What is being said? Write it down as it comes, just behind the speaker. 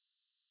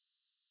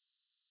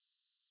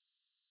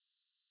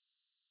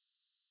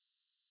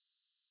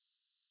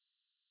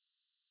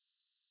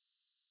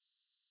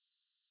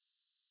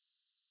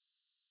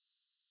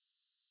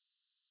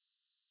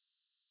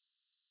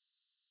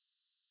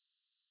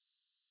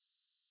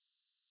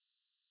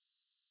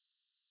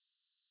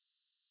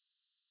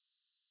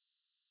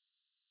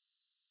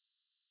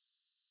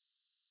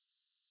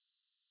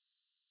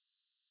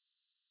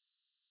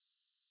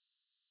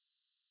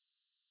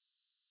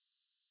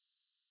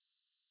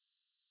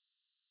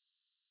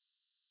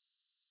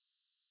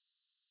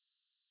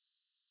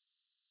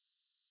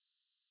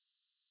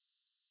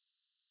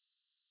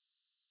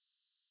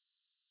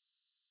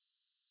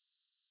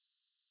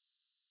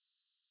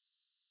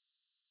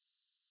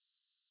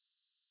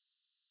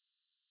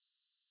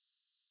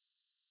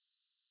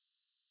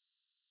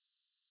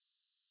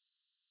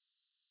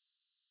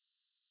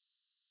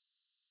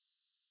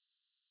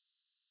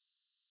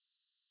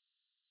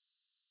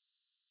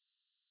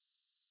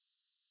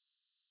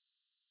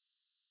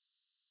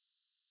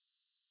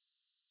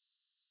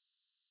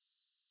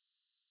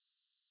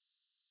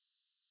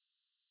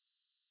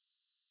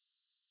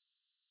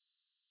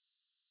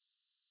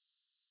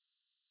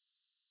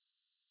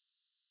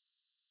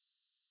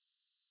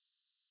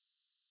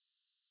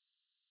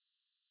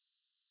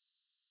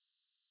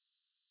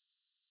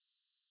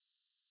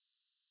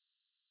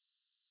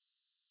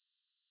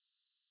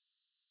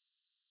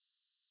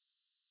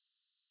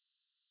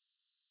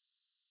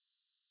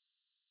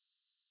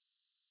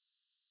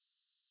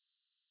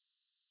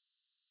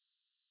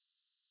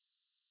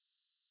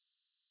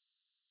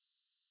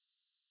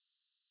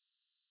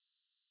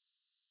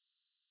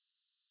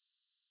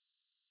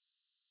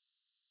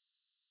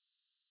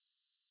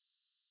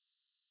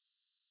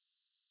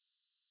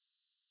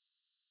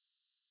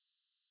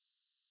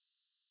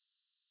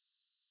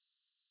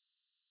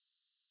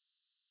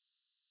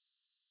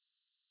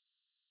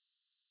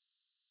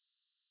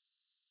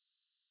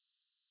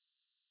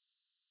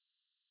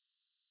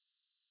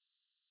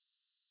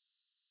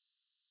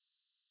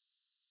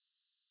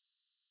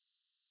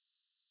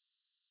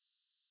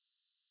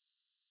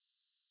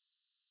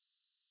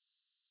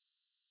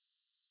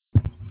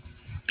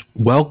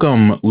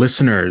Welcome,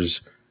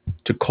 listeners,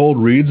 to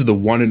Cold Reads, the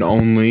one and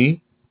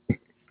only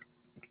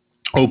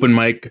open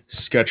mic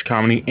sketch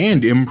comedy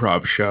and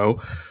improv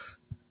show.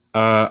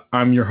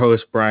 I'm your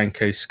host, Brian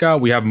K.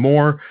 Scott. We have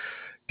more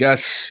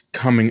guests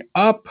coming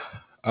up.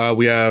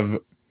 We have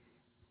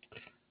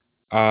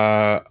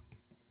a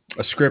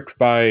script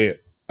by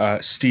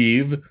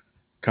Steve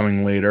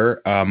coming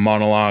later, a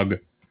monologue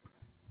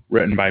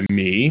written by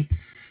me.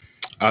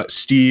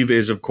 Steve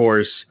is, of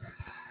course,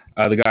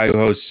 the guy who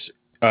hosts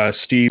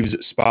Steve's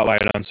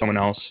Spotlight on Someone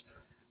Else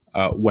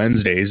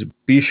Wednesdays.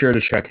 Be sure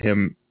to check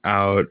him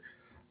out.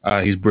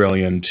 He's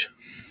brilliant.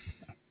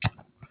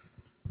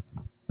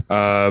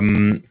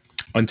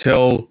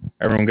 Until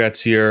everyone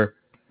gets here,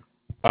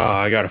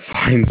 I gotta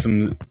find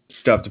some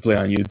stuff to play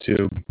on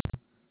YouTube.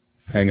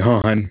 Hang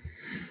on.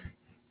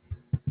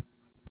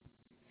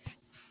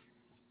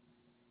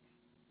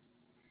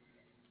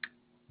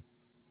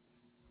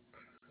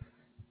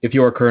 If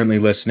you are currently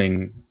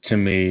listening to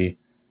me,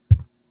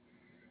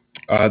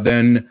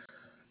 then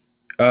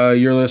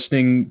you're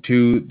listening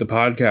to the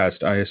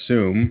podcast, I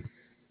assume.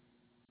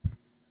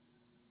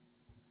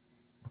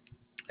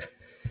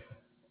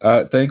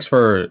 Thanks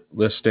for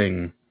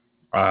listening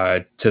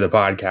to the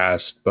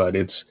podcast, but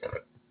it's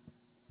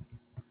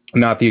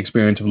not the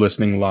experience of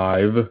listening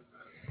live.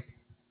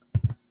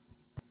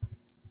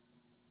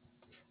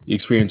 The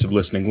experience of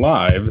listening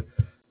live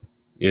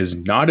is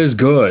not as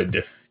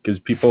good because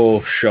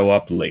people show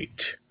up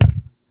late.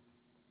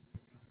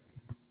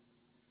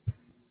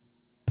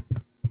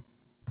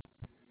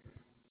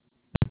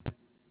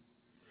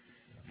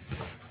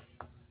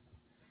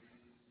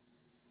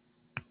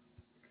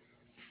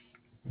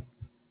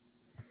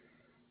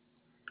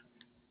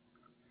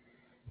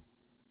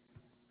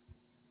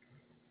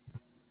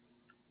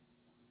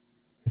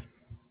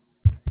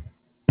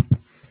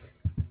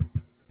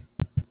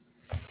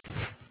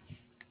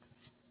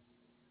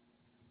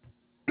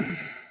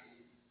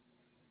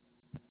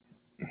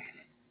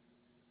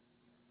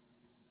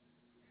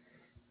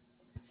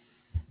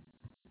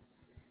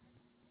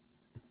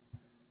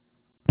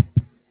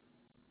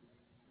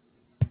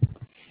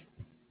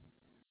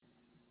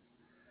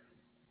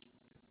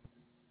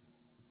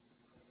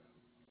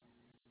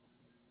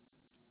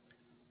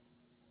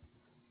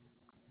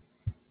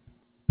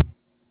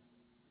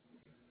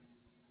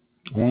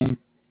 Well,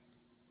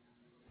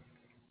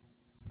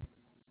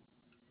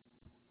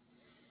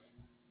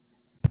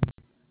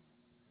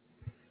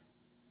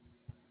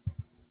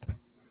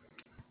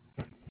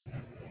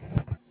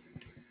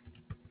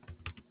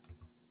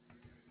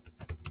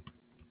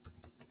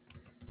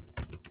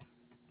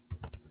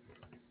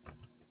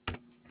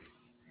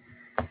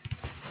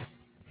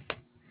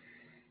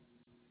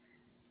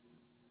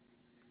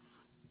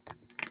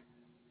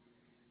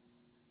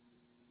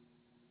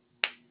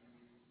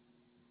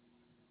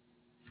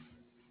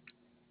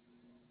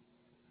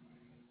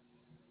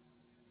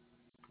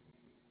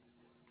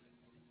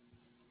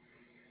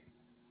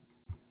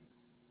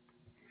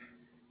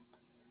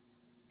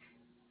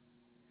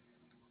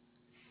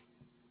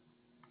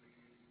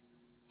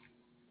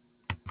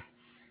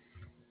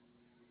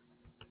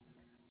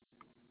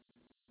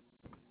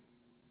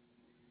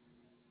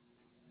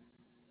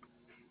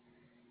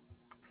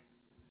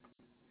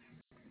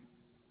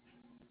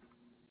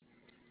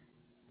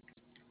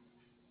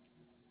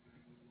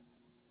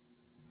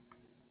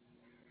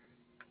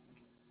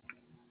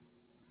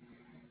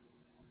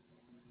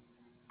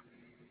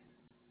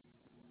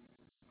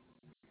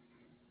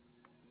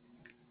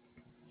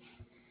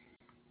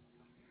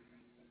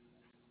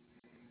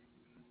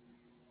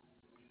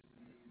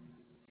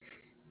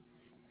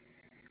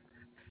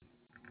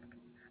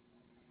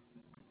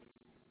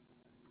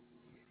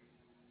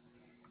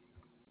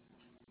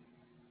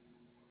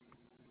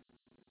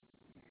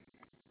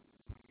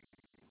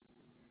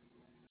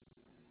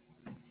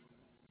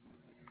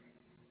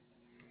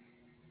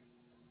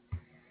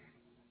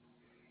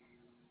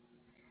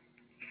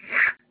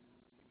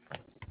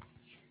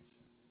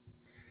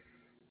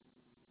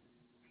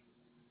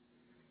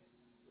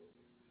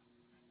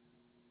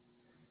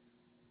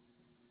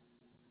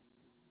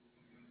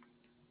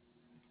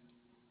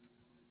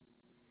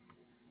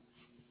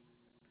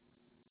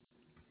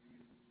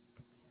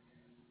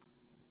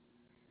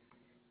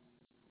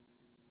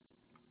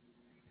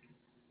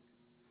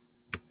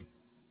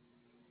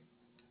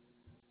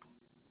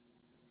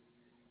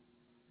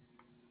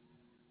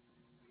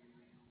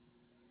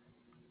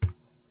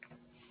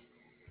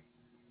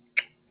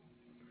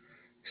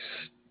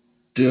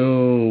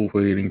 still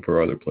waiting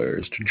for other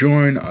players to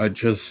join. I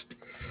just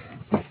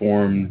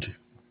formed,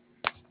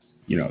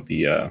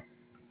 the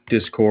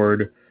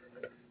Discord.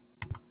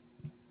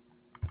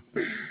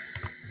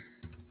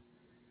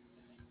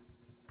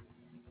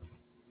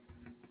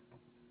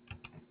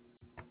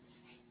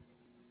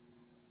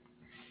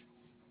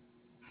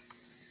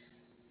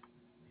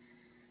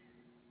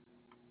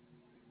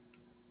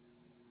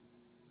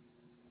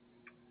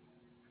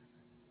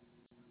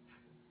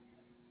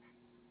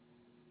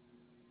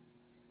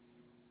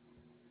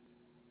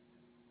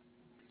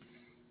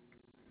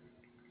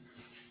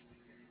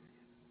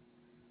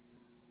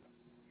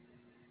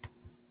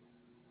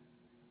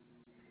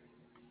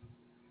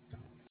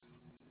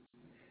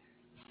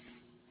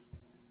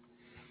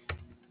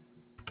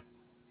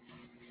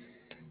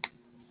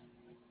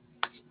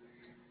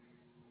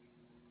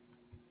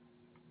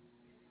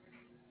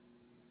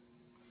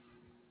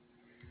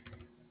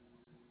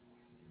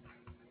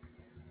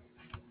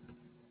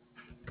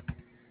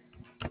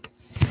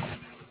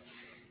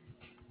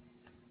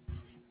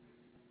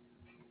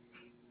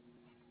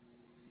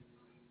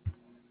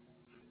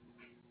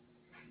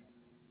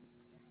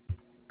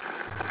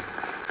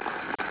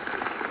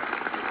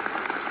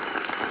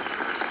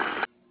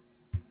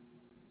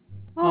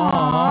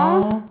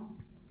 Aww.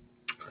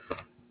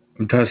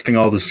 I'm testing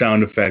all the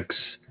sound effects.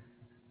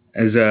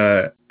 As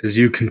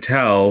you can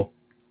tell,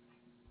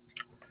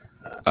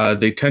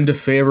 they tend to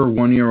favor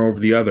one ear over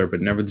the other,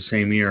 but never the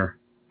same ear.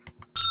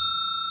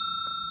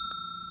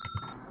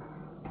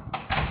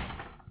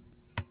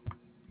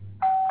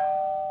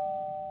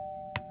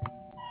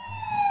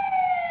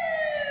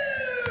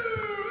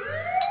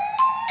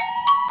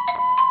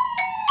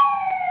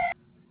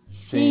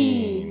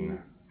 Scene.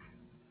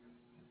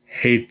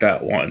 Hate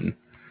that one.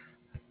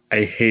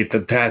 I hate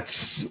that that's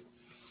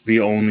the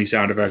only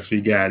sound effects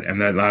we get,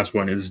 and that last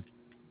one is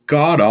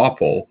god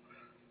awful.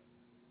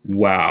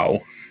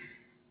 Wow.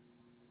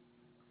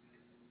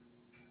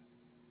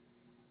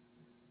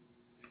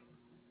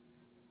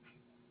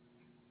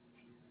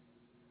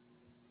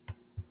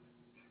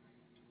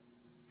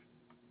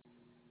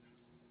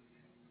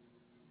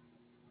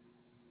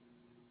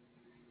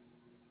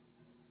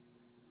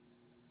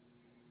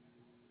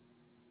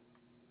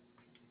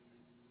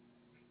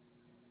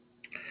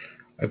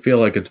 I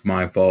feel like it's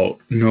my fault.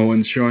 No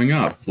one's showing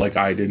up. Like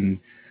I didn't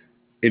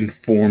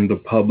inform the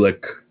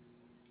public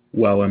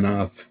well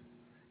enough.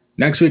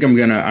 Next week I'm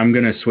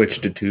gonna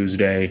switch to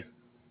Tuesday.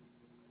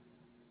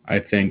 I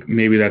think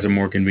maybe that's a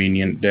more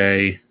convenient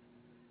day.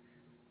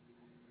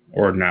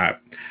 Or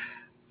not.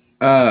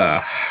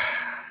 Uh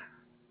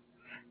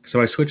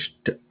so I switched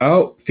to,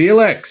 oh,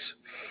 Felix!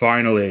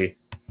 Finally.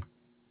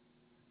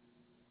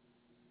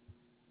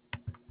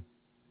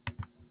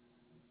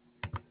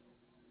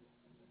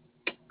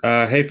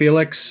 Hey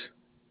Felix.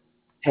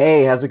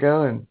 Hey, how's it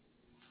going?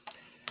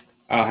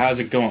 How's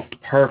it going?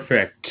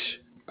 Perfect.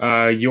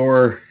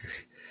 You're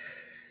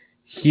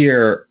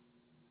here.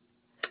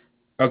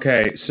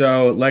 Okay,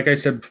 so like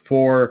I said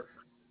before,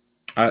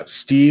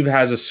 Steve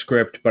has a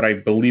script, but I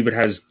believe it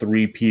has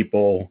 3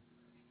 people.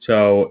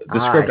 So the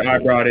Ah, I script I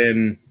see. brought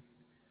in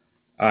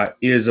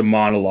is a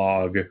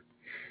monologue.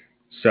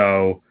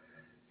 So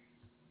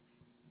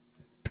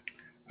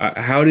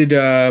how did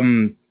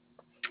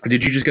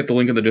you just get the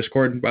link in the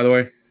Discord, by the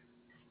way?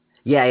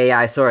 Yeah,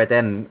 I saw it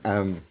then.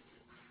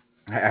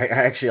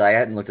 I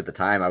hadn't looked at the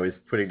time. I was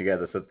putting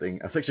together something.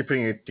 I was actually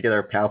putting together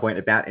a PowerPoint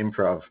about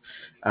improv,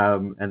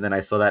 and then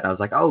I saw that and I was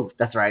like, oh,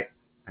 that's right.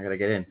 I gotta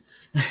get in.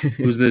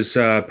 Who's this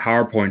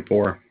PowerPoint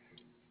for?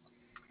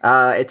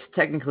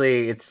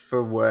 It's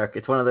for work.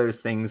 It's one of those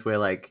things where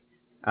like,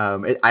 I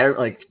don't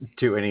like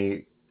do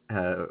any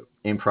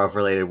improv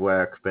related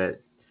work,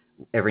 but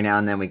every now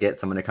and then we get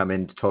someone to come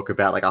in to talk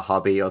about like a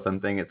hobby or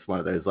something. It's one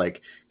of those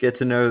like get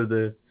to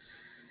know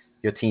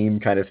your team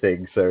kind of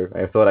thing. So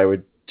I thought I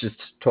would just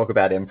talk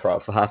about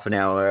improv for half an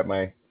hour at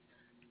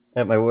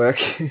my work.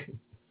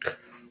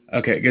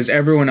 Okay, because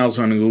everyone else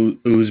on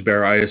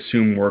Oozbear, I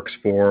assume, works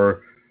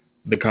for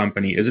the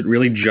company. Is it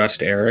really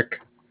just Eric?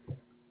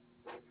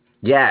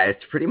 Yeah,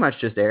 it's pretty much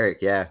just Eric.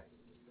 Yeah,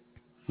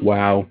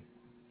 Wow.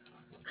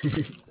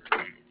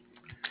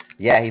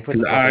 yeah, he put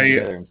 'Cause the whole thing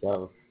together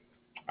himself.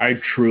 I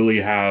truly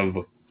have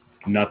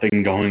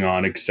nothing going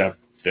on except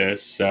this.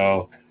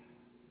 So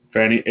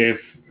if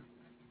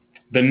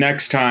the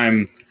next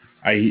time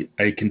I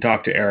can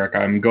talk to Eric,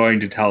 I'm going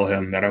to tell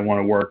him that I want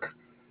to work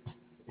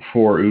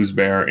for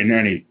Oozbear in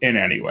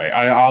any way.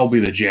 I'll be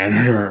the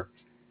janitor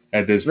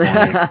at this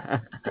point.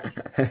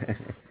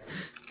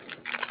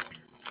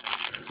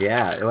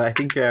 Yeah, well, I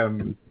think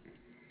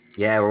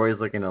yeah, we're always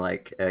looking to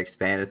like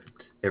expand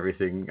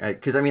everything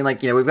because I mean,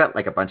 like we've got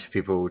like a bunch of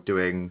people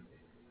doing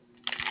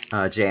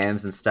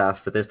jams and stuff,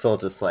 but it's all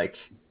just like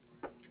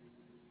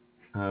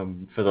for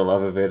the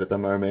love of it at the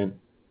moment.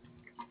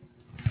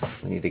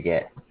 We need to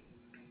get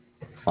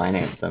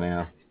finance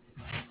somehow.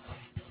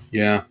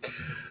 Yeah.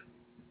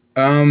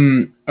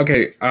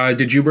 Okay.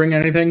 Did you bring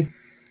anything?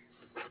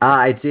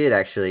 I did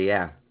actually,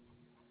 yeah.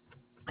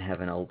 I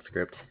have an old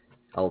script.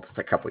 Old, it's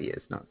a couple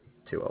years, not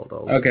too old.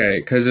 Okay,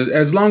 because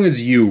as long as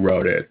you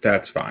wrote it,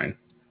 that's fine.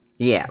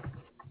 Yeah.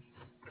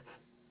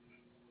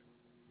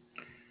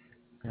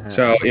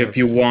 So if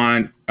you Let's see.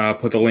 want,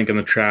 put the link in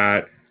the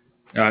chat.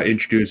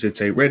 Introduce it.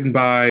 Say written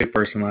by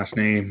first and last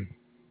name.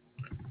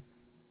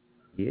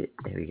 Yeah,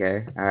 there we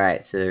go. All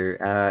right, so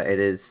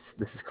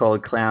this is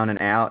called Clown and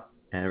Out,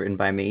 written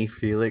by me,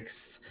 Felix.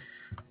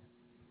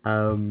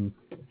 If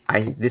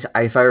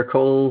I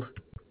recall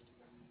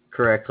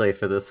correctly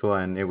for this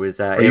one, it was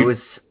Are you are you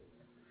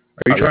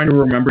oh yeah. trying to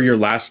remember your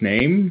last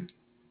name?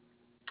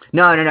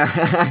 No.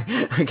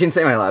 I can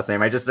say my last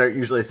name. I just don't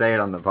usually say it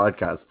on the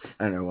podcast.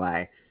 I don't know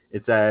why.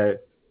 It's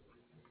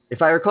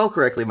if I recall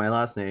correctly, my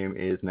last name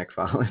is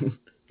McFarlane.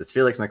 It's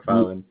Felix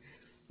McFarlane.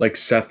 Like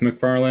Seth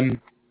MacFarlane?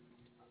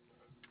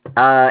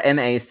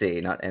 MAC,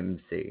 not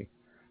MC.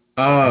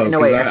 Oh, No,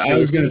 because wait, I actually,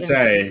 was is gonna he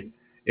say MC?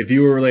 if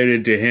you were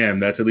related to him,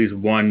 that's at least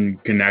one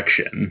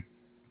connection,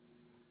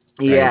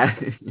 right? Yeah.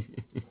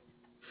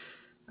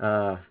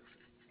 I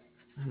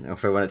don't know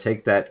if I want to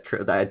take that.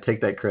 I'd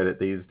take that credit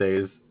these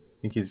days.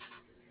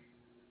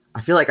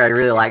 I feel like I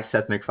really liked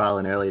Seth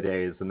MacFarlane early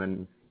days, and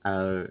then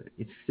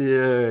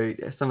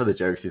it's some of the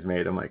jokes he's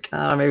made. I'm like,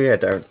 maybe I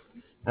don't.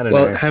 I don't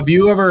Well, know. have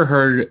you ever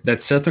heard that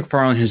Seth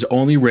MacFarlane has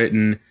only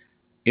written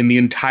in the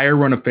entire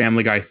run of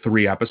Family Guy,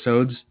 3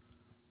 episodes.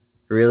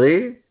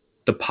 Really?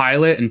 The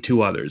pilot and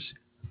 2 others.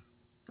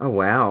 Oh,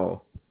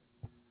 wow.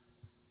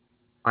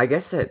 I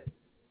guess that...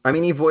 I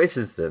mean, he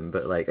voices them,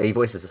 but, like, he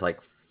voices, like,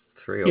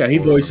 3 or Yeah, he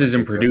 4 of them, voices I and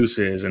think, right?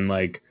 produces, and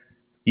like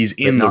he's But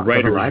in the doesn't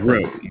writer's write them.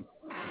 room.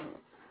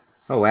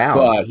 Oh, wow.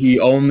 But he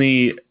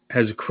only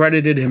has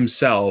credited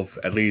himself,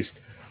 at least,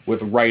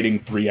 with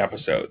writing 3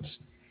 episodes.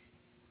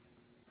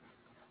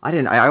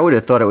 I would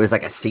have thought it was,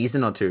 like, a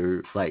season or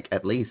 2, like,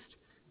 at least.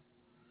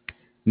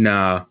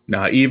 Nah.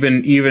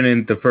 Even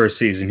in the first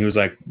season, he was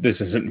like, "This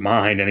isn't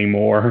mine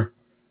anymore."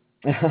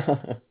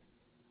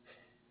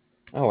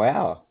 Oh,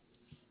 wow.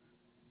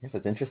 I guess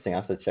it's interesting. I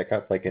have to check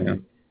up, like, Yeah.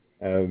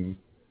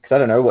 because I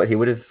don't know what he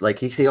would have, like,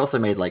 he also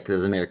made, like,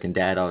 His American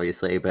Dad,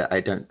 obviously, but I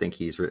don't think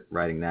he's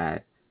writing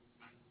that.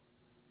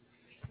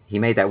 He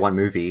made that one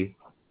movie,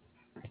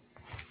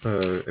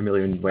 A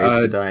Million Ways Uh,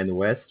 to Die in the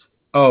West.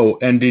 oh,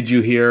 and did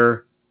you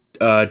hear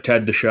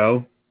Ted the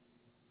Show?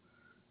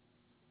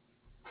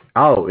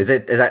 Oh, is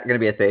that going to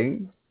be a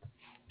thing?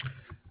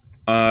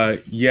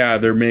 Yeah,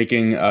 they're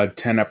making a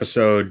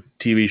 10-episode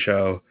TV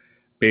show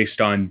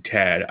based on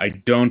Ted. I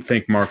don't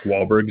think Mark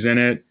Wahlberg's in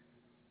it.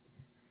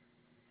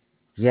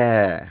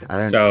 Yeah,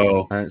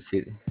 So, I don't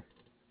see.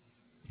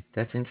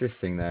 That's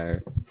interesting though.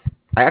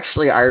 I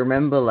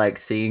remember like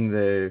seeing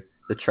the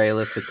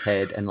trailer for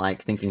Ted and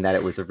like thinking that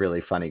it was a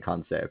really funny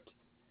concept.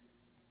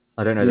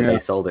 I don't know that yeah.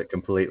 they sold it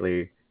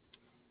completely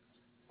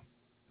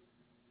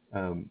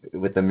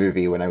with the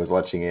movie when I was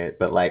watching it,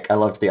 but like I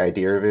loved the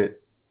idea of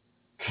it.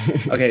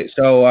 Okay,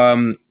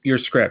 so your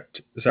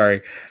script. Sorry.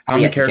 Oh How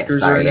many yes, yes.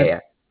 characters are Sorry, in yeah, it? yeah.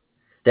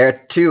 There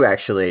are 2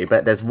 actually,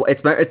 but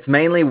it's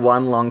mainly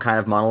one long kind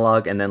of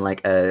monologue and then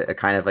like a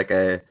kind of like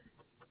a,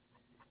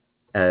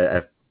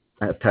 a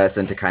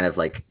person to kind of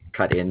like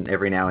cut in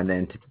every now and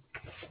then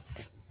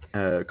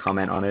to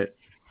comment on it.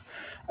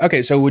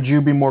 Okay, so would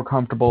you be more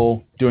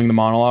comfortable doing the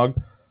monologue?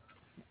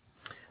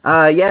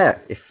 Yeah,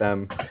 if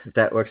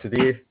that works with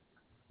you.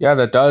 Yeah,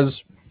 that does.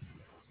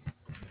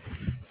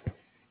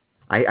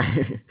 I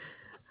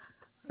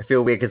I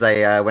feel weird because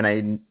I when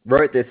I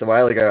wrote this a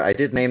while ago, I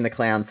did name the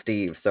clown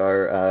Steve.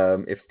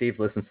 So if Steve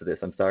listens to this,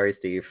 I'm sorry,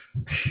 Steve.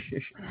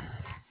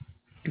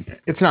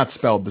 It's not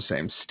spelled the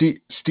same.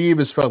 Steve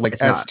is spelled like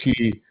It's not.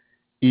 Yeah.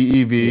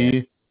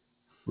 Steev,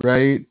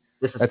 right?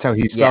 This is That's how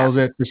he yeah. spells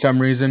it for some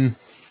reason.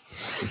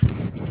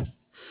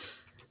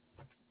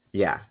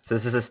 Yeah. So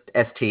this is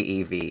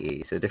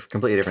Steve. So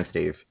completely different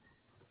Steve.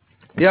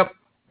 Yep.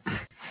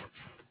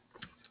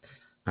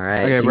 All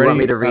right. Okay, Do you want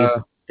me ready? to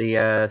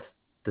read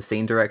the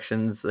scene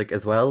directions like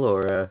as well,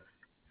 or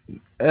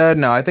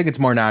No, I think it's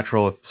more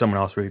natural if someone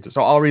else reads it.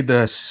 So I'll read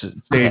the stage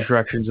okay?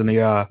 directions and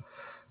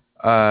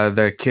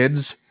the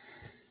kids.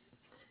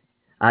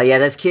 Yeah,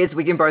 there's kids.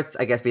 We can both,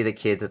 I guess, be the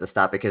kids at the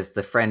start because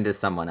the friend is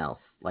someone else.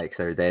 Like,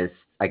 so there's,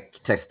 like,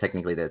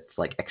 technically that's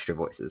like extra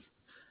voices.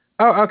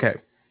 Oh, okay.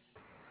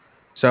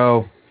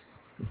 So,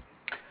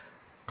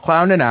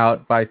 Clowning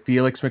Out by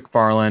Felix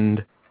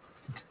McFarland,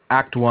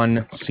 Act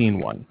 1, Scene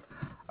 1.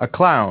 A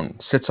clown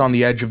sits on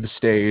the edge of the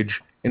stage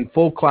in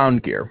full clown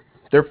gear.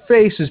 Their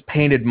face is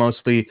painted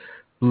mostly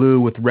blue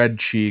with red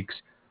cheeks,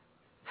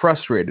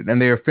 frustrated,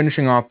 and they are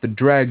finishing off the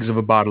dregs of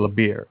a bottle of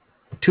beer.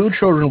 2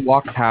 children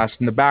walk past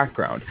in the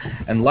background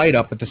and light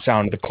up at the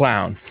sound of the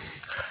clown.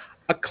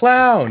 A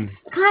clown!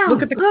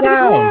 Look at the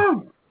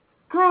clown!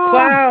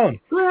 Clown!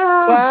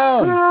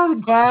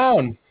 Clown!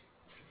 Clown!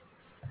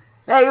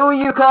 Hey, who are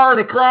you calling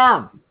a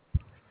clown?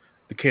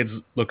 The kids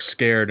look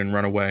scared and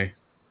run away.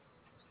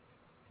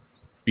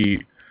 The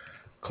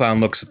clown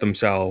looks at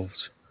themselves.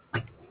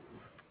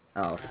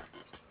 Oh.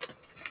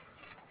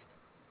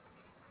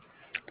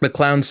 The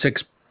clown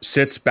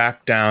sits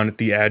back down at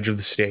the edge of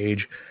the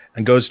stage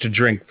and goes to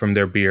drink from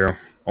their beer,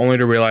 only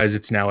to realize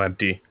it's now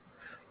empty.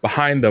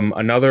 Behind them,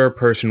 another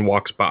person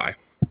walks by.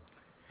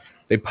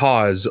 They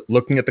pause,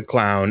 looking at the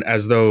clown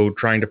as though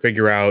trying to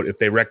figure out if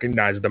they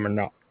recognize them or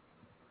not.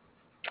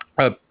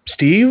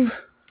 Steve?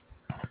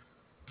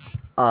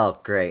 Oh,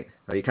 great.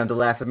 Oh, you come to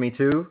laugh at me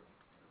too?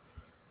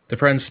 The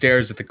friend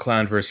stares at the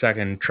clown for a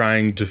second,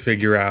 trying to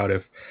figure out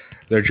if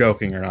they're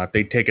joking or not.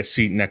 They take a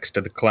seat next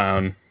to the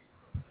clown.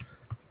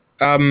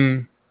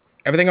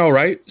 Everything all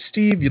right,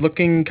 Steve? You're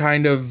looking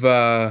kind of,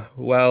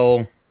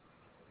 well,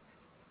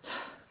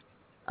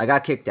 I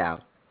got kicked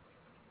out.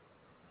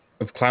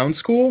 of clown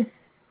school?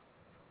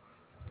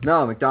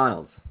 No,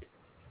 McDonald's.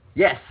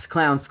 Yes,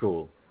 clown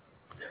school.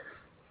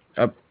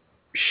 Uh,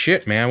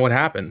 Shit, man, what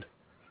happened?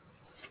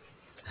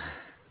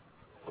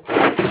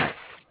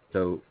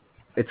 So,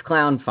 it's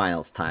clown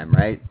finals time,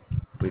 right?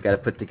 We got to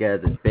put together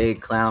this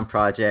big clown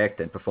project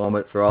and perform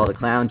it for all the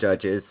clown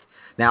judges.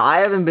 Now, I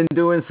haven't been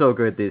doing so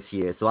good this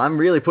year, so I'm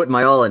really putting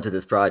my all into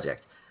this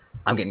project.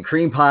 I'm getting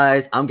cream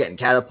pies. I'm getting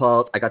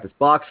catapults. I got this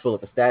box full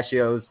of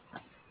pistachios.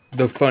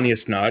 The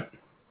funniest nut.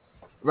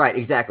 Right,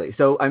 exactly.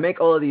 So I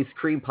make all of these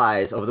cream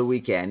pies over the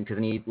weekend because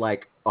I need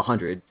like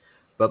 100,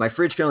 but my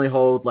fridge can only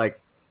hold like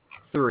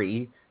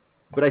 3.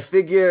 But I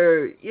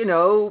figure,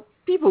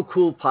 people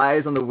cool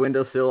pies on the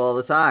windowsill all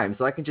the time,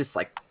 so I can just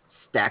like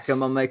stack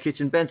them on my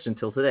kitchen bench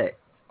until today.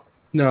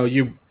 No,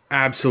 you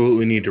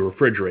absolutely need to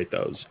refrigerate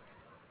those.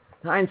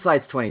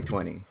 Hindsight's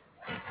 2020.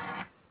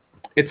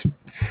 It's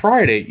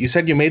Friday. You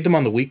said you made them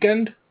on the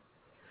weekend?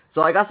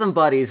 So I got some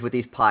buddies with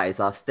these pies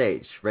off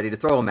stage, ready to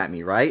throw them at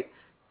me, right?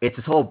 It's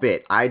this whole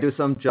bit. I do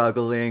some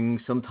juggling,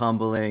 some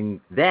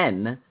tumbling,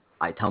 then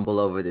I tumble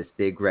over this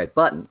big red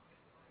button.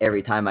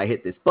 Every time I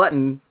hit this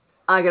button,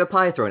 I get a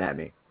pie thrown at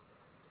me.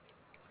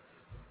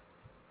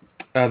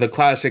 The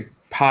classic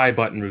pie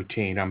button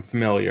routine. I'm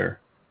familiar.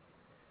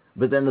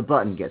 But then the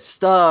button gets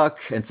stuck,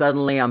 and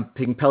suddenly I'm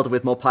being pelted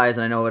with more pies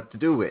than I know what to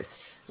do with.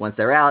 Once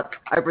they're out,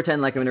 I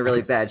pretend like I'm in a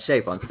really bad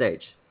shape on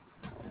stage.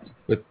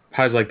 With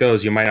pies like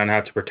those, you might not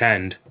have to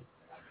pretend.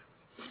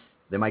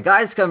 Then my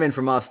guys come in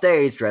from off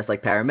stage dressed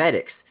like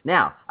paramedics.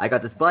 Now, I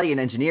got this buddy in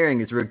engineering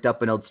who's rigged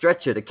up an old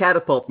stretcher to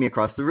catapult me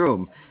across the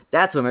room.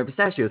 That's where my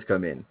pistachios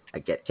come in. I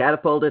get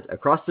catapulted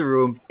across the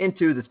room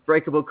into this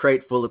breakable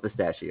crate full of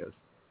pistachios.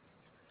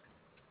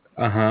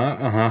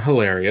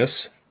 Hilarious.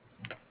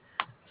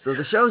 So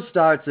the show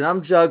starts and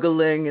I'm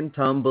juggling and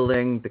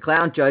tumbling. The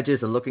clown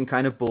judges are looking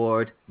kind of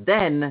bored.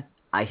 Then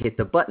I hit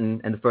the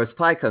button and the first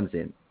pie comes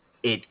in.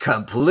 It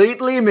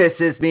completely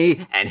misses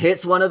me and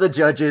hits one of the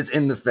judges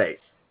in the face.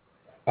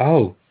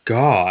 Oh,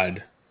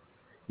 God.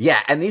 Yeah,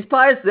 and these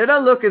pies, they're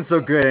not looking so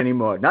good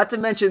anymore. Not to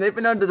mention, they've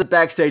been under the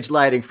backstage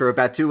lighting for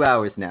about 2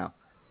 hours now.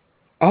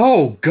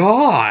 Oh,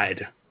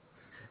 God.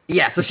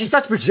 Yeah, so she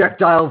starts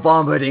projectile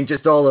vomiting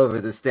just all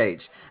over the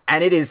stage.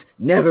 And it is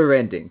never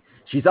ending.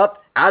 She's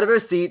up, out of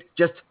her seat,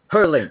 just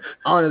hurling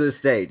onto the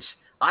stage.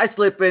 I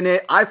slip in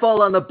it, I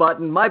fall on the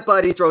button, my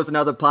buddy throws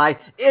another pie,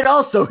 it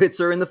also hits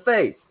her in the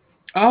face.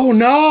 Oh,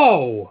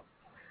 no.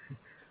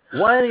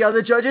 One of the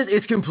other judges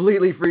is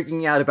completely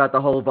freaking out about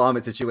the whole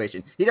vomit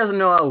situation. He doesn't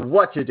know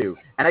what to do.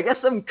 And I guess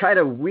some kind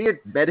of weird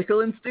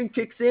medical instinct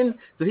kicks in,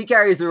 so he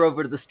carries her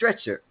over to the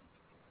stretcher.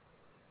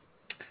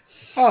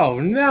 Oh,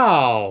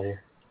 no.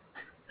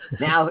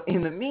 Now,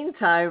 in the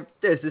meantime,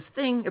 there's this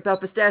thing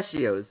about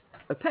pistachios.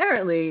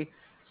 Apparently,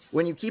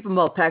 when you keep them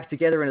all packed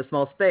together in a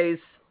small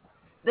space,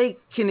 they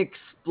can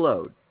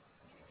explode.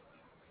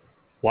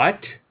 What?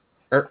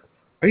 Are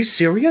you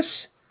serious?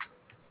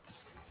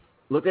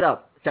 Look it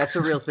up. That's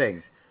a real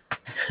thing.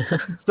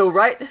 So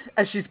right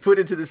as she's put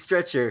into the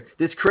stretcher,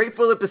 this crate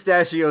full of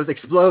pistachios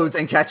explodes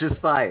and catches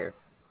fire.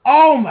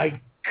 Oh,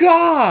 my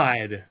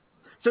God.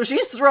 So she's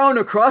thrown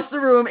across the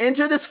room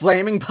into this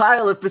flaming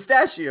pile of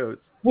pistachios.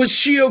 Was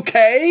she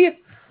okay?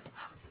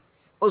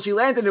 Well, she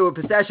landed into a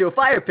pistachio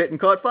fire pit and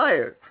caught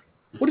fire.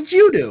 What did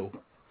you do?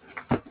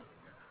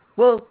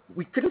 Well,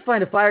 we couldn't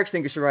find a fire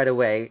extinguisher right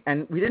away,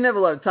 and we didn't have a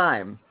lot of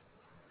time.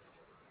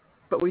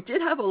 But we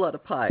did have a lot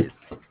of pies.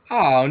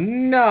 Oh,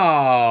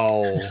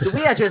 no. So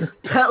we are just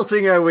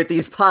pelting her with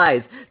these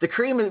pies. The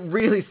cream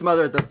really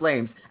smothered the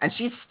flames, and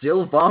she's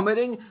still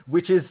vomiting,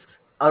 which is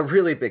a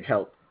really big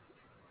help.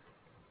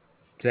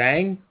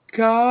 Thank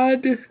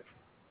God.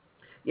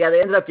 Yeah,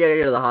 they ended up getting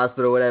her to the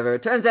hospital or whatever.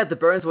 It turns out the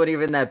burns weren't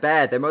even that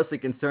bad. They're mostly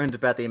concerned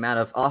about the amount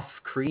of off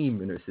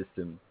cream in her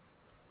system.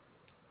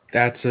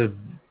 That's a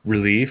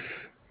relief.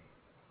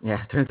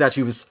 Yeah, turns out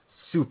she was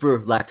super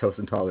lactose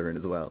intolerant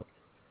as well.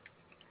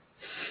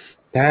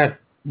 That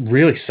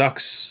really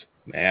sucks,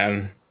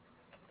 man.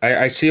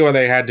 I see why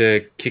they had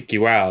to kick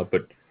you out,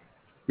 but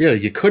really,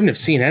 you couldn't have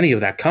seen any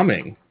of that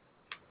coming.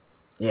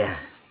 Yeah.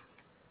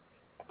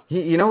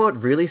 You know what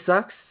really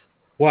sucks?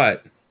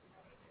 What?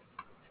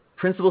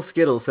 Principal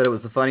Skittles said it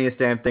was the funniest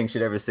damn thing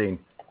she'd ever seen.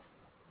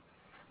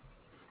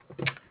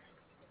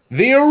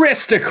 The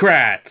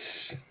Aristocrats!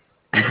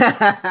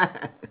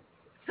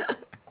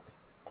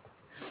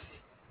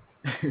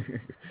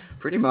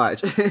 Pretty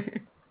much.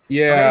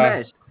 Yeah. Hey,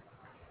 Mesh.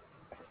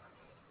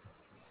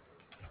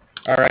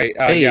 All right.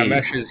 Hey. Yeah,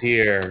 Mesh is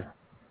here.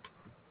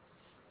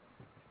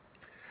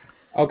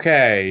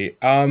 Okay.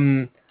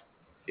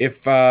 If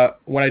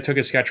when I took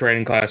a sketch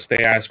writing class,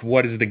 they asked,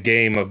 "What is the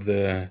game of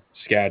the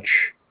sketch?"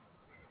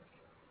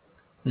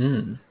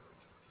 Hmm.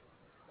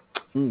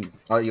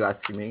 Oh, you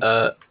asking me?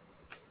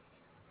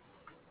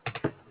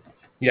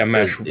 Yeah,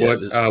 Mesh.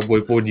 Yeah,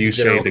 What would you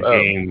say general- the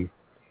game?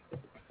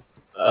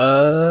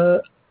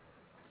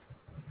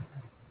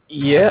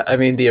 Yeah, I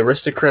mean the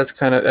Aristocrats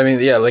kind of. I mean,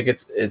 yeah, like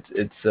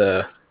it's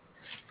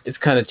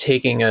kind of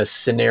taking a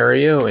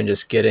scenario and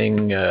just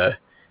getting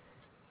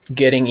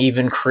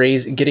getting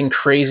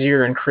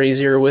crazier and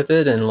crazier with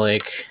it, and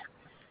like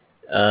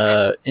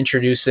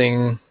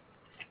introducing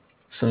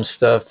some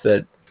stuff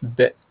that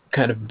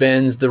kind of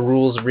bends the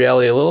rules of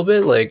reality a little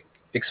bit, like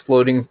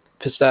exploding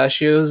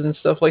pistachios and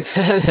stuff like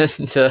that.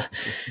 And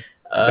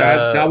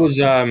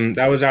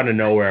That was out of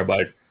nowhere,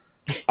 but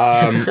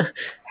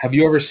have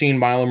you ever seen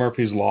Milo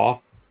Murphy's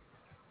Law?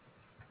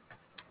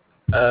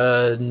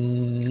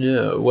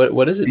 no.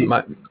 What is it?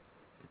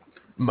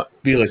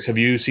 Felix, have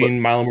you seen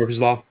Milo Murphy's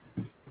Law?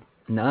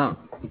 No.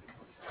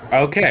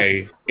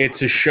 Okay,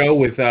 it's a show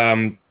with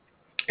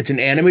it's an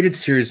animated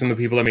series from the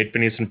people that made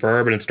Phineas and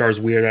Ferb, and it stars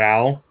Weird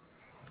Al.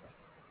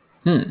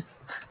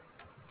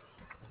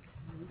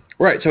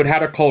 Right, so it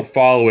had a cult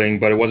following,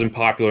 but it wasn't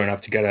popular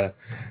enough to get a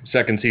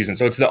second season.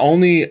 So it's the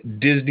only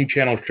Disney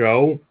Channel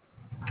show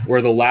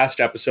where the last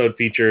episode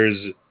features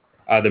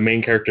the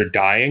main character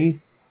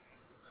dying.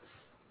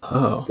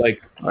 Oh. Like,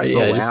 Yeah,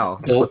 Oh, wow.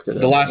 just looked it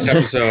the up. last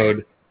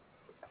episode,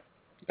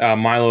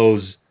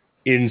 Milo's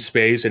in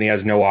space and he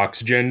has no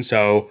oxygen.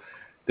 So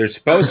there's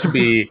supposed to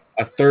be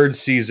a third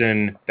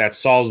season that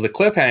solves the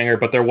cliffhanger,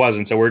 but there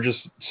wasn't. So we're just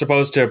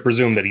supposed to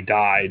presume that he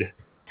died.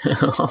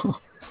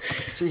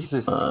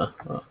 Jesus.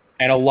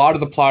 And a lot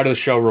of the plot of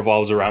the show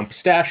revolves around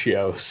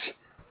pistachios.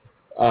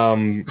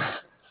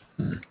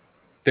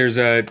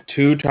 There's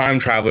two time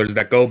travelers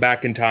that go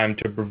back in time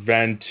to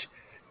prevent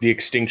the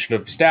extinction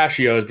of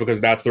pistachios because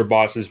that's their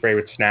boss's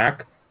favorite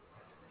snack.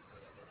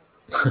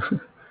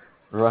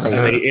 Right.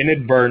 And they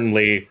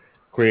inadvertently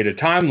create a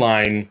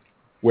timeline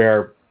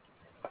where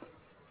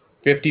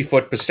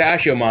 50-foot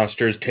pistachio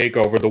monsters take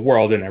over the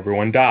world and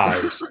everyone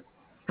dies.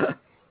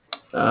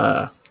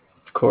 Of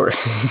course.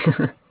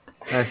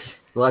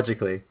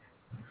 Logically.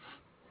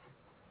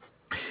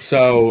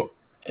 So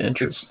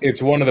Interesting.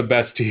 it's one of the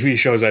best TV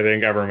shows I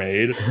think ever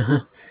made.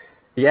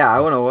 Yeah, I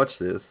want to watch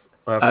this.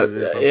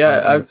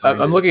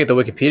 I'm looking at the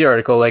Wikipedia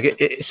article. Like,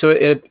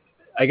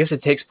 I guess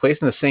it takes place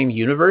in the same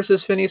universe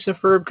as Phineas and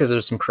Ferb because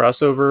there's some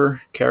crossover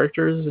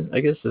characters. I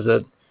guess is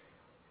that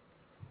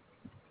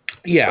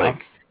Yeah.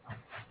 like,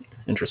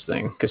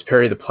 interesting? Because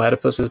Perry the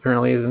Platypus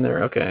apparently is in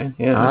there. Okay,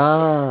 yeah,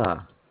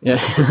 Ah.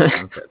 yeah.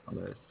 Concept on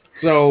this.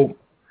 So,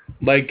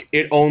 like,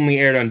 it only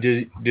aired on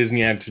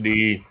Disney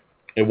XD.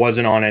 It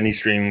wasn't on any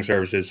streaming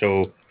services.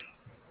 So,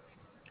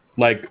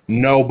 like,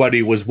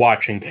 nobody was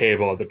watching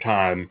cable at the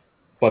time,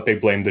 but they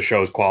blamed the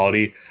show's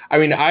quality. I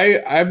mean,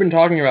 I've been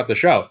talking about the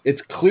show.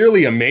 It's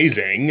clearly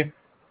amazing.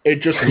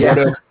 It just would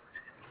have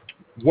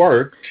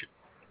worked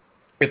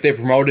if they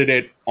promoted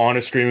it on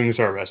a streaming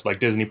service like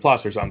Disney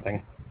Plus or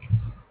something.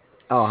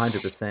 Oh,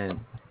 100%.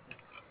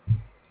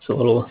 It's a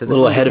little So this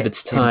little one ahead of became-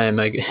 its time,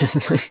 I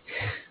guess.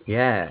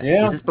 Yeah.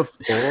 Yeah. Was this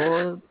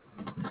before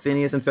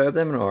Phineas and Ferb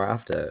then or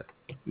after?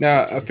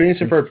 Now, Phineas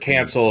and Ferb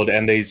canceled,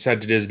 and they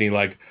said to Disney,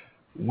 like,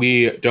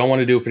 we don't want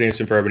to do Phineas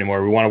and Ferb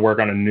anymore. We want to work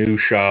on a new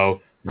show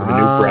with a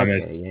new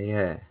premise. Okay,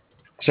 yeah.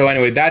 So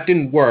anyway, that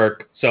didn't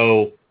work.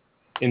 So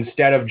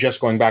instead of just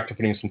going back to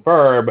Phineas and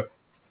Ferb,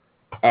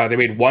 they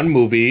made one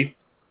movie,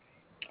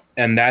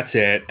 and that's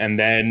it. And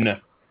then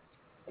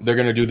they're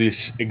going to do this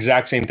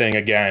exact same thing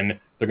again.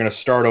 They're going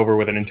to start over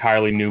with an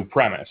entirely new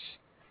premise,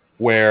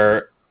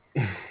 where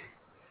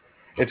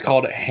it's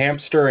called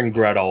Hamster and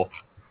Gretel.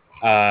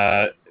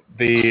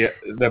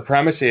 The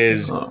premise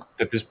is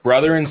that this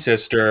brother and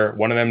sister,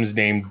 one of them is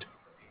named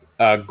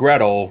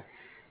Gretel.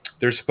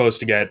 They're supposed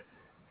to get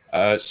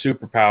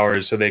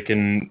superpowers so they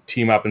can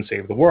team up and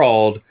save the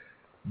world.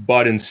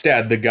 But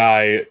instead, the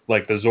guy,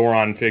 like the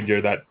Zoran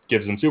figure that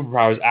gives them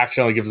superpowers,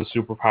 accidentally gives a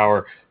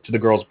superpower to the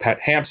girl's pet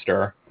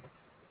hamster.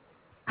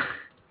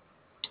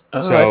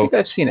 Oh, So- I think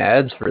I've seen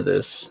ads for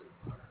this.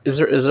 Is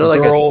there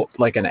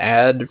like an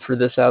ad for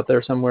this out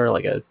there somewhere?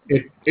 Like a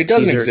It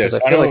doesn't teaser, 'cause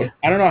exist. I feel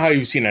I don't know how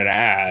you've seen an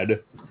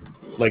ad.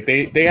 Like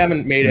they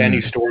haven't made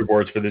any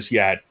storyboards for this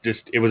yet.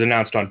 Just it was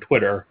announced on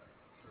Twitter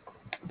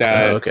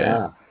that okay.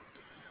 Ah.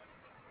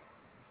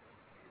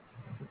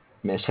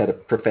 Mesh had a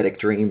prophetic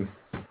dream.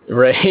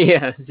 Right,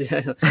 yeah. Just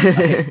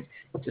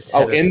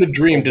had in the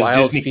dream a does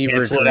wild Disney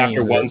fever cancel it after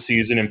dream one that-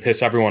 season and piss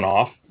everyone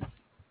off?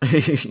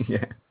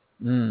 Yeah.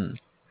 Mm.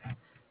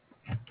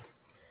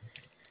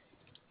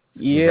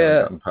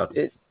 Yeah,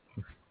 it,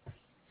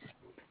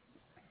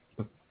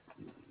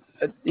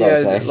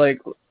 Okay. like,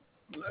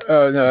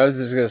 oh no, I was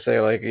just gonna say,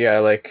 like, yeah,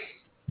 like,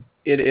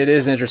 it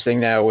is interesting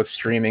now with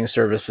streaming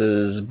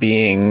services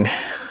being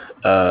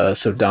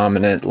so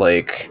dominant.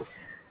 Like,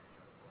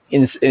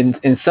 in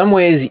some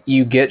ways,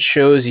 you get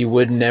shows you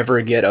would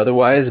never get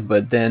otherwise,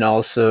 but then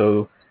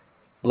also,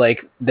 like,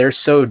 they're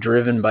so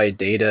driven by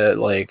data,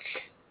 like,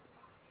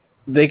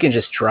 they can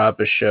just drop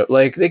a show,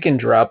 like, they can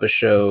drop a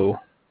show,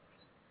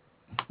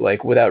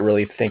 like, without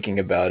really thinking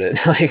about it,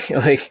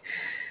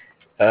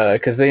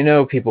 because they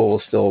know people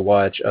will still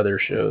watch other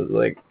shows,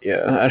 like,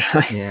 yeah.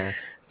 Yeah.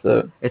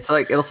 So It's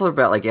like it's also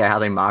about like how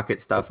they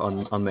market stuff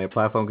on their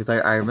platform because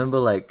I remember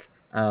like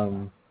I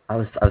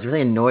was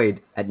really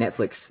annoyed at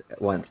Netflix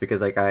once because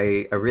like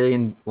I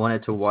really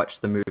wanted to watch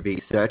the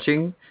movie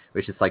Searching,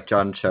 which is like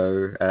John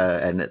Cho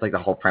and it's like the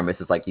whole premise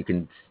is like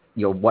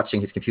you're watching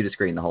his computer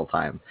screen the whole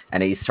time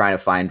and he's trying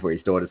to find where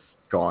his daughter's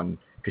gone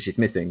because she's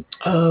missing.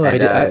 oh,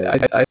 And,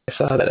 I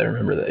saw that. I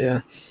remember that.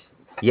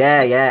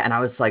 Yeah. Yeah, and I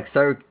was like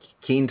so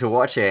keen to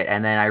watch it,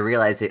 and then I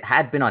realized it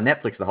had been on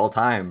Netflix the whole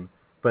time,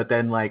 but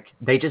then like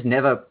they just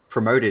never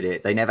promoted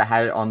it. They never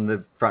had it on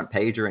the front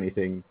page or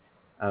anything.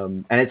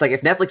 And it's like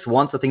if Netflix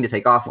wants a thing to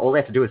take off, all they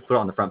have to do is put it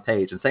on the front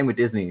page. And same with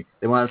Disney,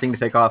 they want a thing to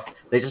take off,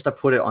 they just have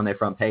to put it on their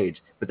front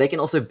page. But they can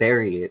also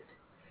bury it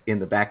in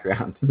the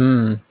background.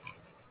 Hmm.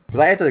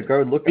 Because I had to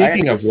go look.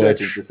 Speaking I had of to go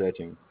which-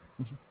 searching.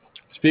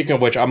 Speaking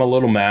of which, I'm a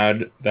little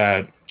mad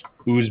that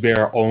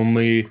Oozbear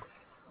only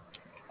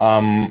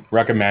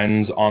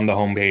recommends on the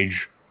homepage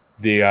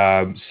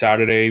the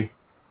Saturday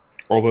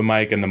open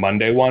mic and the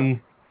Monday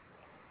one.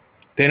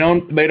 They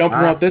don't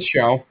promote this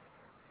show.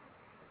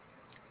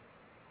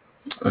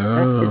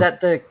 Oh. Is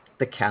that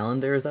the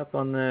calendar is up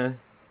on the?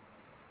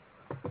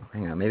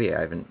 Hang on, maybe I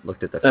haven't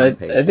looked at the I front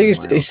page. think in a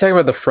while. he's talking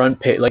about the front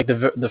page, like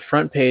the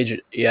front page.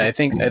 Yeah, I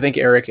think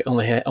Eric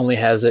only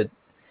has it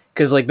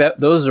because like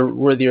those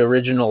were the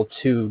original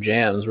two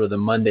jams, were the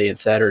Monday and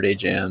Saturday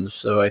jams.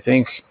 So I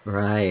think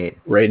Right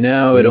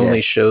now We it need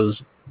only to-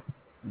 shows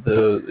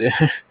the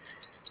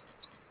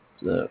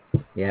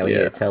Yeah, we need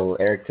to tell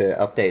Eric to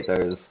update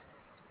those.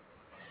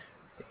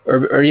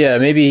 or yeah,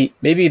 maybe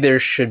there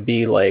should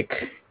be like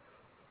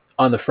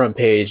on the front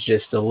page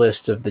just a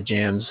list of the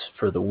jams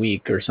for the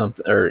week or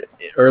something,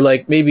 or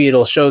like maybe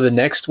it'll show the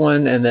next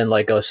one and then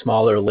like a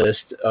smaller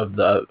list of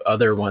the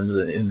other ones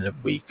in the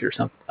week or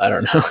something. I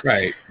don't know.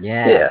 Right.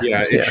 Yeah. Yeah.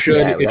 Yeah. It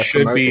should be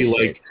promoted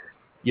like,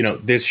 you know,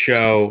 this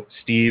show,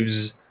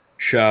 Steve's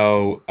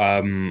show.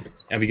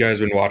 Have you guys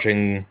been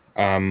watching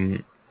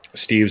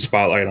Steve's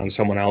Spotlight on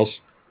Someone Else?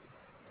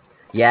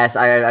 Yes,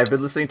 I've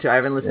been listening to. I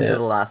haven't listened Yeah. to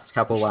the last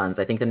couple ones.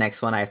 I think the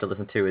next one I have to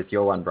listen to is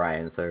your one,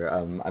 Brian. So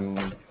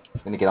I'm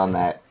gonna get on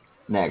that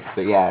next.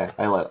 But yeah,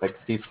 I like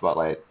Steve's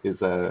Spotlight is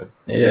a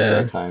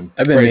great time.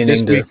 I've been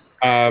meaning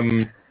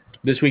to.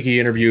 This week he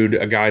interviewed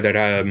a guy that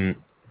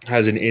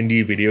has an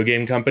indie video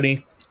game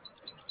company.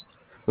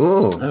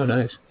 Ooh. Oh,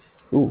 nice.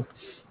 Ooh.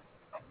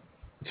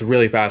 It's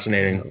really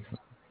fascinating.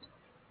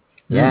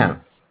 Yeah.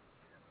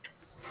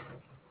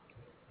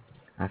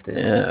 I have to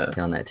get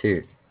on that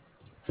too.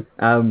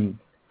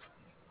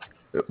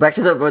 Back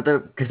to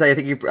the because I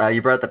think you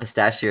brought up the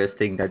pistachios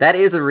thing though. That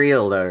is a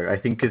real though. I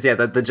think because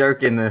the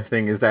joke in the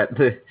thing is that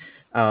the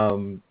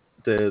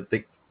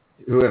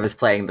whoever's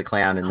playing the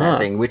clown in that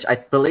thing, which I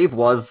believe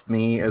was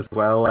me as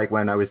well. Like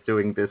when I was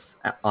doing this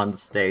on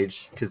stage,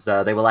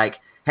 because they were like,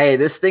 "Hey,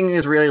 this thing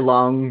is really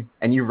long,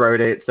 and you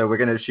wrote it, so we're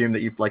gonna assume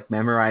that you've like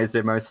memorized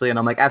it mostly." And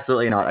I'm like,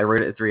 "Absolutely not. I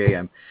wrote it at 3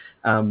 a.m."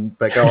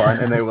 But go on.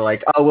 And they were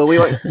like, "Oh, well, we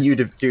want you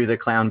to do the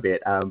clown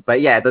bit."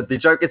 But yeah, the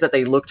joke is that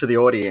they look to the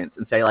audience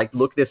and say, like,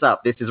 "Look this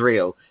up. This is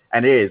real."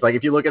 And it is. Like,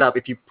 if you look it up,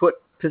 if you put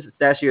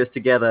pistachios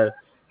together,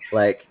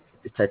 like,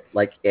 it's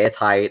like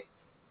airtight,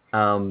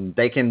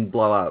 they can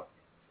blow up.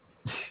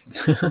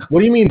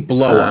 What do you mean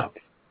blow up?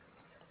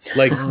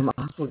 Like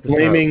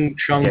flaming up.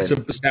 chunks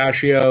of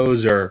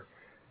pistachios, or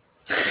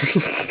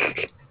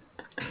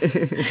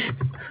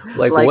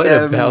like what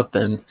about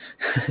them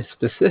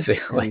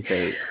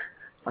specifically?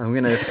 I'm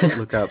gonna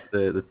look up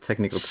the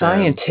technical term.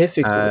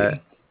 Scientifically.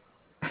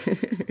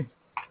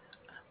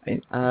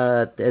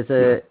 There's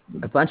a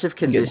bunch of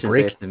conditions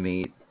they have to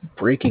meet.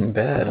 Breaking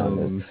Bad.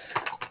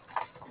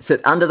 So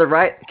under the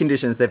right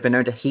conditions, they've been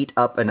known to heat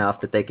up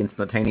enough that they can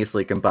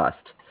spontaneously combust.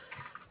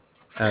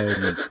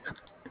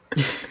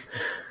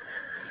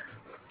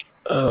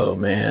 Oh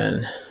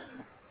man!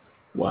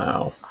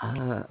 Wow.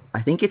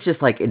 I think it's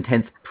just like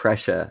intense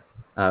pressure.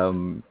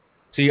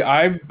 See,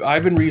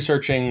 I've been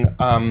researching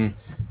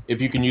if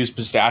you can use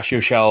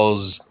pistachio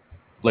shells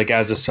like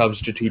as a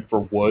substitute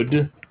for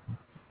wood,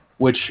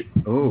 which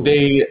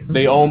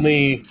they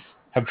only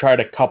have tried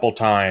a couple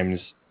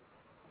times.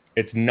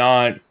 It's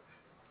not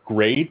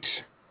great,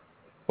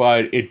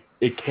 but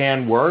it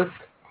can work.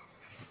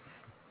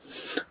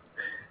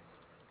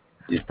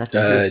 Do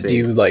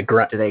you like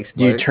do they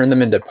explode? Do you turn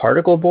them into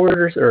particle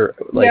boards or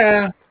like?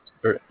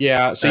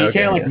 Yeah. So you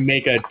can't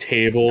make a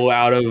table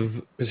out of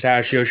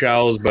pistachio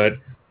shells, but.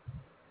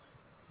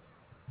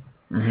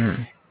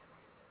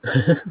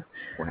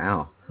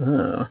 Wow.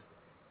 Oh.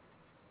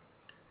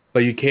 But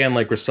you can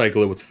like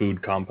recycle it with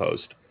food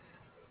compost.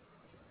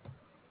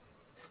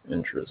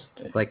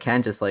 Interesting. Like,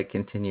 can just like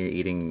continue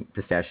eating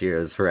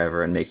pistachios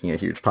forever and making a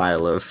huge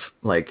pile of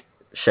like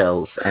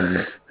shells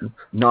and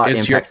not it's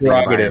impact your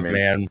the prerogative,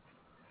 environment. man.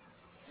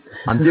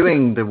 I'm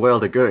doing the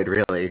world a good,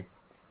 really.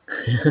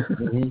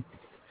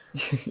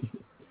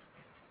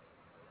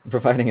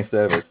 Providing a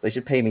service. They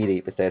should pay me to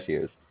eat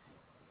pistachios.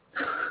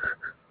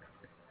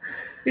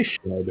 They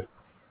should.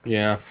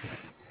 Yeah.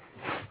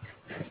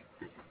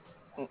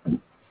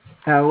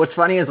 What's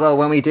funny as well,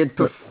 when we did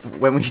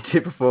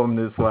perform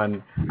this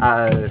one,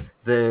 for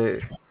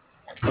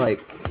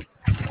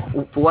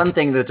one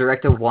thing, the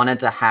director wanted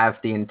to have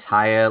the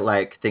entire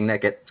like thing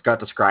that got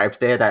described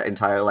there, that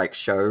entire like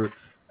show.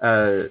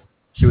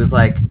 She was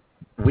like,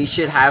 "We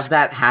should have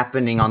that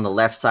happening on the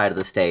left side of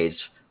the stage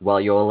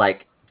while you're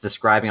like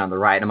describing on the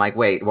right." I'm like,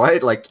 "Wait,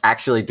 what? Like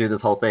actually do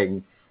this whole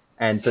thing?"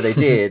 And so they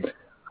did,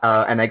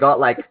 and they got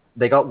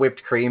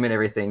whipped cream and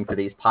everything for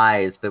these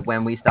pies. But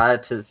when we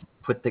started to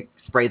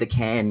spray the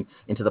can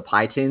into the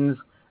pie tins,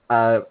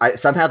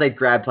 somehow they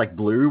grabbed like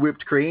blue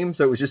whipped cream,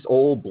 so it was just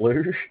all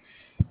blue.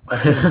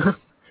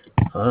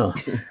 Oh.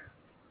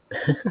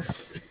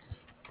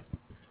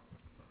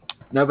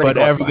 But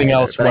everything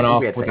else went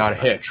off without a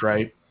hitch,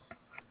 right?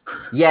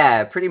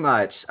 Yeah, pretty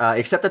much.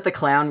 Except that the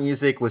clown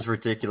music was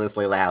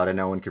ridiculously loud and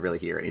no one could really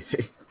hear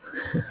anything.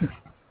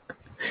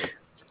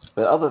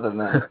 But other than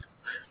that,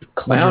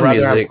 clown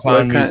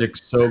music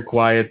so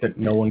quiet that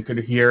no one could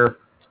hear,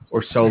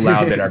 or so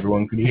loud that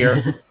everyone could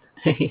hear.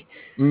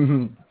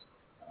 Mm-hmm.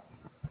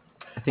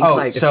 I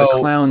think if the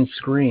clown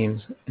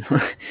screams.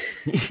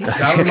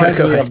 That reminds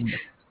me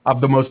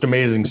of the most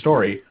amazing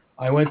story.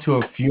 I went to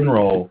a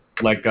funeral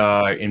like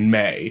in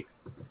May,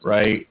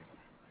 right?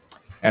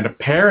 And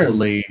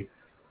apparently,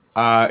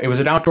 it was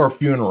an outdoor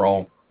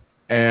funeral,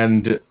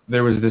 and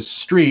there was this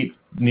street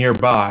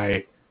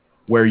nearby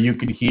where you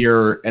could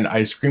hear an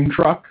ice cream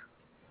truck.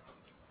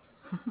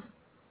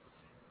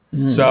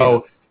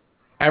 So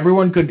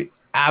everyone could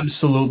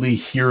absolutely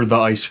hear the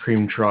ice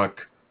cream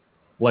truck,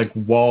 like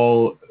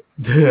while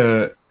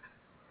the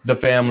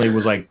family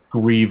was like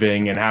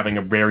grieving and having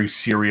a very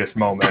serious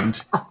moment.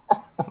 Oh,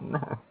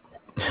 no.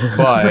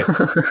 But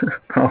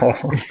Oh.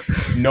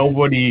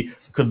 nobody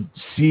could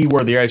see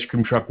where the ice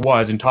cream truck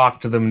was and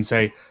talk to them and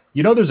say,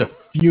 you know, there's a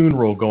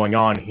funeral going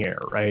on here,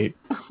 right?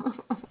 Oh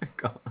my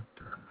god.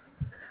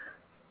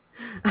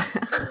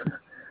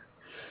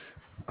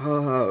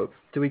 Oh,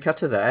 do we cut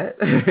to that?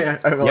 Yeah,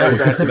 we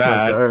cut to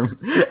that.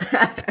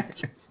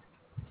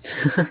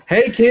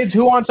 Hey kids,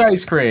 who wants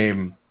ice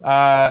cream?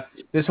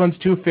 This one's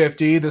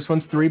 $2.50. This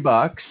one's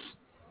 $3.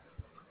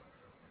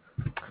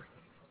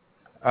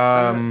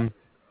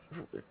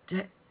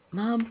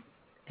 Mom,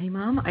 hey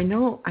Mom, I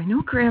know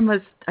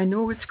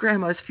it's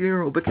Grandma's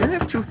funeral, but can I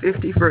have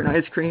 $2.50 for an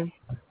ice cream?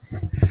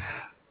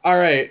 All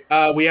right,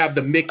 we have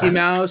the Mickey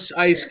Mouse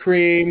ice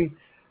cream.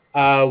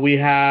 We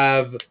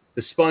have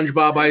the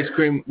SpongeBob ice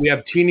cream. We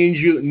have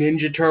Teenage Mutant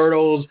Ninja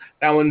Turtles.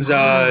 That one's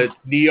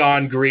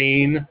neon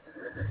green.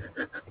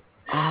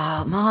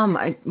 Mom,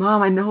 I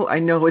know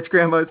it's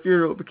Grandma's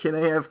funeral, but can I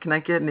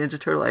get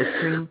Ninja Turtle ice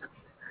cream?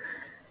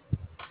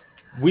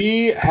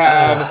 We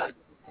have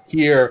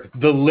here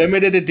the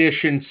limited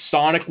edition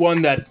Sonic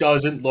one that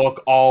doesn't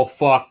look all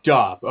fucked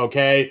up,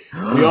 okay?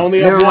 We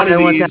only have one of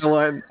these,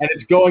 and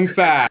it's going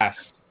fast.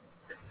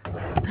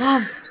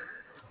 Mom!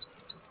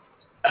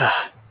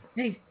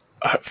 Hey.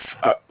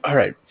 All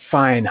right,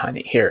 fine,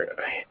 honey. Here,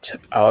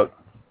 I'll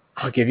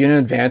give you an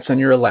advance on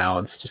your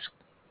allowance. Just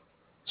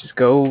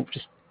go.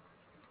 Just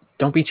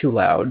don't be too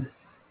loud.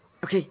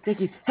 Okay, thank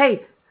you.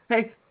 Hey,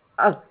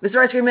 Mr.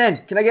 Ice Cream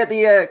Man, can I get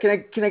the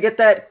can I get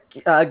that?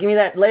 Give me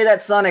that. Lay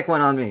that Sonic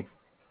one on me.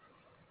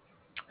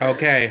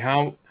 Okay,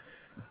 how?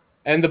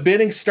 And the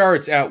bidding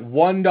starts at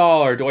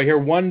 $1. Do I hear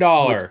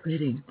 $1?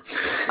 Bidding.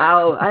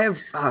 Oh, I have.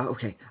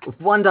 Okay,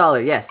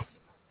 $1. Yes.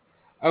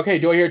 Okay,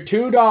 do I hear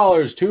 $2?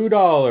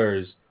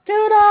 $2.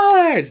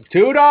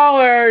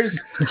 $2.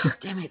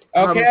 Damn it.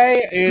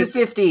 Okay, it's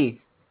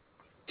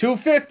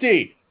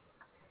 $2.50.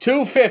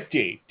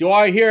 $2.50. Do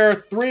I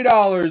hear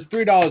 $3?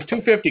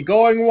 $2.50.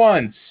 Going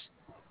once.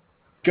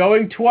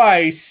 Going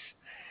twice.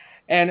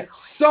 And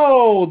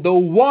so the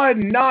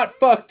one not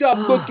fucked up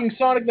looking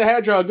Sonic the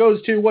Hedgehog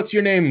goes to, what's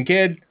your name,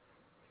 kid?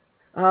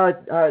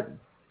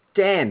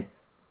 Dan.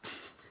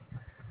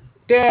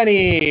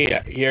 Danny.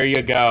 Here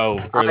you go.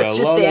 For the It's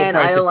just low Dan.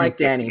 price I of don't like $2.50.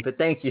 Danny, but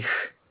thank you.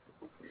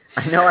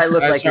 I know I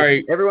look like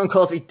sorry. everyone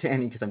calls me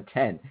Danny because I'm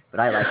 10, but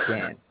I like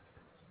Dan.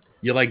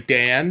 You like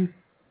Dan?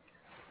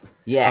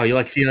 Yeah. Oh, you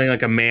like feeling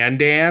like a man,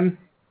 Dan?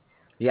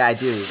 Yeah, I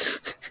do.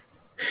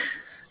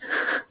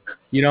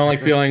 You don't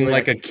like feeling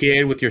like a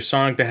kid with your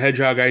Sonic the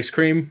Hedgehog ice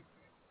cream?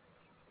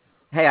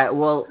 Hey,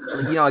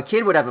 a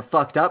kid would have a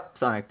fucked up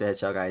Sonic the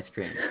Hedgehog ice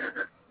cream.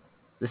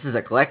 This is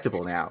a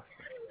collectible now.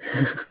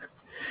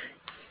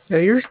 Yeah,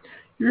 you're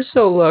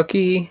so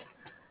lucky.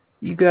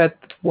 You got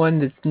one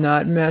that's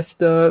not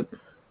messed up.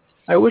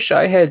 I wish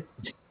I had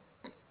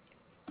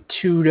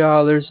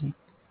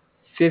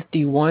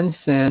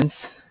 $2.51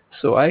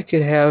 so I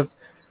could have.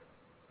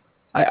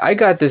 I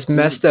got this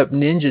messed up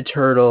Ninja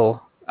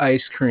Turtle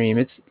ice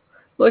cream.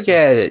 Look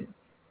at it.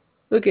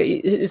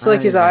 It's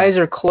like his eyes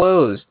are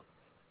closed.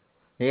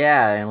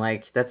 Yeah, and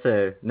like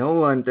there's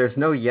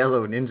no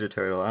yellow Ninja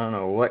Turtle. I don't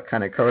know what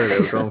kind of color they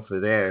were going for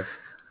there.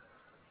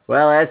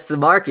 Well, that's the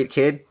market,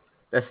 kid.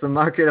 That's the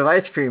market of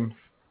ice cream.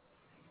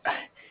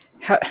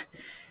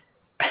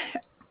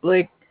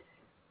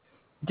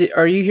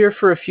 Are you here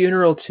for a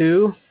funeral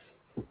too?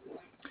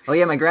 Oh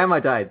yeah, my grandma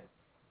died.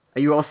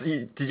 Are you also?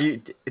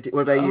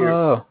 What about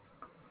you?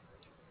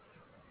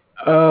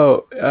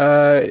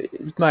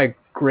 It's my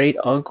great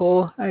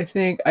uncle. I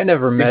think I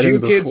never met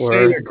him before. Did you kids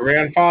say their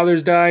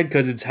grandfathers died?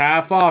 Because it's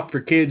half off for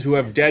kids who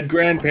have dead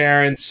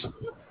grandparents.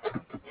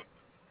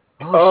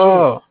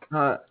 Oh.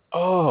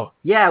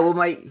 Yeah. Well,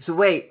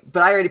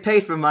 but I already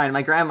paid for mine.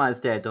 My grandma's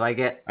dead. Do I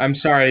get? I'm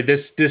sorry.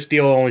 This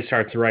deal only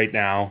starts right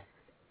now.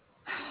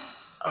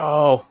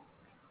 Oh.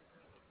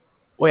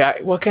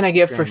 Wait, what can I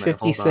get for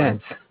 50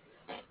 cents?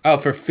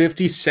 Oh, for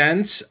 50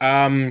 cents,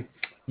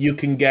 you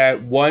can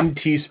get 1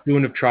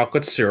 teaspoon of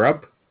chocolate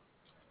syrup.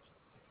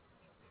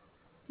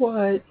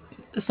 What?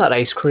 That's not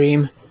ice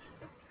cream.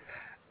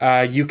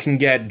 You can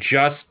get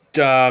just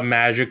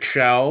Magic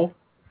Shell.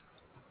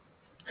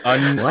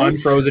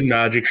 Unfrozen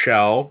Magic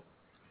Shell.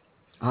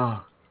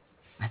 Oh,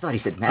 I thought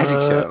he said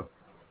Magic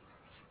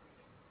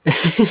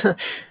Show.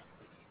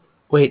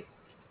 Wait.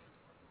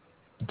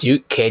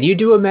 Can you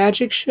do a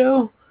magic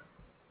show?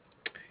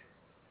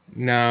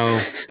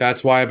 No,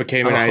 that's why I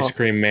became an ice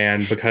cream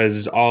man,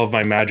 because all of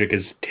my magic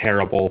is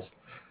terrible.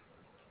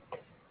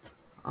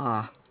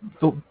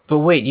 But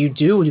wait, you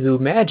do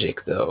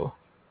magic though.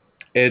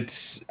 I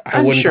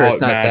wouldn't call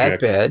it magic. It's not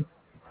that bad.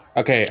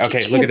 Okay, It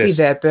look can't at be this.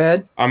 that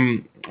bad.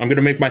 I'm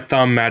gonna make my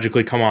thumb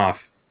magically come off.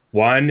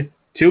 1,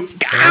 2. Oh,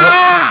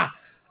 Ah!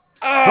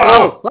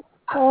 Oh!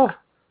 Oh,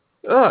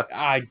 oh, uh,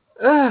 I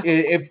uh,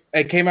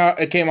 it came out.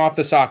 It came off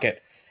the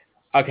socket.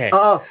 Okay.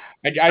 oh,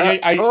 It's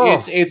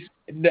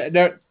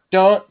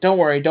oh, don't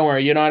worry. Don't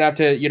worry. You don't have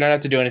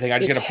to do anything. I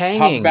just it's gotta pop it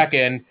hanging. back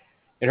in.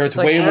 It hurts It's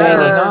like way hanging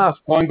more off.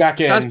 going back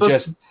It's not in. supposed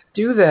Just to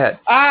do that.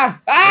 it's ah.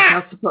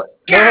 not supposed. Oh,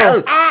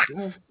 Gah! Ah!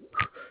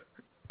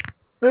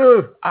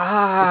 Ugh, it's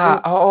ah,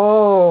 in.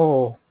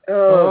 oh, The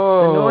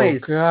oh,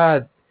 noise.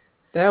 God.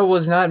 That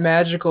was not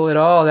magical at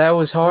all. That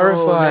was Oh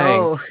horrifying.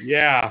 no.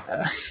 Yeah.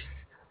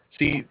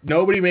 See,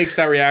 nobody makes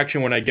that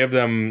reaction when I give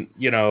them,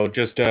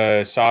 just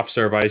a soft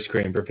serve ice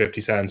cream for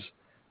 50 cents.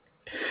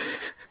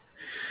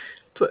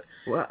 But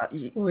Well,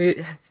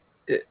 we,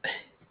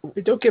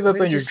 don't give up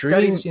where on did you your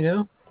study? dreams, you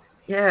know?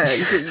 Yeah,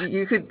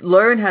 you could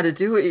learn how to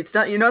do it. It's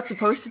not You're not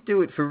supposed to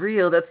do it for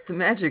real. That's the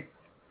magic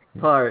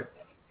part.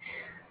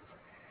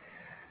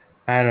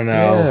 I don't know.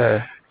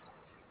 Yeah.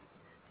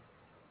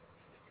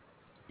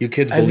 You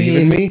kids I believe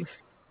in mean, me?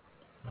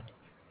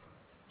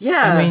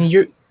 Yeah.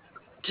 you're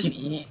Just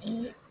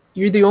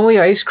you're the only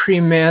ice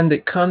cream man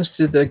that comes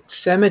to the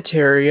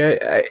cemetery.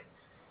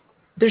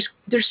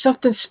 There's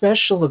something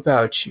special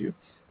about you.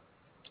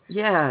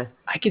 yeah.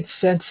 I could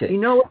sense it. You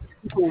know what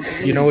people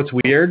You know need, what's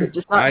weird? but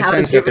just not I how to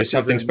sense that give it there's to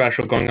something them.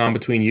 special going on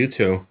between you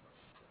two.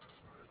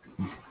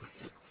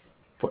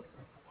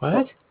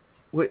 What?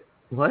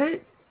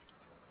 What?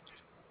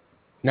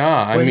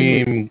 Nah, I What do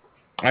you? mean,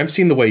 I've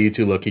seen the way you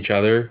two look at each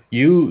other.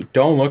 You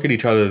don't look at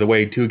each other the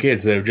way two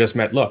kids that have just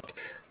met look.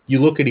 You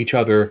look at each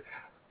other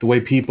the way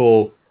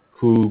people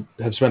who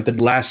have spent the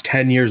last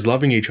 10 years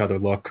loving each other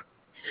look.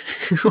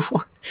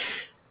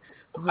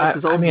 Well, that's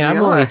as I old mean, as we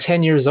I'm only are.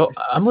 10 years old.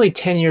 I'm only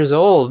 10 years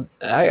old.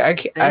 Same.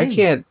 I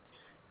can't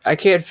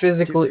Dude,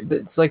 physically.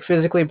 It's like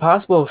physically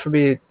impossible for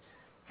me.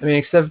 I mean,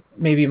 except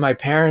maybe my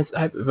parents.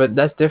 But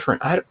that's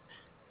different.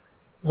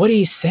 What are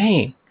you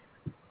saying?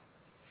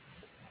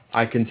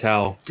 I can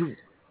tell. do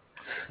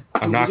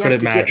I'm do we not good have at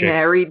to get magic,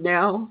 married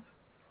now?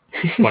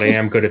 but I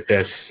am good at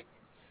this.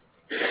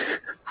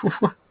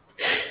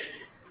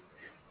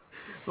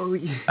 Are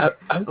we,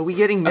 I'm are we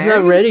getting I'm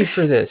not married? ready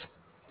for this.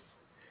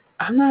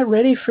 I'm not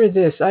ready for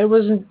this. I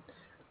wasn't.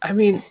 I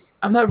mean,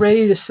 I'm not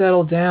ready to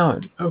settle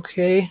down.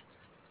 Okay.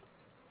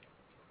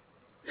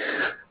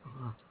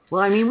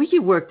 Well, I mean, we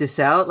could work this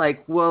out.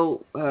 Like,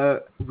 well,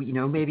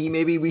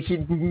 maybe we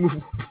should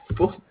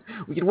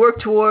we could work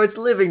towards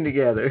living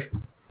together.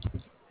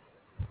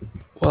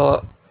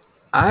 Well,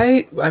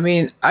 I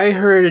mean, I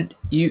heard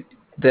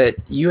that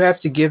you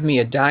have to give me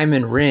a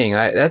diamond ring.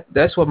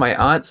 That's what my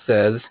aunt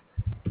says.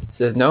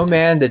 Says no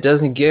man that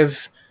doesn't give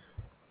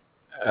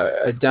a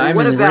Well, what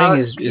diamond ring about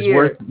is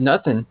worth here?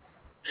 nothing.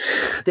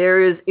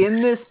 There is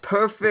in this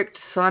perfect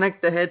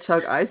Sonic the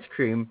Hedgehog ice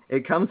cream.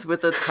 It comes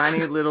with a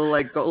tiny little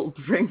like gold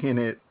ring in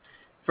it.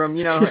 From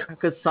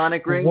because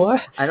Sonic rings. What?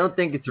 I don't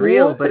think it's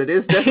real, What? but it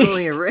is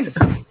definitely a ring.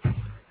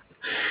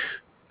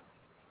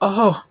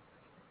 Oh,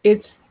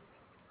 it's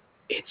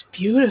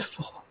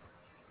beautiful.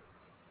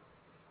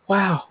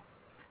 Wow.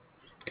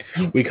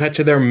 We cut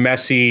to their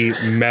messy,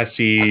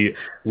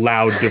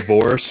 loud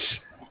divorce.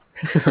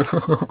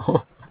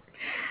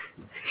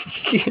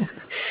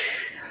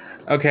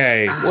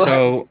 Okay, Well,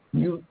 so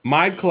You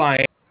my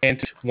client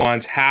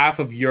wants half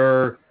of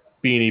your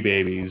Beanie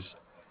Babies,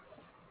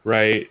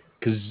 right?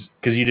 Because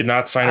you did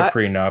not sign a I,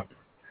 prenup.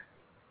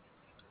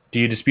 Do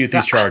you dispute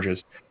I these charges?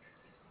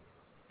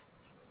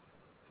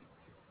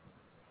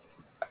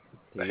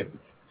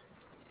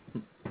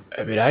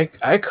 I mean,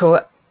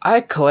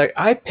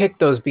 I picked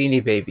those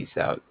Beanie Babies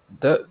out.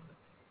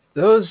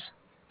 Those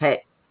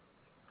Hey,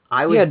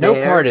 I he was had no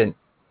part there. in.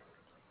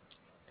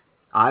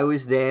 I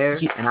was there,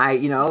 He, and I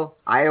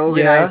yeah.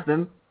 organized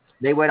them.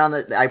 They went on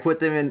the. I put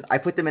them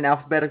in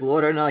alphabetical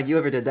order. Not like you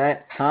ever did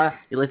that, huh?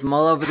 You left them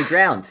all over the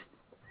ground.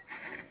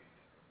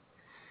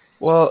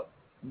 Well,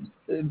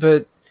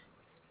 but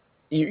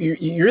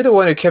you're the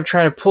one who kept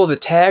trying to pull the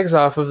tags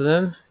off of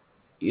them.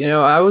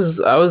 I was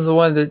the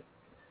one that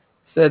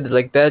said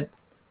like that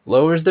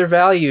lowers their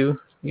value.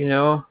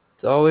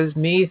 It's always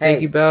me thinking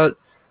Hey, about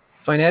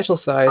financial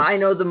side. I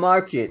know the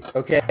market,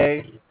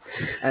 okay?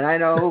 And I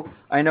know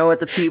what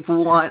the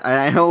people want, and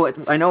I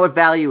know what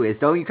value is.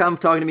 Don't you come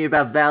talking to me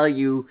about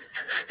value,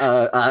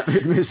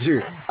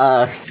 Mister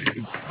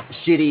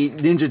Shitty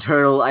Ninja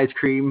Turtle ice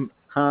cream,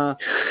 huh?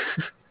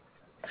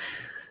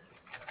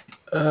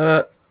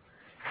 Uh,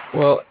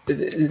 well,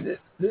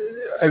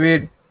 I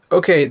mean,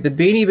 okay, the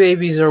Beanie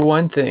Babies are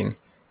one thing,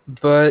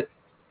 but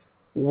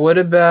what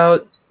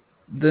about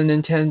the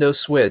Nintendo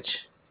Switch?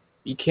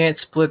 You can't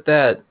split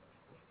that.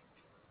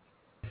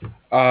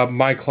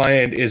 My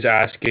client is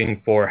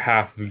asking for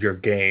half of your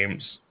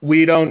games.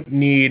 We don't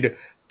need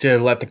to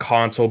let the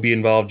console be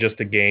involved, just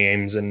the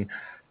games, and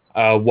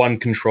one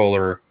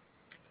controller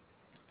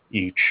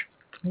each.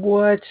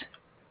 What?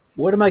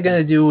 What am I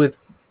gonna do with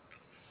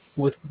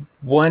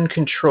one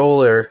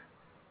controller?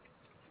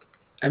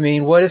 I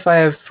mean, what if I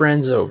have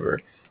friends over?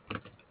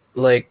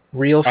 like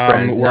real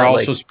friends, We're not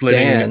also like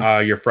splitting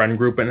Dan. your friend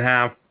group in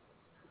half.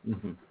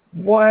 Mhm.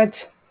 What?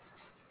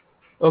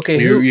 Okay,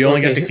 You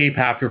only get to keep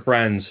half your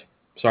friends.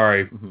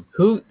 Sorry. Mhm.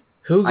 who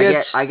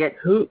gets I get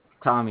who?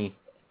 Tommy.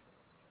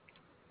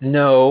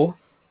 No,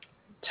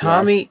 Yes.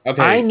 Tommy. I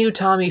Okay, knew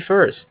Tommy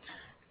first.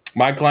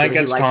 my Yeah, client but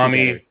he gets likes you better.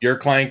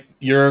 Tommy.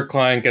 Your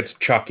client gets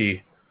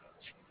Chucky.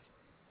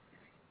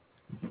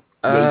 Yeah,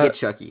 you Uh, get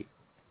Chucky.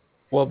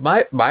 well,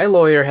 my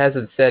lawyer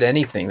hasn't said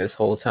anything this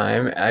whole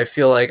time. I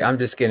feel like I'm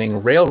just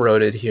getting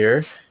railroaded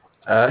here.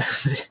 Uh,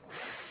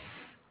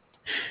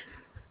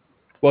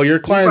 Well, your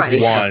He's client's writing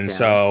stuff one, down.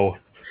 so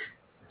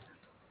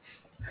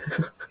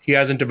he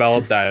hasn't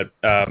developed that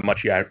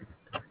much yet.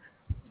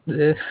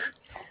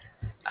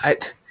 I,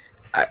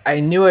 I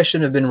knew I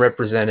shouldn't have been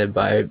represented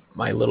by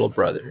my little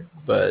brother,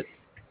 but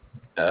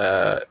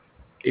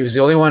he was the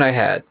only one I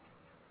had.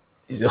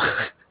 He's the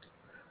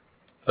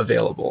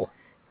available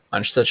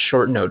on such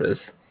short notice.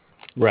 He's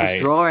just Right.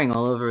 drawing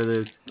all over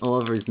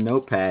his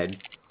notepad.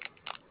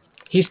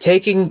 He's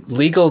taking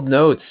legal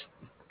notes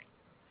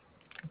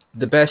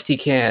the best he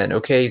can.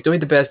 Okay, he's doing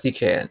the best he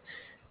can.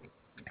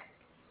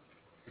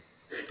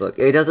 Look,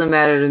 it doesn't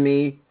matter to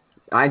me.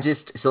 I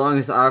just so long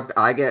as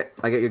I get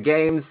your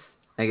games,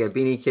 I get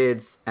Beanie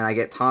Kids, and I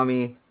get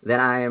Tommy, then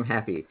I am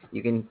happy.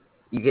 You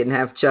can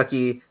have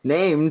Chucky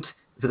named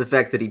for the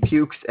fact that he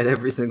pukes at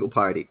every single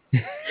party.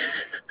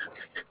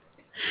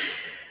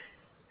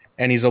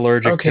 And he's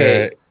allergic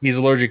Okay,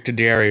 to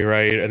dairy,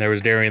 right? And there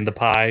was dairy in the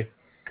pie.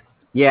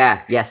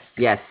 Yeah, yes.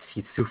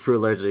 He's super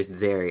allergic to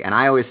dairy, and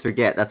I always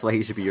forget. That's why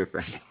he should be your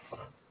friend.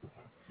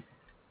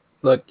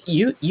 look,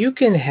 you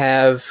can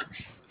have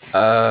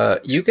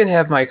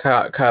my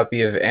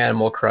copy of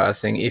Animal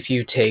Crossing if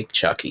you take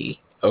Chucky.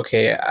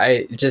 Okay,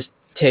 I just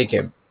take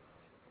him.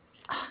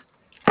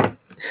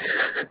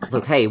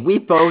 Look, hey, we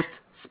both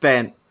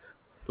spent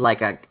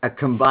like a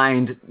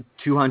combined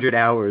 200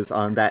 hours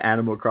on that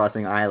Animal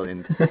Crossing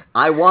island.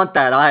 I want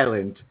that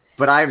island,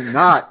 but I'm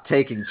not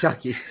taking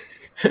Chucky.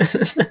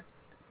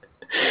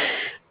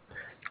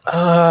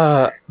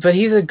 But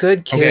he's a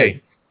good kid.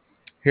 Okay,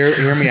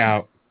 hear me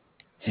out.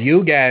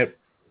 You get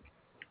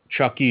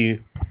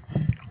Chucky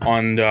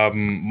on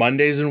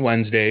Mondays and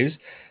Wednesdays.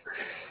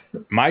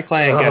 My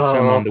client gets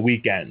him on the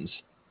weekends,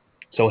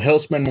 so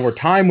he'll spend more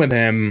time with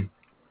him.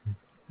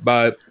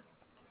 But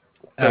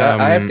But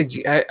I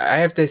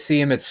have to see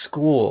him at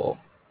school,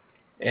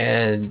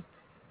 and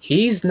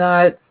he's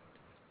not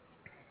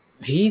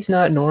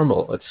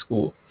normal at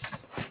school.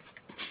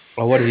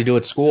 well, what does he do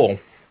at school?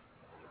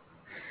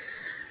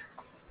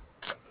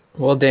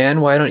 Well,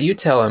 Dan, why don't you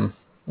tell him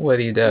what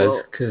he does?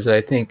 Well, Because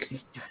I think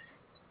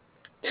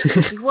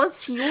he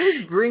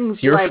always brings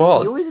it's your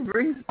fault.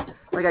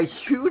 like a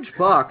huge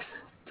box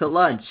to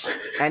lunch,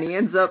 and he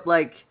ends up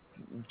like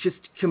just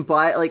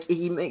combine like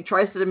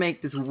tries to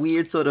make this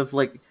weird sort of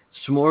like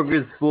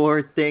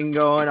smorgasbord thing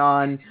going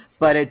on,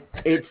 but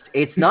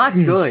it's not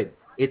good.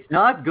 It's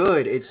not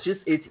good. It's just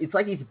it's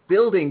like he's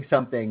building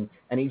something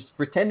and he's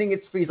pretending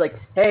it's free. He's like,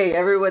 hey,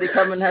 everybody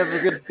come and have a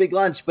good big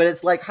lunch, but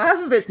it's like half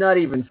of it's not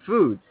even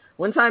food.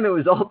 One time it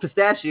was all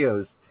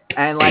pistachios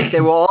and like they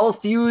were all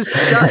fused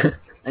shut.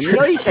 And you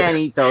know you can't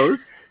eat those.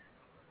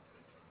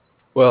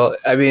 Well,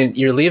 I mean,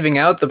 you're leaving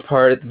out the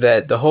part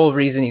that the whole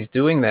reason he's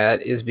doing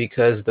that is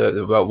because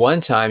about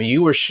one time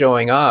you were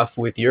showing off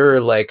with your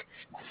like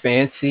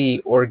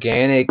fancy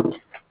organic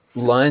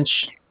lunch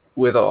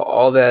with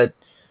all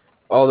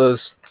those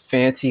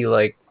fancy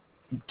like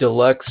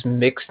deluxe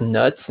mixed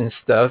nuts and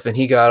stuff, and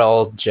he got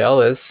all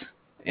jealous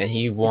and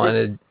he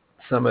wanted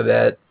some of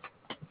that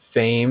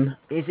fame,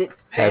 Is it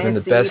having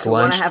the fancy best to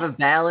want lunch. to have a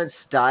balanced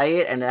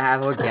diet and to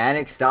have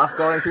organic stuff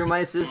going through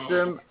my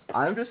system?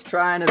 I'm just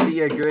trying to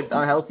be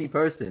a healthy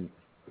person.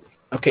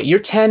 Okay, you're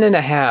 10 and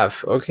a half,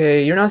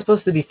 okay? You're not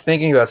supposed to be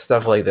thinking about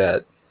stuff like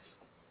that.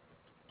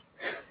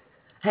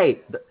 Hey,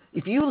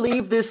 if you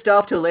leave this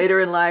stuff till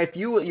later in life,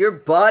 your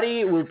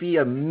body will be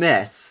a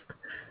mess.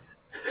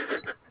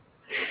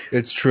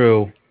 It's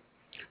true.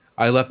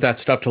 I left that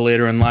stuff till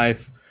later in life.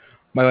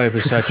 My life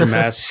is such a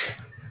mess.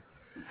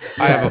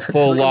 I have a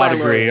full Look at law my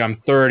degree. lawyer.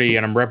 I'm 30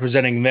 and I'm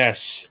representing this.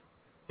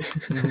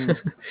 Mhm.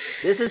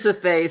 This is a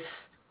face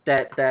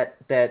that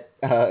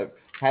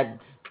had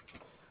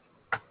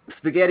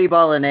spaghetti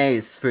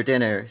bolognese for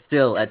dinner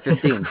still at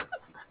 15.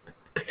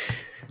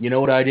 You know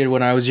what I did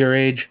when I was your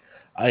age?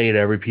 I ate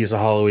every piece of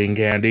Halloween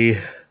candy.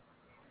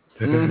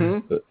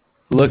 Mm-hmm.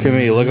 Look at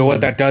me. Look at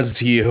what that does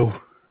to you.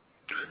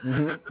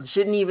 Mm-hmm.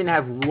 Shouldn't even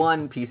have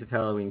one piece of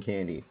Halloween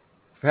candy.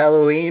 For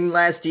Halloween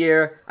last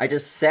year, I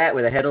just sat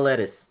with a head of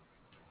lettuce.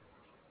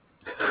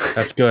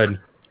 That's good.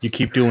 You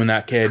keep doing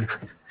that, kid.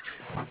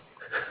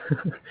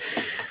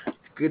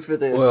 Good for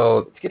the Well,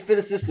 it's good for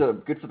the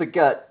system. Good for the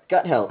gut.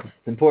 Gut health.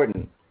 It's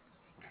important.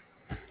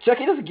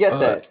 Chucky doesn't get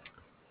that,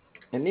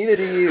 and neither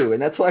do you,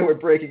 and that's why we're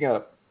breaking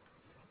up.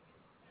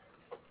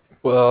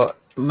 well,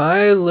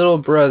 my little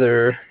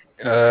brother,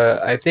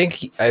 I think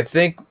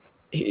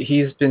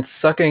he's been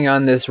sucking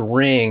on this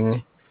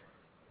ring.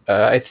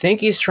 I think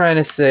he's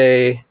trying to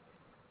say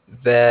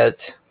that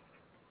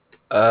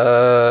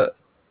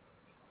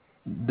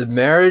the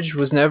marriage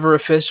was never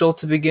official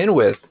to begin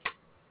with.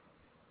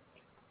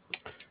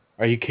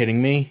 Are you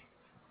kidding me?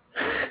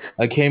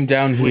 I came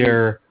down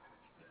here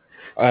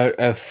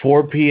at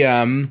 4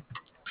 p.m.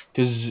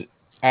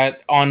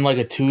 On like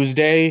a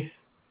Tuesday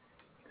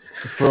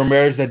for a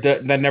marriage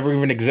that never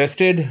even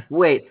existed.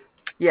 Wait,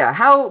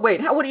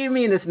 what do you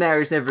mean this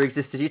marriage never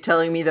existed? You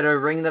telling me that a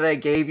ring that I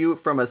gave you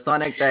from a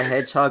Sonic the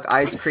Hedgehog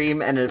ice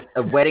cream and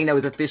a wedding that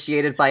was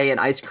officiated by an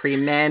ice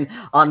cream man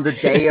on the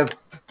day of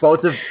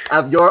both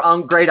of your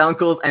great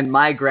uncle's and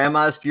my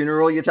grandma's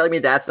funeral, you're telling me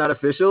that's not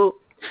official?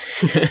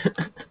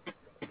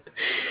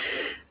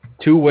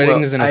 2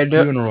 weddings and a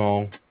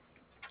funeral.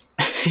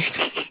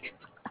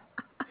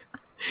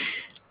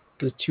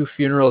 There's 2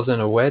 funerals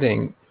and a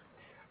wedding.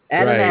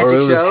 And a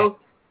magic show.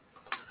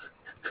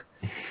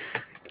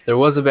 There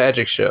was a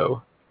magic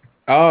show.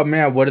 Oh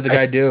man, what did the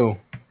guy do?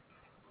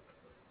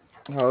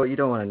 Oh, you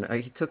don't want to know.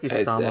 He took his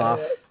thumb off.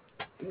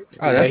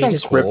 Oh, that he sounds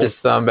just cool. ripped his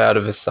thumb out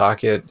of his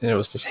socket, and it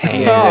was just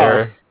hanging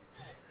there.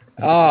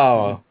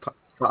 Oh.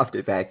 Popped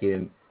it back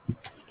in.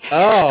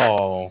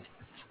 Oh.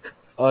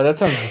 Oh, that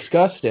sounds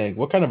disgusting.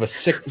 What kind of a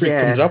sick freak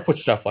comes up with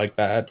stuff like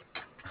that?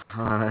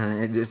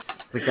 It's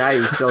the guy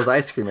who sells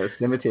ice cream at a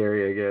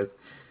cemetery, I guess.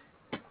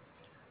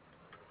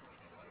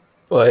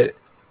 But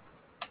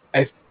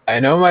I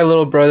know my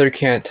little brother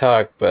can't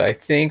talk, but I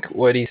think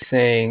what he's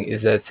saying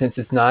is that since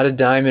it's not a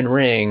diamond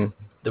ring,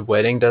 the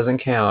wedding doesn't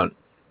count.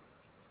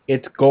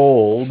 It's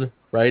gold,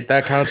 right?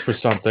 That counts for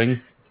something.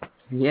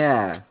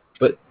 Yeah.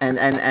 But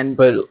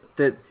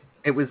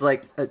it was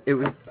like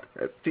the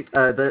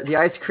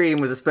ice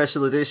cream was a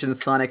special edition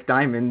Sonic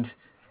Diamond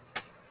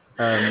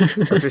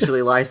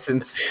officially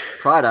licensed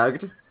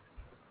product.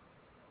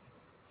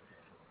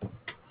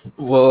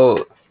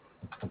 Well,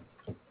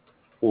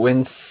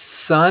 when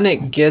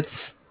Sonic gets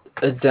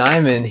a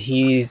diamond,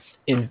 he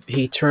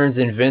turns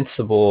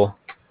invincible,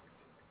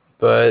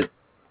 but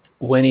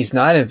when he's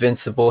not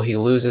invincible, he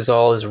loses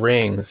all his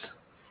rings.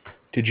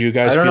 Did you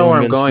guys I don't feel know where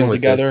I'm invincible going with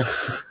together?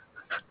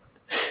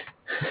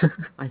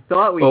 I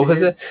thought we what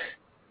did. was it?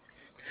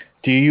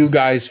 Do you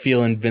guys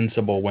feel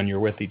invincible when you're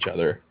with each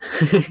other?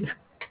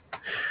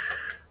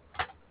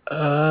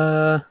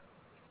 I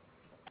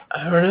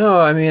don't know.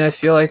 I mean, I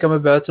feel like I'm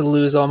about to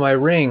lose all my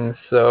rings,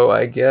 so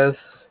I guess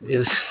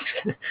I'm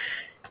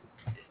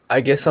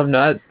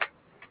not.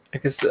 I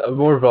guess I'm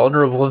more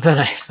vulnerable than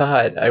I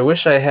thought. I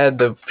wish I had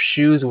the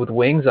shoes with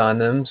wings on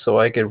them so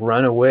I could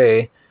run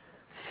away.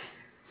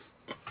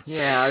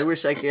 Yeah, I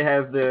wish I could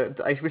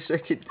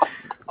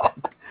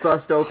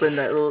bust open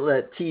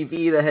that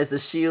TV that has a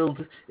shield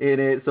in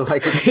it so I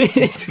could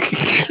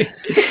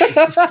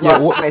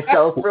block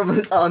myself from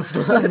an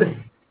onslaught.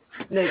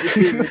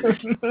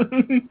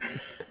 Negativity.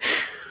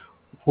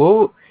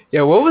 Well,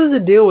 yeah. What was the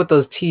deal with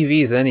those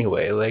TVs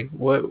anyway?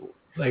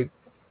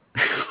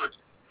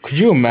 Could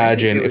you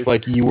imagine if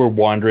like you were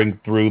wandering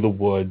through the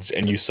woods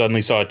and you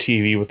suddenly saw a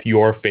TV with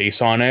your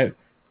face on it?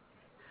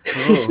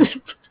 Oh.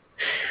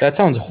 That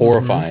sounds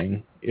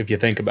horrifying if you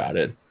think about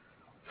it.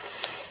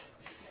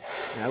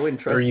 I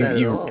wouldn't trust that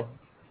at all.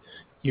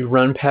 You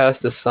run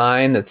past a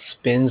sign that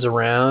spins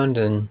around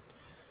and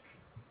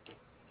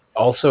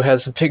also has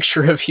a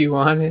picture of you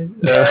on it.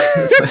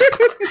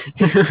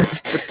 The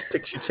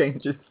picture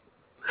changes.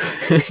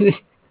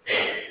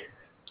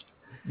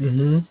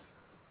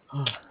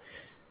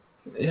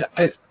 Yeah,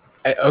 I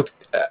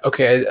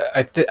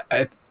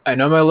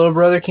know my little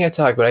brother can't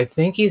talk, but I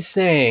think he's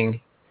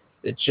saying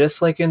that just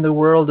like in the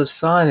world of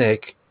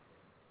Sonic,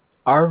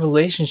 our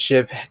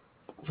relationship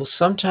will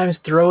sometimes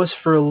throw us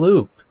for a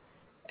loop,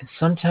 and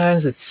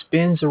sometimes it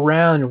spins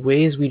around in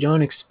ways we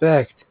don't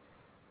expect.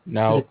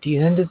 Now, but at the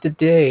end of the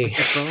day,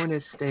 the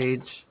bonus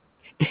stage.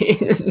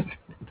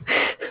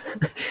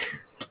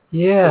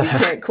 Yeah. We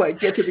can't quite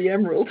get to the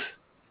emerald.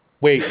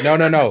 Wait,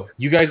 no.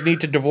 You guys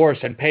need to divorce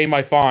and pay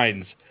my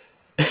fines.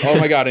 Oh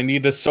my god, I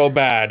need this so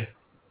bad.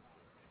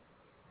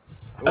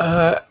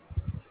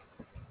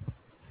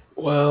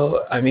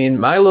 Well, I mean,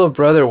 my little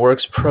brother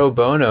works pro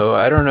bono.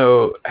 I don't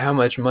know how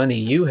much money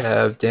you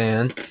have,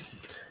 Dan.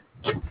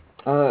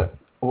 Well,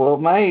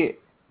 I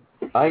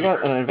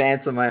got an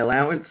advance on my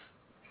allowance,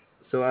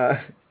 so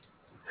I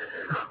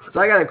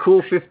got a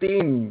cool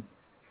 $15.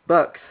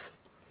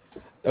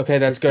 Okay,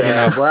 that's good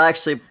enough. Well,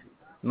 actually,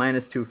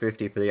 minus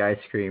 $2.50 for the ice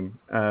cream.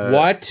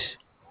 What?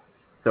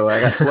 So I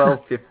got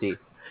 $12.50.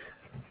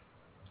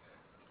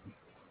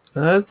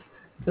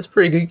 That's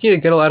pretty good. You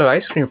get a lot of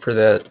ice cream for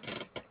that.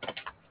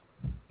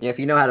 Yeah, if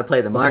you know how to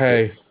play the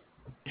market.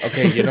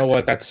 Okay. You know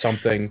what? That's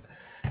something.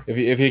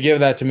 If you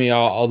give that to me,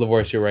 I'll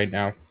divorce you right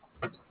now.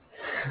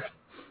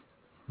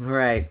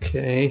 Right.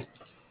 Okay.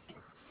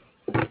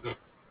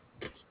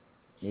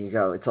 Here you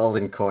go. It's all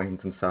in coins.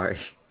 I'm sorry.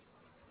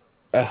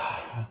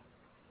 I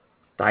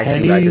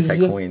just had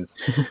coins.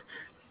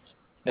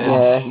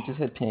 Yeah, he just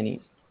had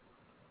pennies.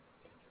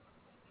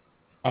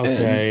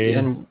 Okay.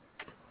 And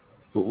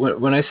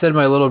when I said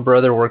my little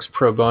brother works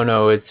pro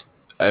bono,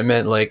 I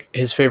meant like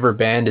his favorite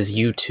band is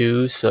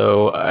U2,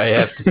 so I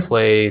have to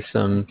play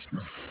some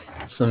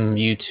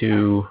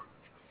U2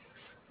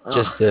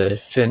 just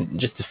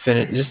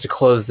to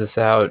close this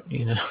out,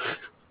 you know.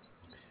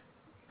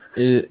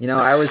 You know,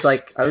 I was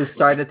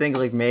starting to think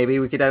like maybe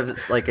we could have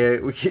I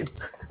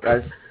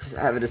was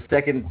having a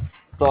second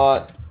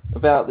thought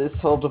about this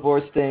whole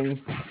divorce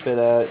thing, but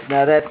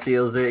now that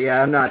seals it.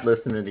 Yeah, I'm not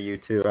listening to you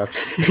two.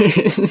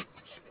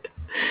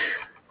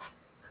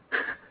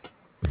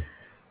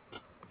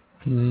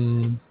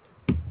 You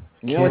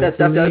know what that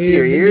stuff does to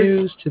your ears?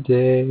 News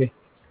today.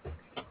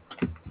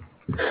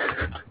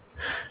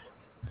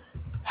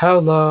 How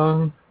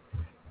long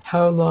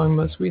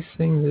must we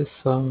sing this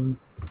song?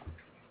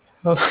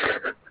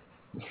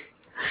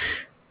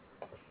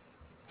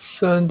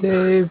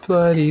 Sunday,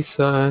 bloody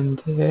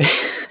Sunday.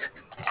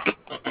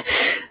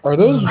 Are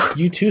those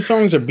U2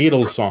 songs or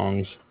Beatles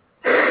songs?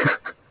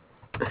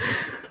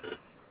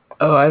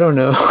 Oh, I don't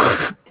know.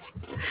 I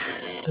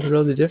don't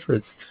know the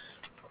difference.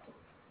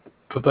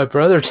 But my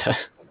brother does.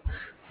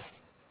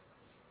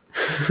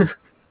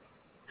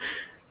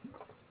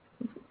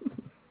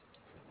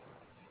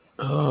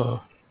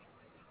 Oh,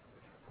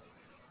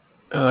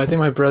 I think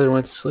my brother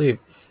went to sleep.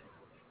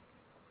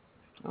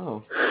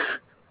 Oh.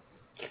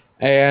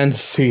 And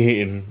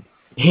scene.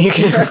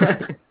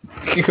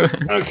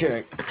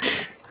 Okay.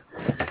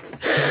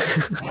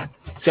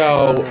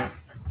 So,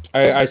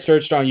 I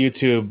searched on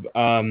YouTube,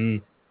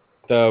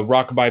 the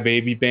Rockabye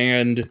Baby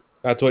Band.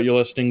 That's what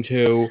you're listening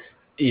to.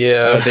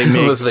 Yeah, they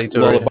make listening to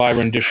lullaby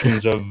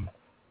renditions of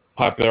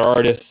popular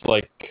artists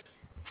like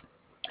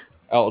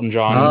Elton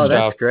John and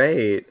stuff. That's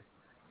great.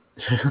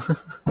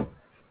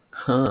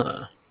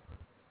 Huh.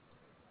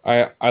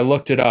 I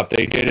looked it up.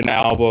 They did an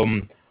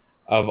album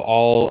of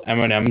all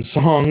Eminem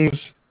songs.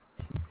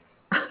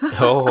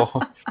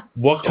 Oh.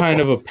 What kind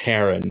of a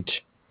parent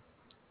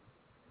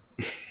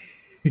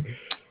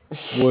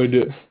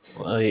would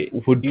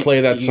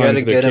play that song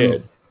to their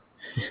kid?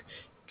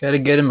 Gotta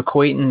get him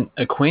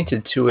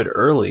acquainted to it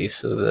early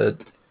so that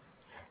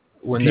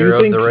when they're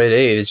of the right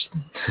age.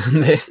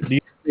 Do you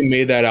think they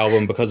made that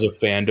album because of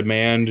fan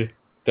demand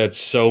that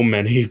so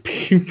many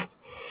people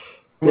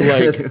were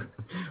like,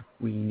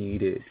 we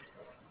need it?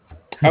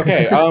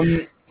 Okay,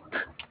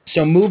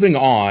 so moving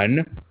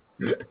on,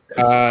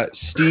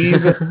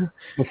 Steve,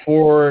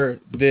 before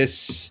this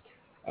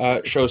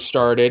show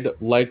started,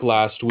 like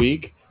last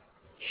week,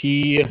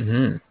 he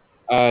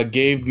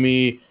gave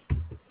me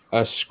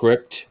a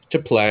script to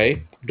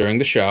play during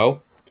the show,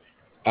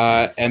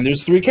 and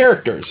there's 3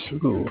 characters.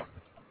 Ooh.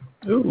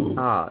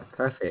 Ah,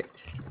 perfect.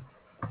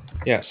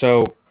 Yeah,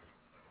 so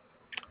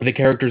the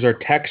characters are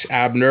Tex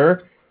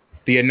Abner,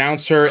 the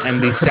announcer,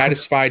 and the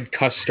satisfied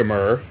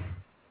customer.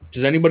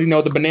 Does anybody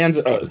know the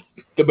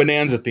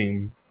Bonanza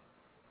theme?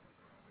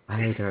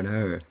 I don't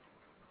know.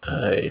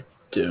 I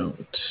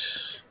don't.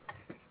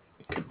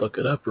 I could look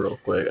it up real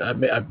quick. I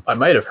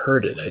might have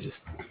heard it. I just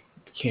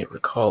can't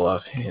recall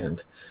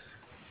offhand.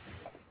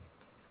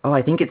 Oh,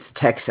 I think it's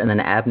Tex and then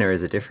Abner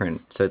is a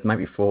different, so it might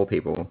be 4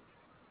 people.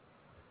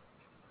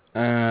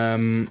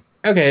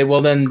 Okay,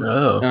 well then,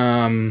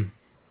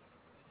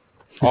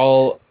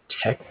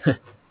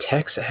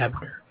 Tex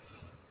Abner.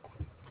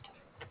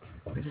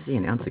 Where does the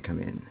announcer come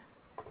in?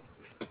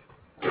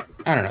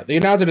 I don't know. The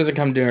announcer doesn't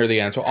come near the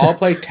end, so I'll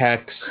play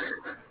Tex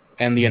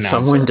and the announcer.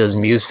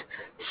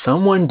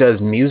 Someone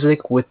does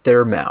music with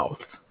their mouth.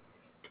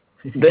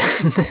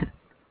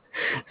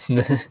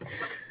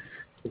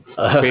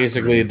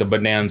 Basically, the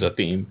Bonanza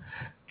theme.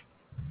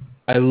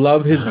 I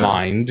love his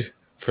mind,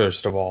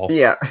 first of all.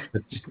 Yeah.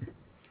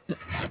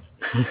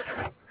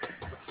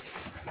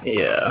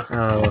 Yeah.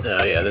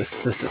 Yeah. This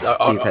is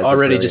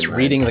already just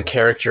reading the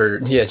character.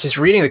 Yeah, just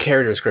reading the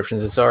character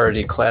descriptions. It's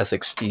already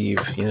classic Steve.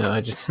 You know,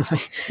 I just.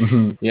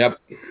 Yep.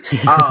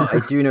 Oh,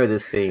 I do know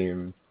this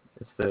theme.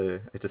 I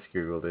just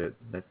googled it.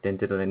 That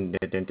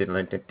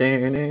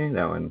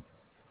one.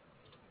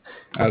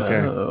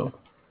 Okay.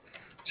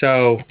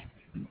 So,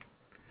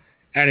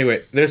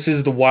 anyway, this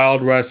is the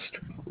Wild West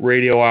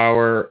Radio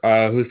Hour.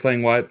 Who's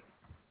playing what?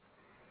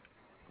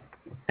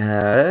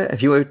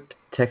 If you were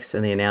Tex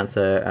and the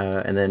announcer,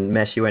 and then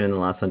Mesh, you went in the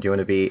last one. Do you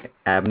want to be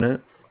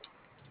Abner?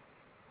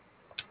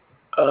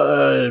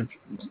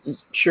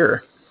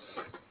 Sure.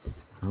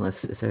 Unless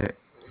is there,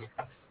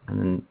 and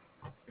then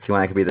if you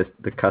want, I could be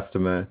the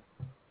customer.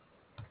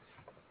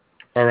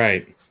 All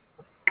right.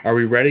 Are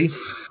we ready?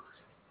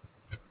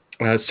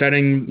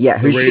 Setting the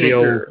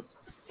radio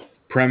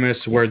premise.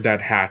 Where'd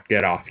that hat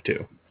get off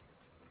to?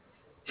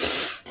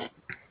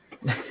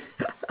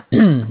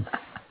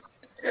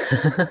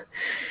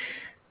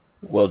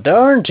 Well,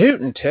 darn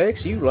tootin',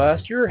 Tex, you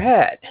lost your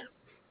hat.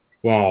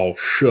 Oh,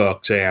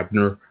 shucks,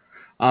 Abner.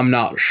 I'm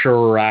not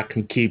sure I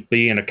can keep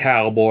being a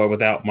cowboy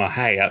without my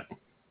hat.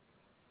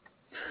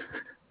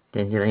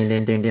 Stay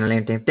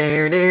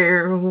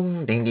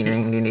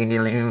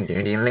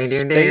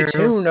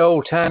tuned,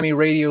 old-timey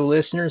radio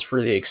listeners,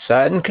 for the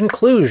exciting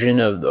conclusion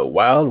of the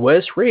Wild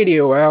West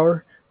Radio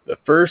Hour. But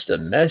first, a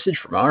message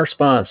from our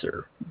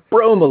sponsor,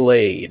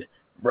 Bromelade.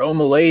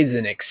 Bromelade's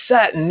an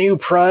exciting new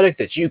product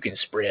that you can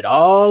spread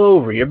all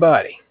over your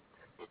body.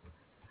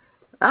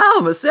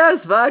 I'm a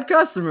satisfied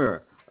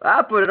customer.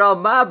 I put it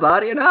on my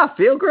body and I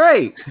feel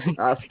great.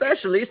 I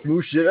especially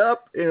smoosh it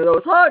up into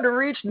those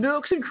hard-to-reach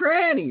nooks and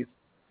crannies.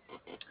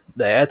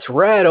 That's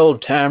right,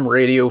 old-time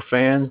radio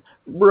fan.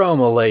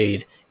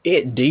 Bromelade.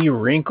 It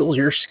de-wrinkles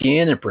your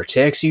skin and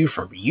protects you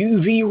from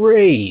UV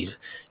rays.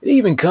 It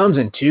even comes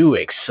in 2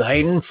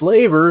 exciting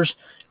flavors,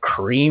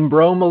 cream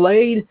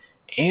bromelade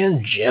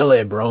and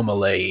jelly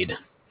bromelade.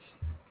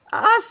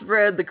 I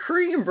spread the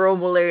cream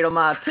bromelade on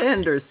my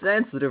tender,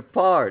 sensitive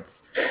parts.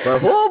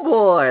 But oh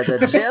boy,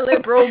 the jelly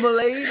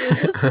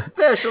bromelade is a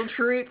special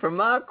treat for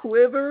my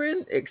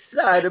quivering,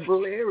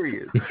 excitable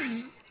areas.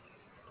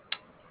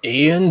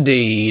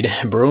 Indeed,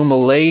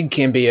 bromelade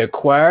can be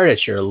acquired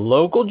at your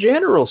local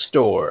general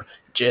store.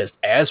 Just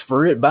ask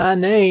for it by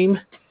name.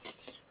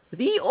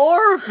 The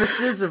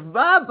orifices of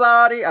my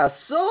body are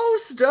so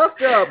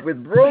stuffed up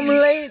with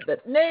bromelade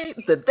that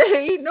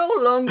they no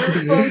longer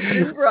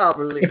function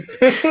properly.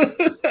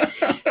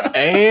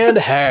 And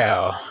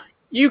how?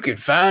 You can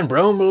find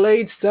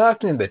bromelade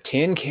stocked in the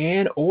tin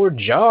can or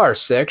jar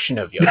section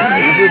of your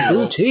favorite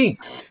boutique.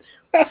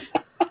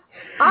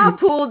 I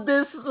pulled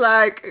this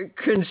like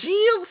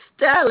congealed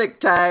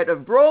stalactite of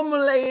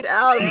bromelade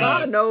out of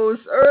my nose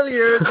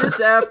earlier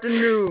this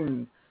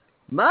afternoon.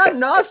 My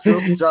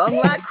nostrils stung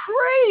like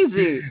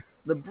crazy.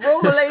 The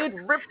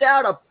bromelade ripped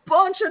out a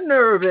bunch of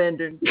nerve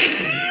endings.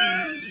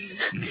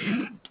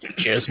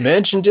 Just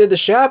mention to the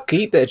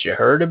shopkeep that you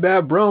heard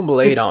about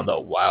bromelade on the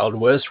Wild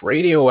West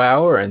Radio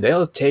Hour and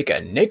they'll take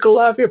a nickel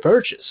off your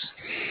purchase.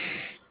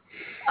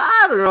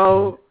 I don't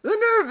know. The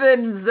nerve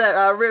endings that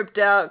I ripped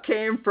out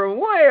came from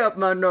way up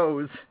my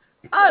nose.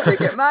 I think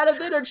it might have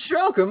been a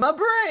chunk of my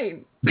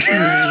brain.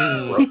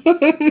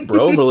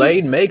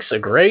 Bromelade makes a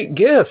great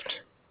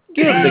gift.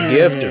 Give the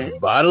gift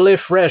of bodily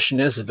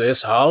freshness this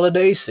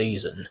holiday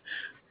season.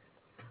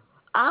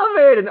 I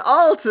made an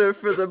altar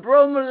for the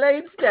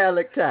bromelade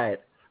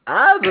stalactite.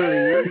 I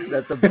believe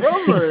that the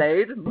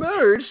bromelade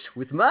merged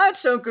with my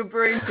chunk of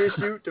brain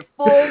tissue to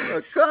form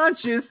a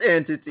conscious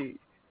entity.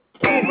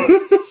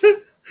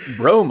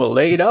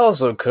 Bromelade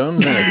also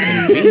comes in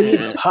a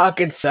convenient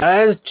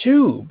pocket-sized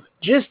tube,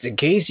 just in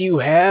case you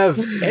have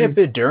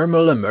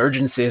epidermal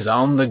emergencies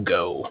on the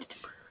go.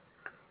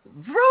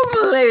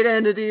 Bromelade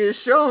entity has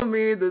shown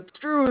me the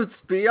truths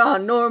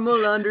beyond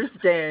normal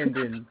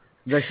understanding.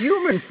 The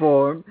human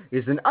form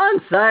is an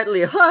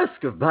unsightly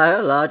husk of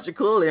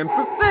biological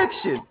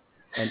imperfection,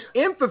 an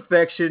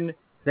imperfection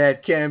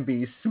that can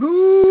be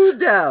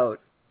smoothed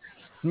out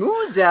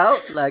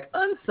like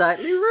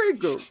unsightly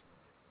wrinkles.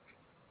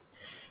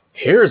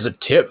 Here's a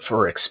tip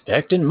for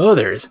expectant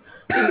mothers.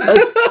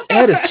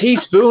 Add a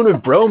teaspoon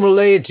of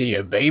bromelade to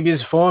your baby's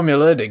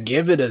formula to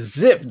give it a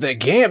zip that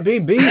can't be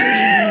beat.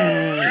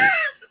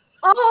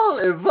 All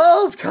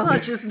evolved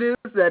consciousness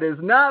that is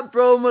not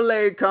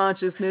bromelade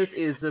consciousness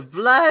is a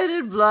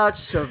blighted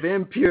blotch of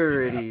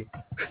impurity.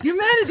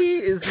 Humanity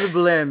is the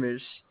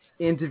blemish.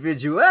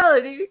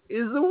 Individuality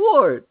is the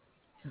wart.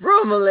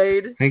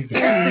 Bromelade is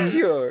the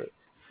cure.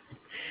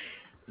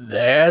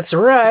 That's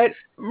right.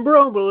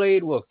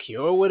 Bromelade will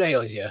cure what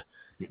ails you.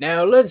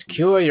 Now let's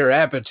cure your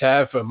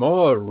appetite for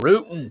more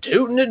rootin'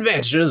 tootin'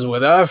 adventures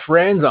with our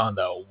friends on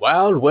the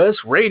Wild West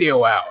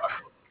Radio Hour.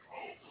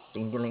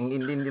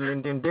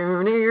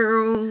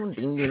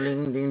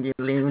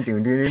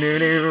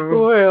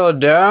 Well,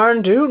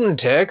 darn tootin'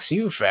 Tex,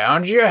 you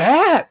found your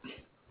hat.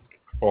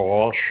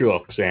 Oh,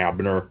 shucks,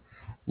 Abner.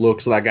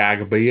 Looks like I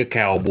could be a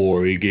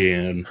cowboy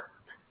again.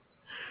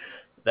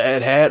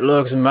 That hat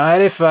looks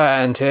mighty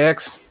fine,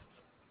 Tex.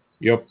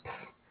 Yep.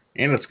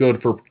 And it's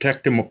good for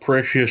protecting my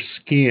precious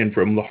skin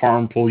from the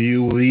harmful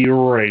UV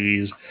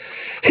rays.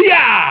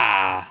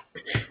 Yeah!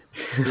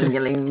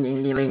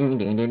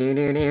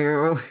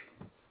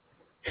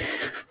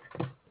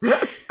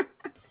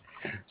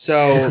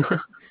 So,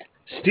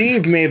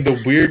 Steve made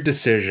the weird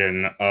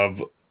decision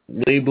of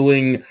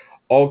labeling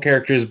all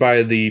characters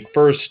by the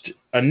first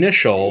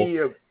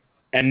initial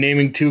and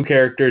naming 2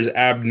 characters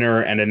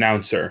Abner and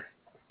Announcer.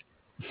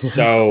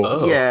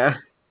 So, Yeah.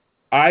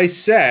 I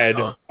said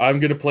I'm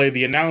going to play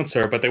the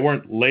announcer, but they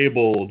weren't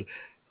labeled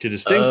to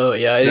distinguish. Oh,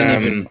 yeah, I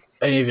didn't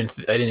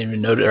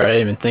even notice, or I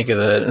didn't even think of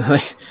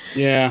that.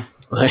 Yeah.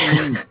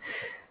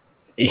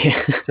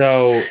 Yeah.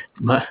 So,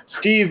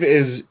 Steve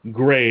is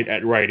great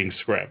at writing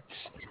scripts.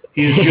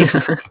 He's just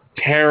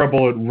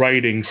terrible at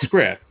writing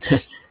scripts.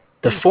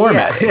 The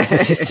format.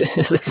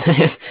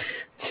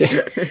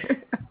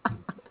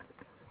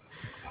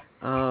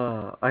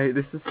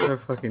 This is so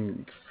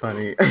fucking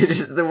funny.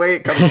 Just the way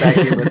it comes back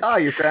in with, oh,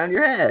 you found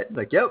your hat. It's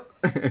like, yep.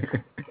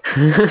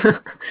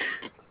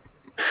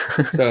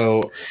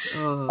 So,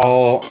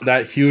 all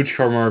that huge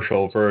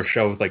commercial for a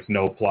show with like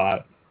no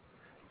plot.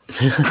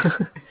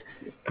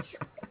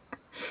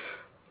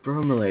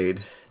 Bromelade.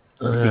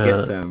 You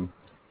get them.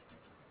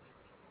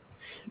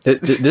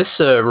 This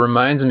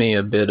reminds me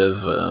a bit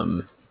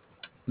of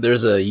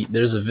there's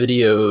a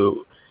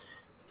video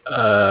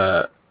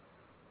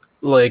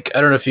like, I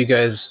don't know if you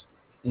guys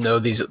know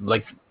these,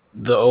 like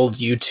the old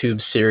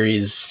YouTube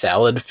series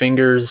Salad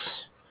Fingers.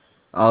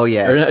 Oh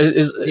yeah.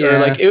 Or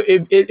like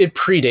it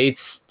predates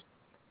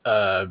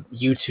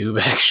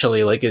YouTube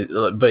actually. Like,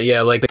 but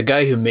yeah, like the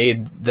guy who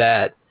made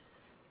that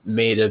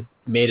made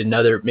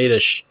another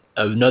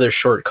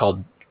short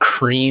called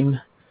Cream,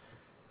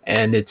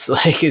 and it's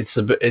like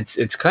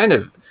it's kind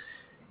of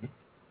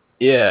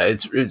yeah, it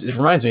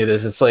reminds me of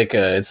this. It's like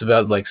it's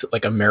about like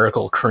a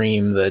miracle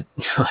cream that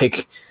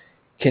like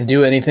can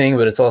do anything,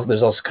 but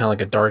there's also kind of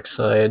like a dark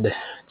side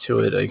to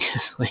it, I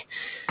guess. Like,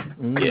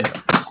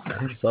 yeah, I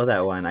never saw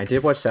that one. I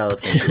did watch Salad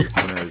Fingers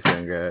when I was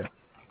younger.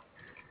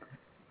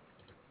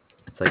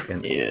 It's like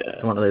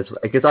it's one of those.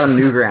 Like, it's on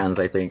Newgrounds,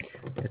 I think.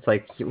 It's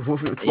like it's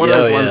one of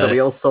those ones that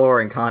we all saw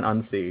and can't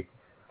unsee.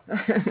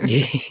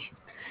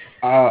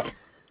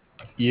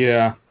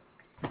 Yeah.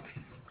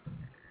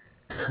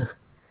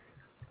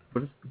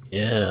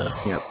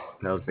 Yeah. Yep.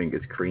 Salad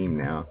Fingers Cream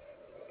now.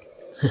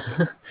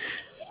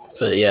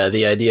 But yeah,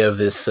 the idea of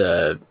this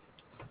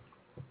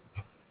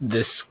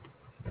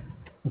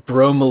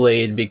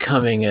bromelade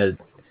becoming an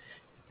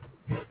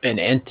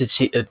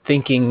entity, a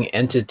thinking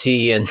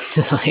entity, and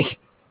like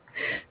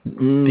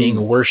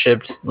being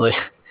worshipped. Like,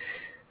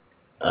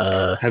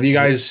 have you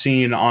guys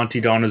seen Auntie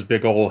Donna's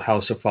Big Ol'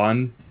 House of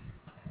Fun?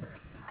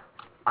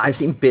 I've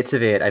seen bits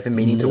of it. I've been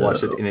meaning to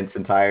watch it in its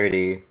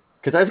entirety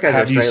because those guys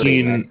are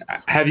Australian.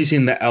 Have you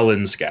seen the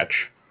Ellen sketch?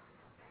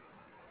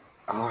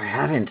 Oh, I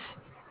haven't.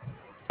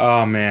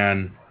 Oh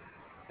man,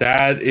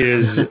 that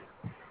is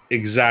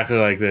exactly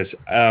like this.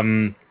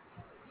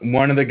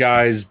 One of the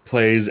guys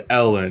plays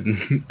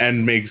Ellen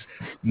and makes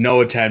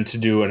no attempt to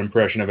do an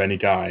impression of any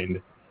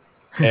kind,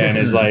 and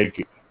is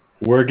like,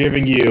 "We're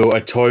giving you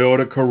a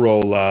Toyota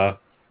Corolla.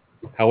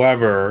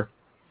 However,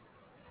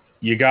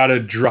 you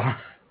gotta drive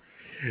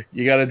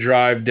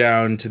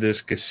down to this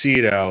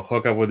casino,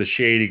 hook up with a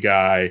shady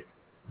guy,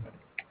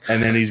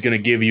 and then he's gonna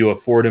give you a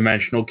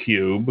 4-dimensional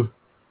cube,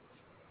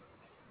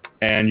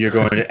 and you're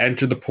going to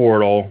enter the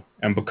portal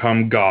and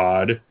become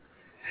God,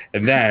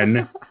 and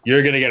then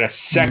you're gonna get a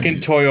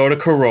second Toyota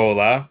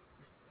Corolla."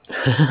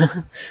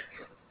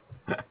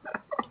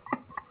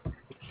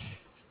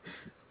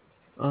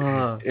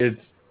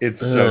 It's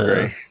so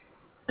great.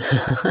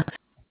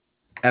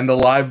 And the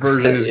live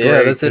version is great.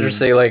 Yeah, that's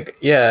interesting. Like,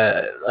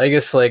 yeah, I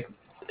guess like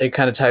it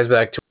kind of ties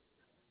back to.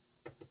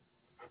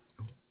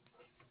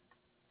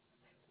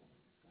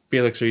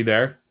 Felix, are you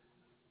there?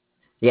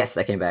 Yes,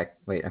 I came back.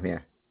 Wait, I'm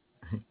here.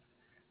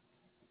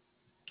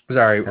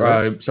 Sorry,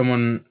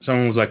 someone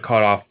was like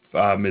cut off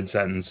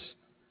mid-sentence.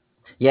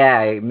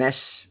 Yeah, Mesh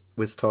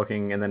was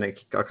talking and then it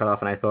got cut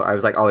off, and I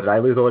was like, oh, did I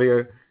lose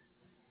audio?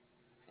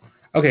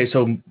 Okay,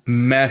 so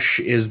Mesh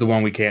is the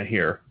one we can't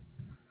hear.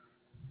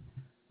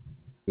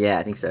 Yeah,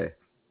 I think so.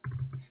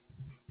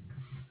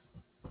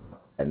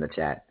 In the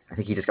chat, I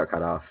think he just got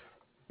cut off.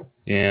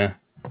 Yeah.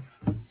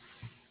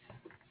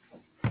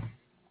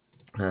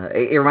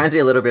 It reminds me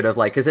a little bit of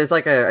like, because there's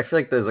like I feel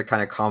like there's a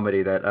kind of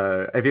comedy that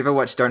have you ever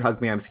watched Don't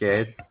Hug Me, I'm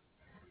Scared?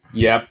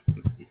 Yep.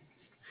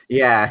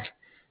 Yeah.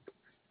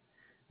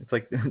 It's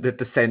like the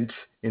descent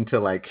into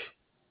like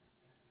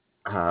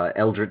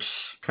eldritch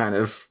kind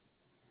of,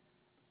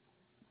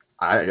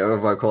 I don't know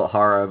if I call it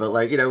horror, but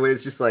like, where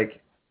it's just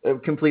like a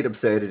complete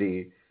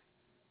absurdity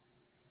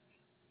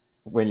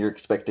when you're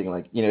expecting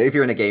like, if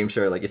you're in a game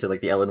show, like you said,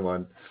 like the Ellen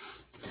one.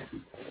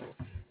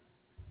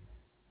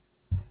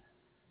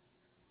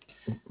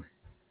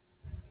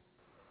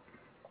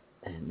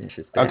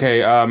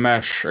 Okay,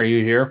 Mesh, are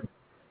you here?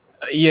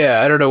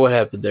 Yeah, I don't know what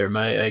happened there.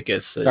 I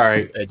guess.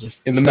 Sorry. I just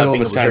in the middle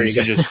of a sentence,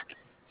 you just.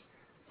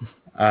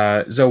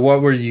 So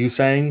what were you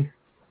saying?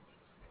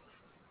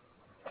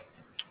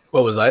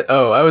 What was I?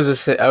 Oh, I was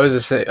just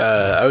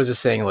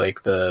saying like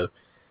I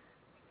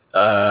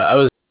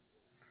was.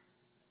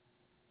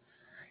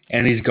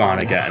 And he's gone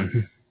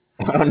again.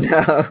 Oh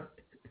no.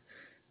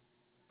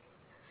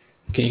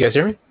 Can you guys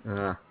hear me?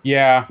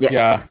 Yeah.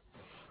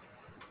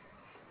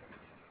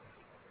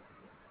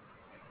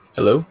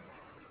 Hello?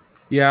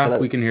 Yeah, Hello.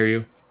 We can hear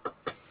you.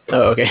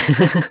 Oh, okay.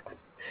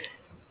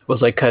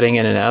 Was I cutting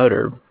in and out,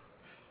 or?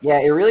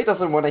 Yeah, it really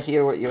doesn't want to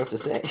hear what you have to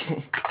say.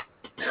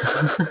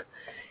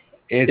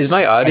 Is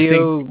my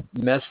audio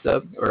messed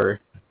up, or?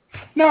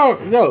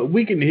 No,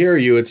 we can hear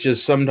you. It's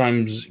just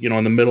sometimes,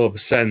 in the middle of a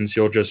sentence,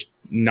 you'll just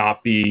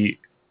not be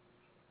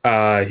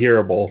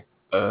hearable.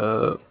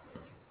 Okay,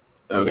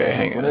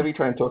 hang on. Whenever you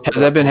try and talk. Has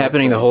that been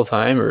happening the whole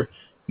time, or?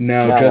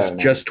 No,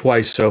 just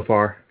twice so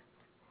far.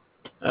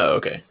 Oh,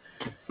 okay.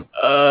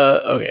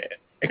 Okay.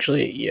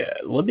 Actually, yeah.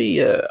 Let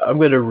me. I'm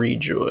gonna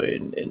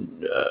rejoin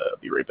and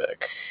be right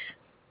back.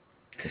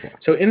 Okay.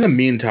 So in the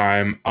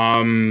meantime,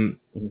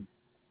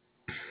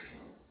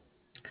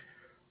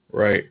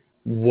 right.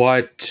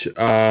 What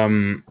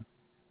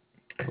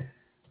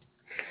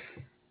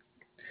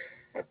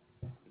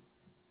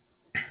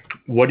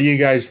do you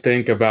guys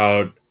think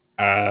about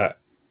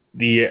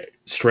the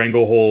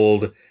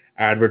stranglehold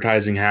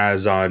advertising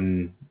has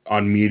on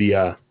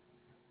media?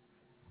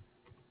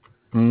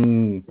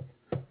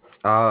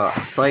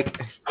 It's like it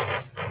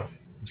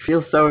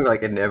feels so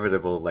like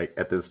inevitable. Like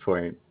at this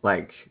point,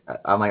 like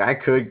I'm like I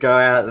could go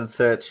out and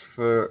search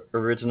for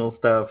original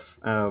stuff,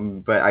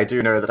 but I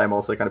do know that I'm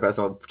also the kind of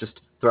person who just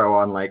throw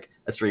on like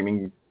a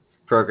streaming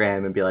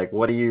program and be like,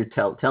 what do you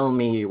tell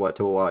me what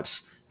to watch?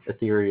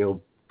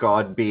 Ethereal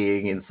god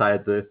being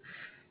inside the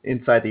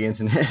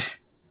internet.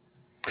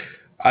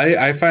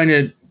 I find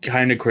it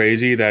kind of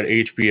crazy that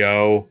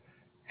HBO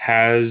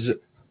has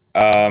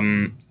a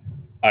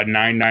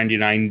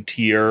 $9.99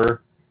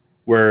 tier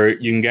where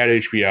you can get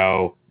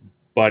HBO,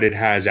 but it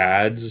has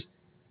ads.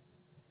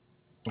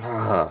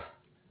 Ah.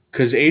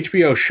 Because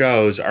HBO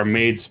shows are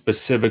made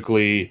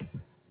specifically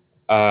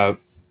for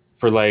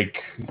like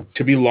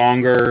to be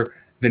longer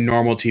than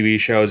normal TV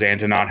shows and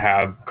to not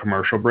have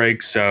commercial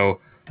breaks. So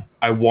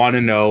I want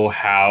to know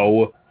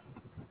how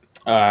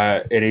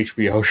an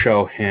HBO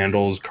show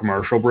handles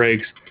commercial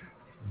breaks.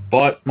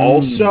 But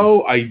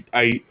also,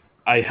 I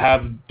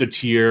have the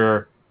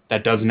tier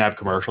that doesn't have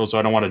commercials, so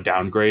I don't want to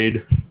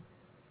downgrade.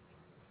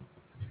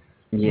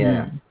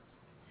 Yeah.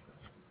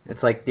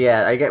 It's like,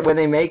 yeah, I get when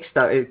they make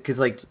stuff, because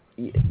like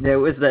there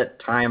was that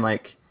time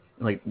like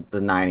the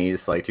 90s,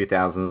 like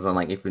 2000s, and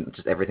like even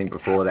just everything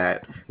before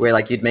that, where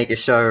like you'd make a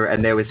show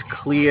and there was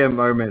clear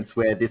moments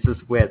where this is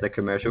where the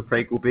commercial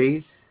break will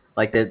be.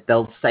 Like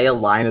they'll say a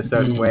line a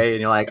certain way,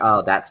 and you're like,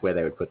 oh, that's where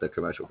they would put the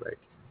commercial break.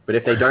 But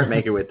if they don't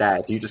make it with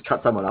that, do you just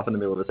cut someone off in the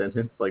middle of a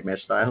sentence, like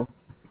Mesh style?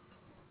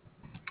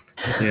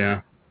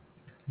 Yeah.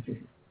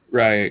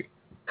 Right.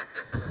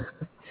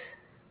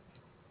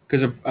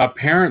 Because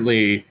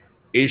apparently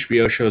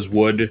HBO shows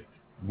would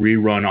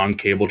rerun on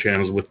cable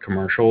channels with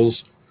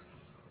commercials.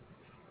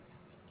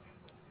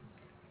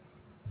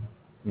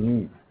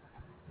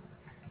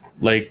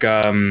 Like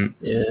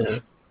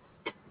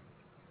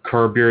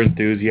Curb Your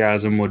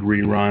Enthusiasm would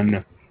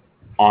rerun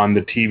on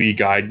the TV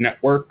Guide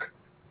network.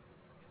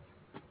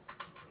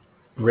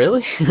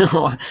 Really?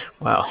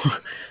 Wow.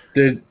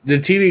 The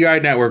TV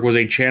Guide network was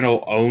a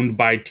channel owned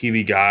by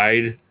TV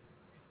Guide,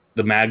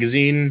 the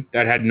magazine,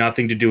 that had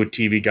nothing to do with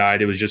TV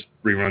Guide. It was just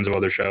reruns of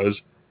other shows.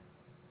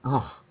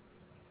 Oh,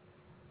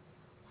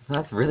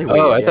 that's really weird.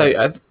 Oh,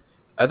 Yeah.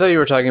 I thought you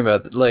were talking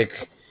about like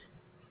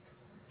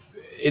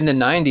in the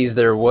 90s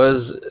there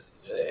was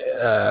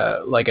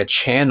like a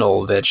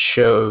channel that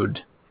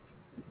showed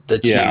the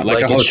Yeah,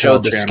 like a it hotel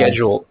showed the channel.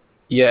 schedule.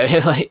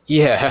 Yeah, like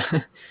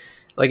yeah.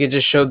 Like it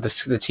just showed the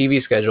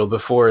TV schedule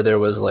before there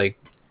was like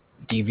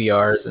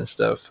DVRs and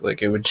stuff.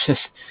 Like it would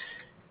just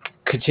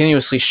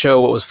continuously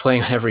show what was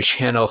playing on every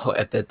channel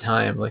at that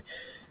time. Like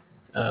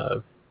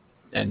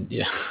and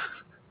yeah.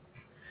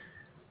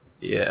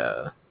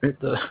 Yeah.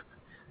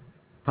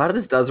 Part of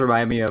this does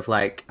remind me of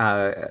like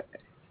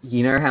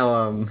you know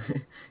how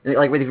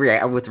like with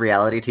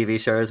reality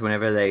TV shows,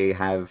 whenever they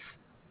have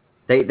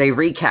they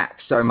recap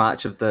so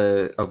much of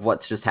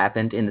what's just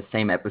happened in the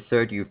same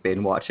episode you've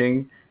been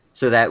watching,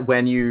 so that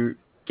when you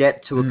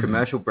get to a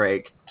commercial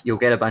break, you'll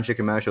get a bunch of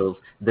commercials.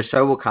 The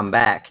show will come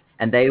back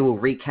and they will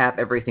recap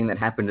everything that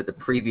happened at the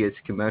previous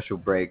commercial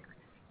break.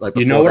 Like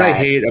You know what I that.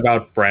 hate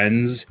about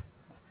Friends?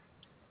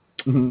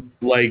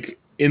 Like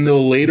in the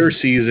later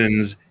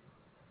seasons,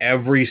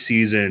 every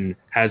season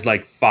has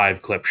like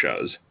 5 clip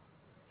shows.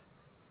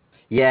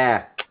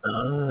 Yeah.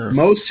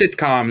 Most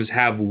sitcoms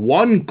have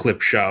one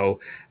clip show,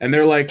 and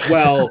they're like,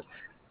 well,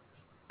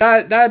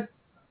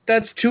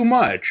 that's too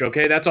much.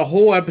 Okay, that's a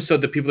whole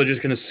episode that people are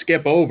just gonna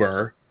skip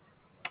over.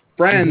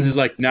 Friends is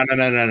like, no.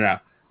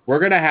 We're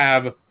gonna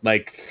have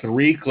like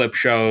 3 clip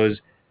shows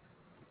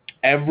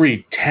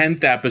every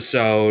 10th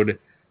episode,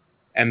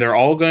 and they're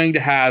all going to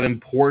have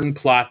important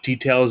plot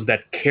details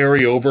that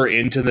carry over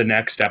into the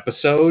next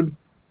episode.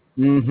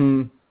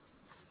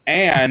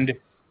 And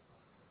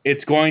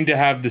it's going to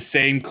have the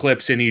same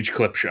clips in each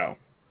clip show.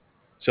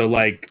 So,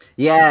 like,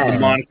 Yeah.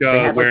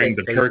 Monica wearing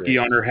the turkey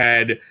on her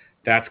head,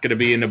 that's going to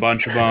be in a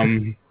bunch of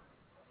them.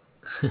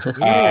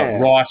 Yeah.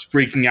 Ross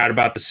freaking out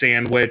about the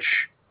sandwich.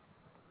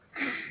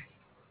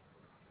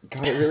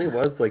 God, it really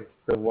was like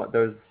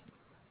those.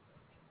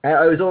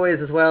 It was always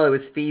as well. It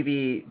was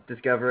Phoebe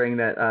discovering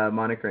that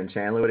Monica and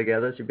Chandler were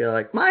together. She'd be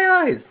like,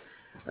 "My eyes!"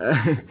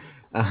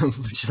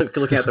 Just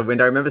looking out the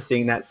window. I remember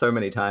seeing that so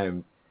many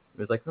times.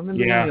 It was like,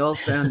 remember when we all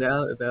found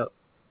out about?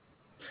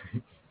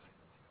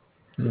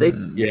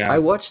 I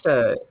watched.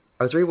 I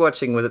was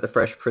rewatching. Was it The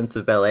Fresh Prince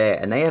of Bel-Air?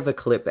 And they have a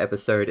clip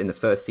episode in the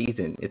first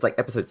season. It's like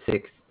episode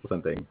 6 or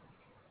something.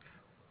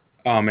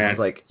 Oh man! I was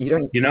like, you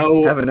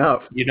don't have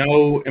enough. You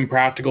know,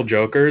 Impractical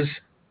Jokers.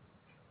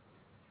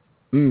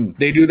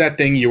 They do that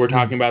thing you were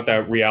talking about,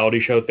 that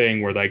reality show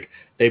thing where like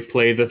they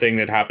play the thing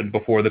that happened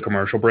before the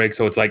commercial break.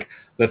 So it's like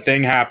the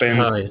thing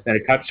happens, then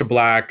it cuts to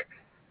black,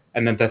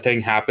 and then the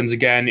thing happens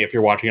again if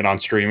you're watching it on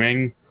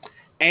streaming.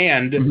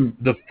 And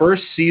the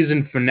first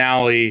season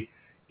finale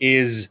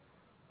is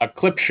a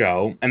clip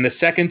show, and the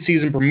second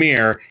season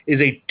premiere is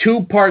a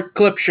 2-part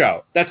clip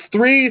show. That's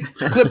 3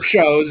 clip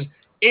shows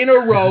in a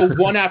row,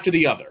 one after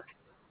the other.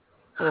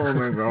 Oh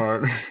my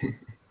god.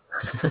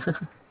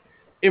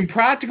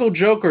 Impractical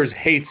Jokers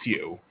hates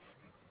you.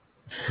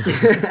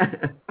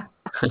 That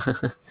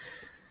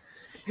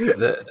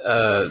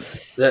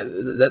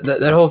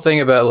whole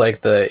thing about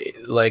like the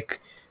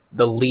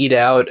lead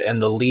out and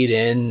the lead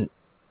in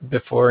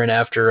before and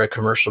after a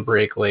commercial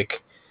break,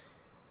 like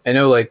I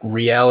know like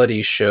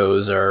reality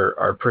shows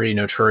are pretty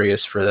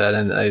notorious for that,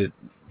 and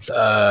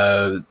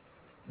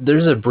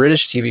there's a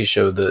British TV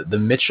show, the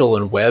Mitchell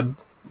and Webb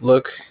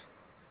look,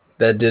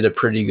 that did a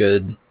pretty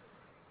good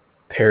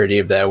parody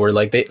of that, where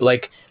like they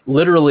like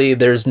literally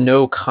there's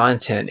no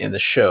content in the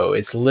show.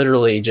 It's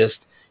literally just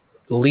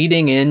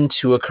leading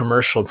into a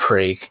commercial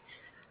break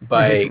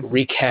by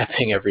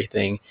recapping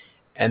everything,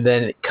 and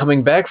then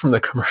coming back from the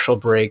commercial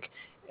break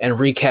and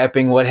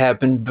recapping what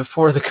happened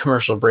before the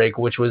commercial break,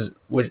 which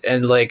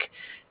and like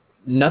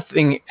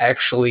nothing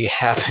actually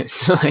happens.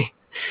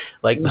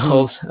 like the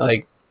whole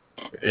like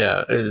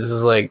yeah, it's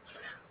just like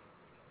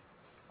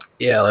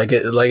yeah,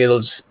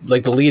 it'll just,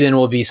 like the lead in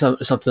will be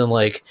something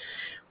like,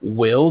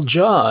 will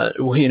John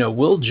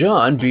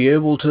be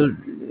able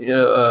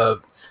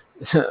to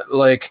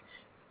like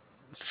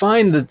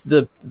find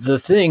the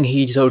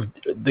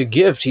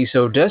gift he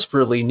so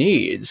desperately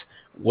needs,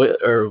 like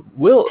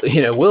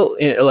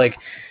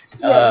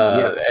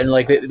and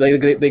like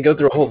they go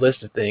through a whole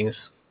list of things.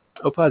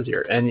 Oh, pause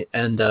here, and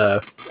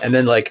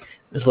then like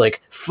it's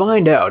like,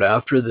 find out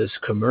after this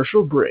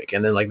commercial break,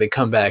 and then like they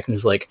come back and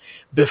it's like,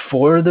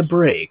 before the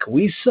break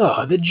we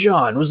saw that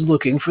John was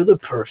looking for the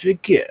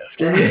perfect gift,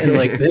 and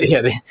like they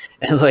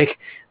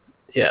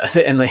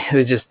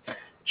just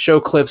show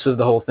clips of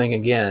the whole thing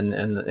again,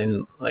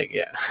 and like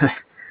yeah.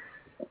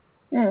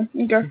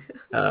 Okay.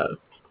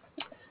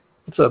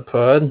 What's up,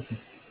 Pod?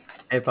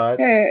 Hey, Pod.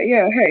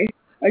 Hey.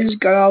 I just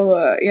got all,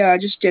 I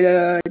just did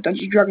a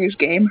Dungeons & Dragons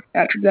game.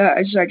 After that,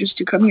 I decided just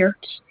to come here.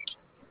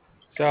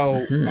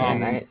 So,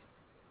 Nice.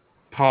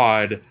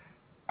 Pod,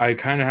 I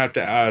kind of have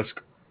to ask,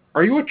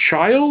 are you a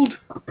child?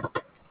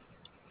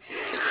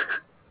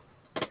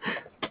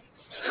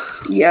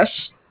 Yes.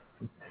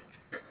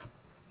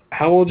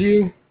 How old are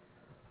you?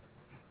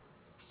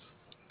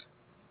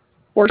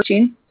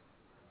 14.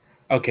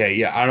 Okay,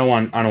 yeah, I don't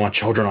want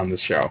children on this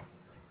show.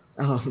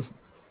 Oh.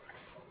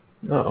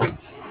 Oh.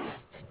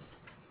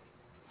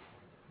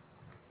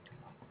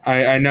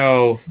 I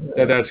know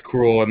that's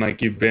cruel, and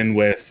like you've been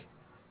with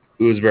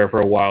Oozbear for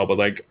a while, but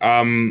like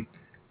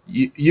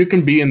you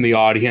can be in the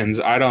audience.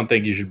 I don't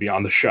think you should be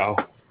on the show.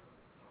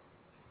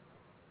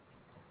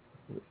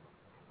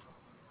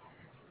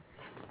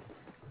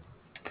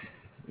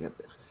 Yep.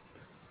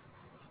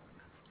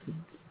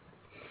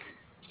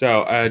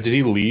 So, did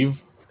he leave?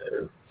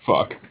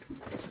 Fuck.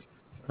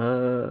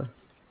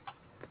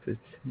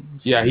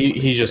 Yeah,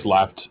 he just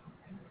left.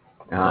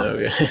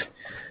 Okay.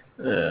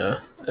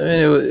 I mean,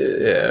 it was,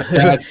 yeah.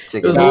 That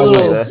It was a was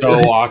little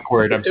so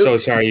awkward. I'm so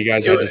sorry you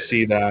guys had to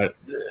see that.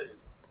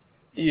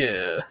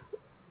 Yeah.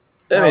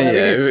 Well, I mean, I think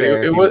yeah, it's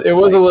fair it if was you, a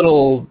like-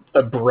 little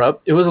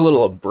abrupt. It was a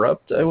little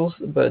abrupt, I will,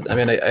 but I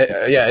mean,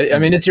 I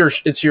mean, it's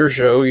your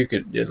show. You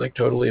could like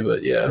totally,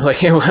 but yeah,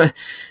 like it was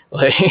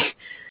like.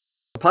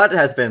 Pod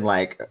has been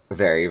like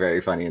very,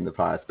 very funny in the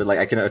past, but like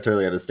I can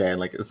totally understand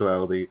like as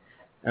well the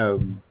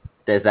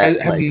there's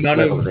that Have like none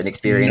level of of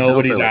inexperience.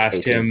 nobody's Also, like asked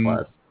 18 him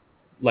plus.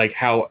 like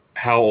how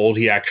old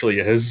he actually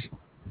is.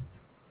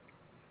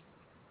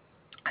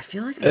 I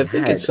feel like I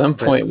think at some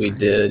point we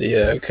did,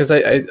 yeah, because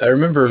I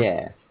remember,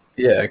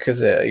 yeah, because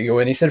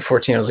when he said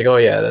 14, I was like, oh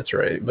yeah, that's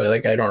right, but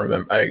like I don't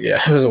remember,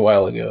 yeah, it was a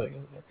while ago.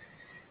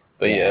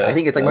 But yeah, I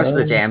think it's like most of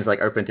the jams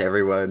like open to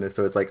everyone,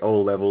 so it's like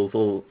all levels,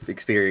 all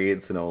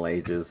experience, and all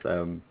ages.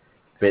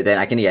 But then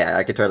I can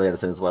totally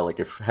understand as well. Like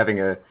if having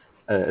a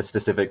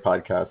specific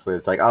podcast where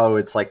it's like, oh,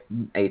 it's like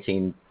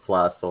 18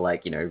 plus, or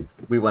like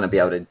we want to be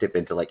able to dip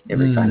into like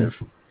every kind of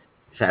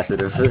facet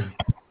of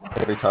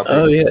every topic.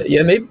 Oh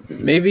yeah,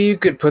 maybe you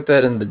could put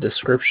that in the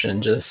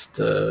description, just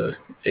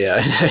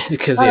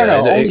because I don't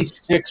know. Only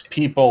 6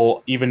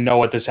 people even know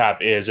what this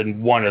app is,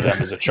 and one of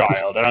them is a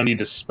child. I don't need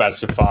to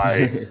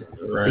specify.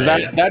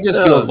 Right. That just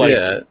feels like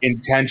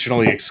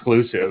intentionally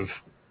exclusive.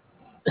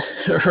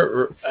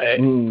 I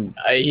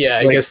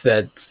guess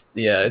that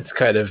it's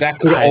kind of that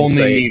could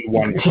only mean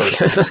one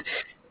person.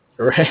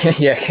 Right.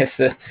 Yeah, I guess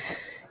that.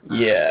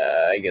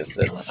 Yeah, I guess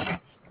that's.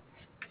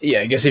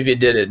 Yeah, I guess if you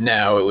did it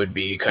now, it would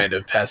be kind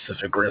of passive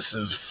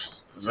aggressive.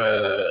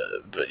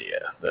 But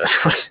yeah,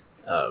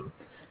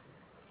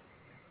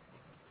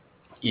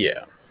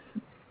 yeah.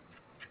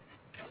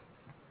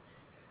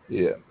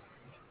 Yeah.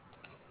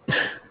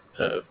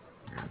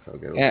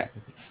 Yeah.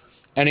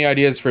 Any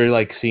ideas for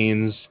like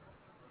scenes?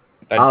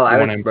 I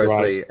was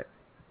mostly.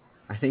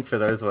 I think for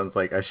those ones,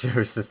 like I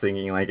was just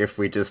thinking, like if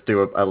we just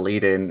do a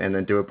lead in and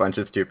then do a bunch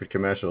of stupid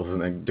commercials and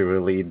then do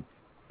a lead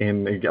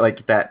in,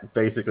 like that,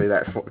 basically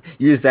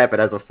use that, but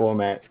as a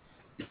format.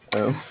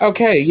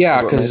 Okay,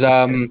 yeah,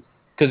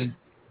 because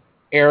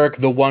Eric,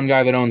 the one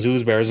guy that owns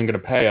Oozbear, isn't going to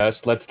pay us.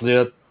 Let's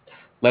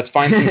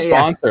find some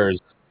sponsors.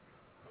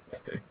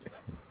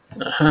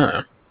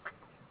 Uh-huh.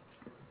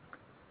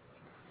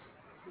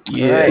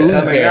 Yeah, right,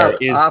 coming up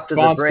after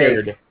the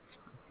break.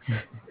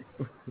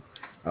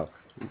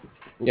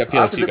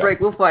 After the break,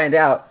 we'll find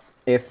out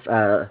if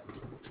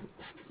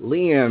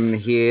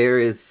Liam here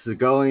is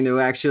going to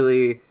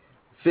actually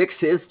fix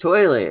his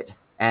toilet,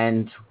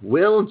 and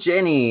will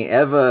Jenny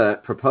ever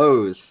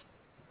propose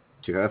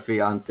to her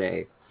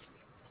fiance?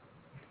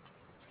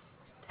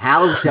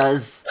 How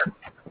does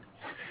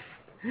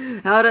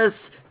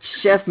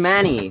Chef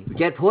Manny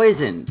get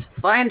poisoned?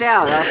 Find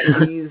out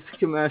after these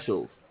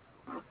commercials.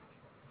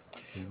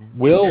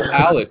 Will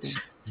Alex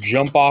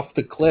jump off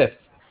the cliff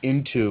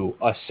into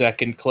a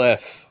second cliff?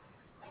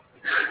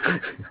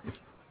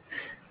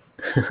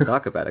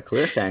 Talk about a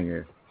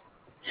cliffhanger.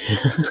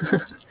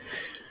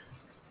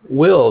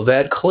 Will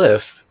that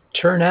cliff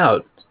turn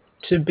out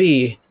to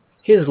be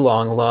his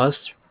long-lost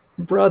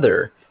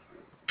brother?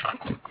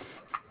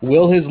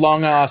 Will his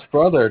long-lost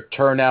brother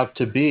turn out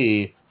to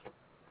be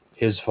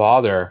his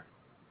father?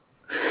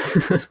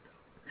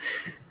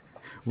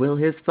 Will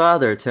his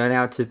father turn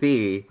out to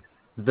be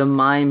the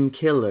mime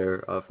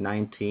killer of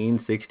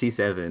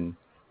 1967?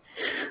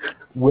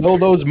 Will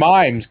those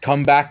mimes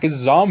come back as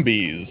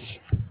zombies?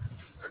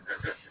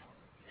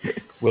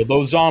 Will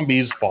those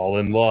zombies fall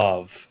in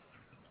love?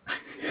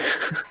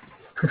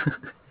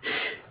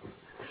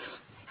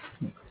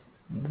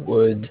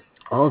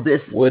 All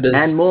this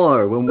and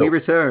more when we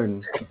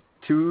return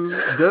to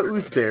the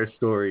Ooze Bear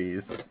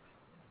stories.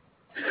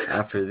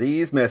 After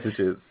these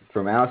messages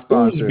from our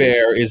sponsors. Ooze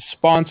Bear is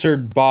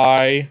sponsored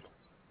by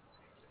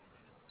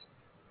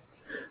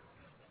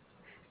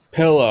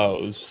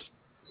pillows.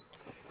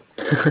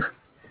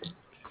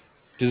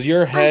 Does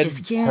your head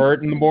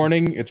hurt in the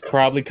morning? It's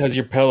probably because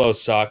your pillow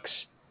sucks.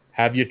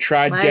 Have you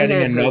tried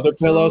getting another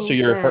pillow so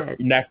your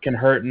neck can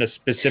hurt in a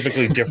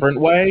specifically different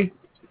way?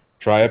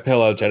 Try a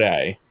pillow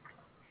today.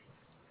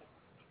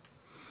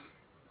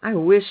 I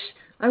wish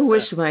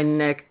my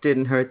neck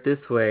didn't hurt this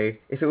way.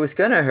 If it was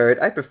gonna hurt,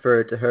 I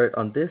prefer it to hurt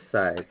on this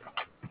side.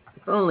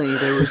 If only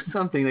there was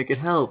something that could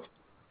help.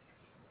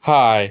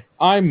 Hi,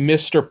 I'm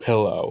Mr.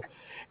 Pillow,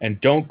 and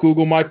don't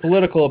Google my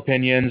political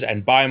opinions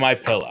and buy my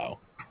pillow.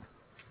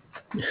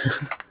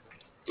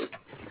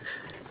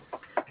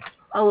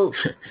 Oh,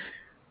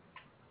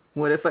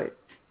 what if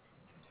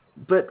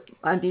But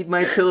I need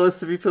my pillows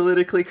to be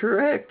politically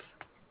correct.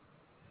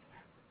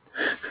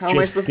 How am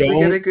I supposed to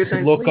get a good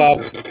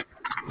night's sleep?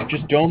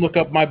 Just don't look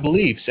up my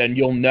beliefs, and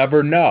you'll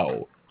never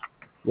know,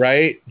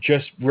 right?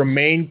 Just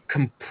remain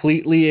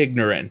completely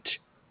ignorant.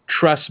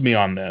 Trust me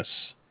on this.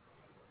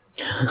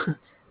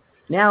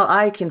 Now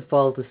I can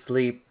fall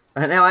asleep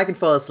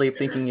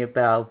thinking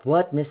about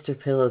what Mr.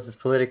 Pillow's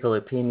political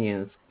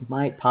opinions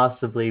might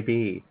possibly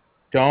be.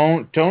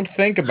 Don't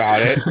think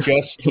about it.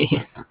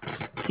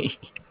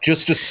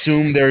 Just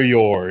assume they're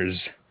yours.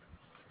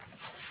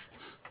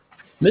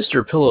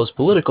 Mr. Pillow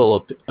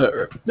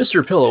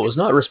is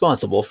not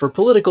responsible for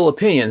political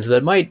opinions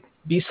that might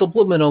be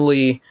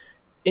subliminally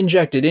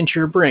injected into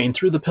your brain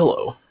through the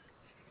pillow.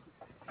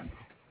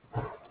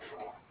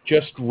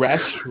 Just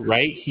rest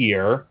right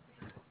here.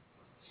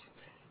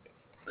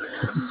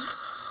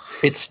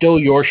 It's still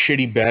your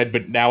shitty bed,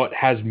 but now it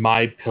has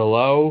my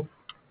pillow,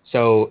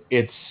 so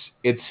it's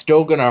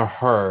still gonna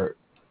hurt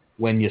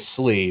when you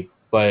sleep,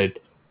 but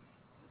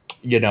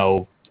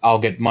I'll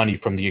get money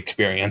from the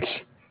experience.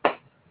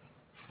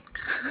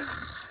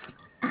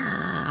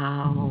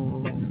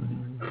 Ow.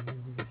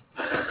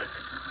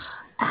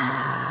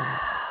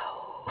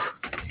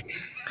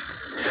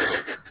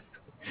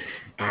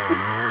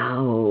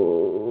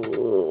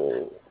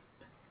 Ow.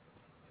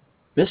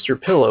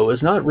 Mr. Pillow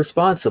is not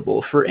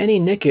responsible for any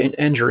neck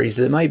injuries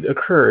that might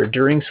occur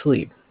during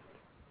sleep.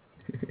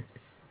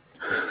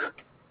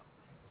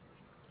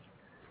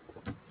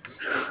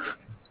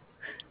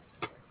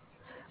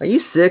 Are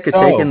you sick of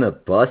taking the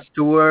bus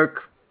to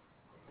work?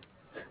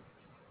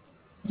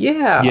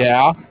 Yeah.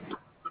 Yeah.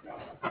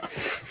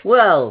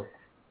 Well,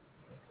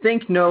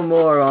 think no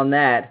more on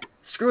that.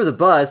 Screw the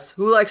bus.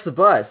 Who likes the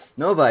bus?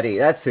 Nobody.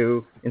 That's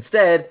who.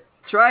 Instead,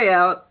 try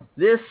out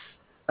this,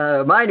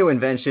 my new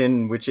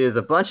invention, which is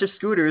a bunch of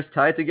scooters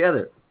tied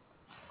together.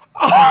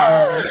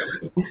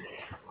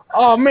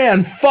 Oh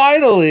man,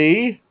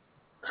 finally!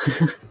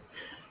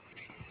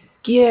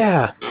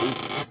 Yeah.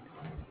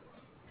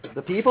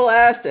 The people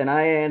asked and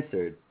I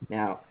answered.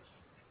 Now,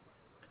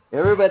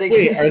 everybody...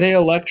 Wait, are they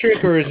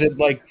electric or is it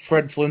like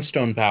Fred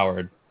Flintstone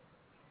powered?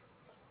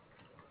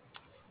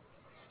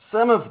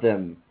 Some of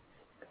them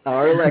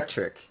are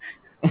electric.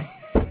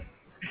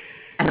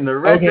 And the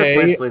rest are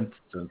Fred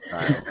Flintstone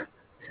style.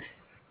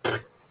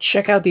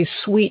 Check out these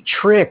sweet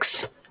tricks.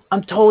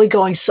 I'm totally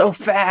going so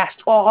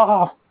fast.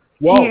 Oh.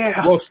 Whoa,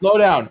 yeah. Whoa, slow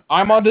down.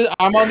 I'm on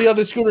the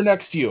other scooter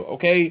next to you,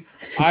 okay?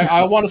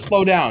 I want to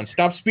slow down.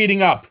 Stop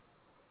speeding up.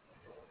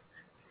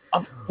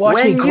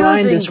 Watch me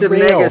grind this the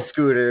rail. Mega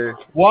Scooter.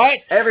 What?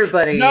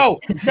 Everybody. No.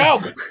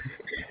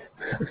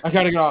 I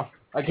gotta get off.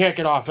 I can't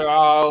get off.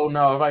 Oh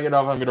no, if I get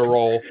off, I'm gonna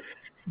roll.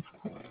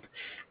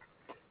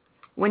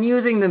 When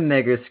using the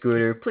Mega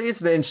Scooter, please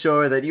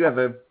ensure that you have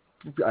a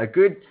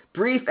good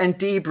brief and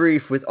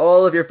debrief with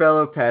all of your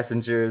fellow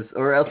passengers,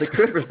 or else it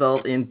could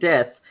result in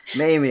death,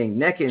 maiming,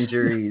 neck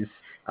injuries,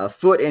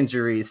 foot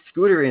injuries,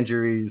 scooter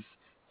injuries,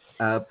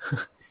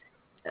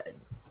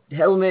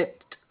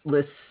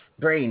 helmetless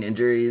brain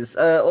injuries,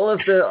 all of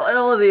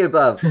the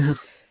above.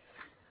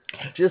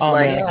 Just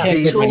I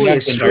can't get my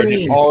neck injured.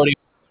 It's already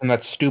from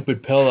that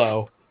stupid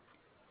pillow.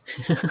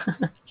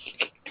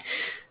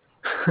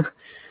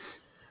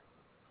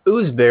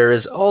 Ooze Bear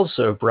is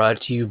also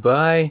brought to you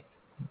by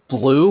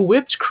Blue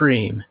Whipped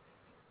Cream.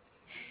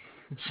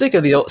 Sick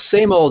of the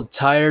same old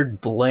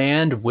tired,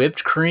 bland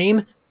whipped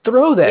cream?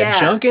 Throw that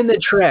junk in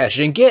the trash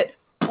and get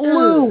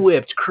Blue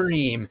Whipped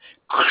Cream.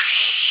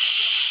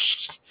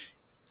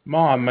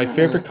 Mom, my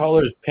favorite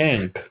color is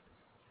pink.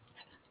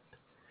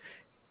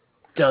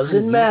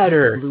 Doesn't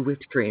matter. Blue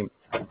whipped cream.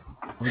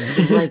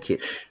 You like it.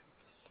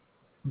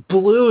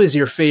 Blue is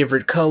your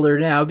favorite color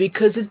now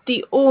because it's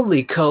the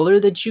only color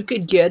that you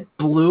could get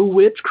Blue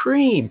Whipped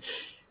Cream.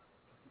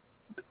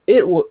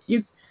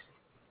 You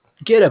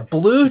get a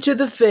blue to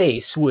the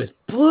face with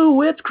Blue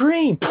Whipped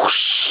Cream.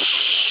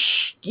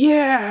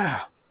 Yeah.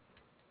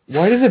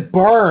 Why does it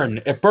burn?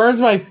 It burns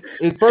my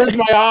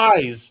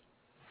eyes.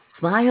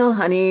 Smile,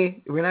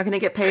 honey. We're not gonna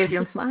get paid if you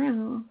don't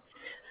smile.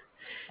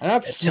 I'm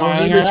not That tells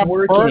smiling. you I it's have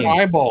working. burnt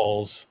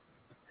eyeballs.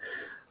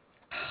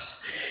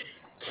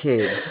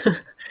 Kids.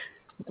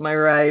 Am I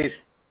right?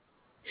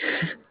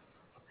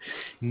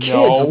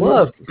 No. Kids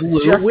love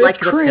Blue Just Whipped like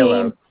the Cream.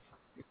 pillow.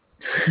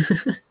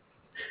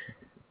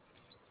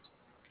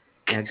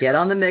 Now get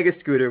on the mega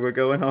scooter. We're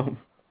going home.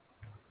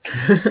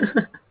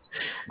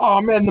 Oh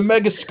man, the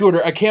mega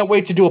scooter! I can't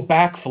wait to do a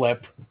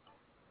backflip.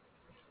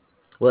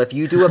 Well, if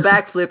you do a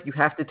backflip, you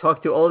have to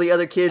talk to all the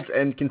other kids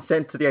and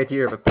consent to the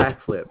idea of a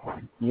backflip.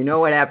 You know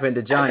what happened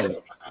to Johnny.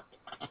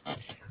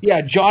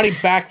 Yeah, Johnny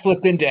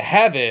backflipped into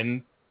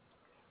heaven.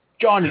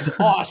 Johnny's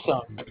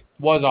awesome.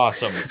 Was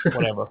awesome.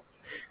 Whatever.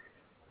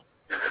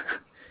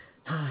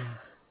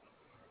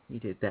 He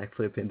did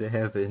backflip into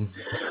heaven.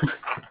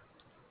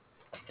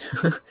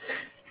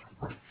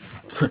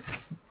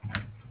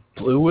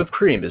 Blue Whipped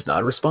Cream is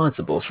not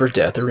responsible for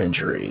death or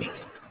injury.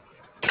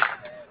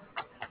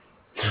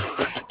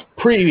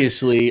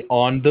 Previously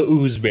on the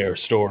Ooze Bear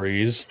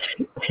stories.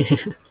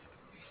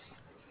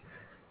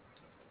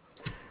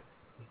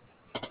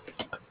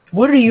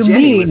 What do you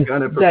Jenny was mean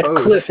gonna that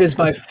propose. Cliff is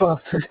my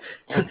father?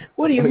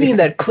 What do you mean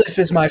that Cliff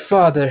is my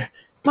father?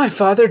 My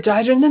father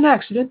died in an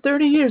accident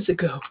 30 years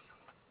ago.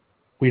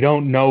 We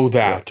don't know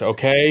that,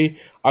 okay?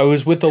 I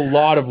was with a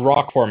lot of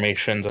rock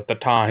formations at the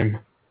time.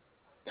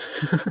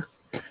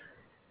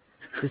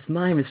 This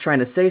mime is trying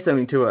to say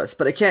something to us,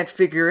 but I can't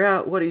figure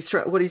out what he's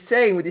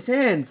saying with his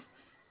hands.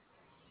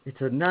 It's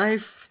a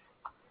knife,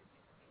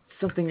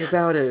 something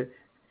about a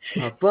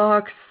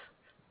box,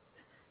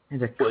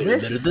 and a cliff. Wait a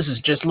minute, this is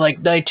just like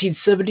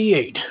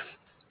 1978.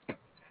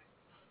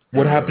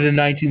 What happened in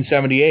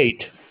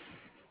 1978?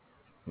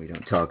 We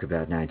don't talk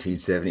about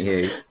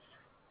 1978.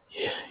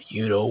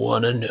 You don't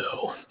want to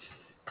know.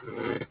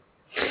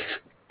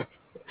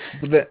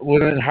 Well,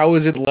 then how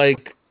is it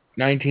like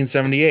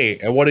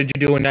 1978? And what did you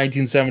do in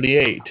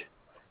 1978?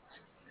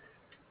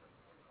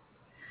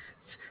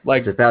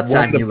 Like, It's about when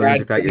time the you learned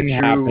bad about your thing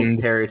true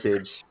happened.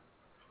 heritage.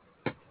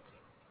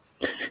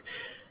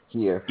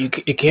 Here.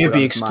 It can't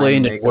be Put on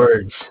explained mime in makeup.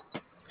 words.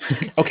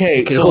 Okay,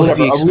 It can so only whatever.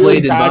 be A explained really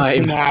in bad mime.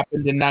 thing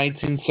happened in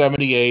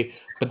 1978,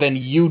 but then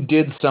you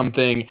did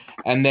something,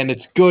 and then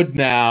it's good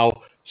now.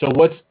 So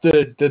what's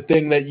the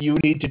thing that you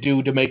need to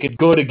do to make it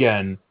good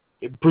again?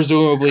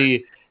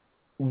 Presumably,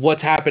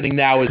 what's happening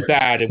now is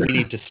bad, and we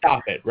need to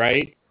stop it,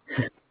 right?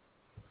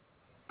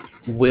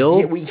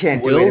 Will We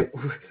can't do will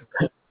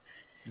it.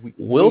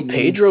 will we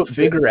Pedro need-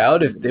 figure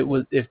out if it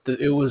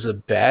was a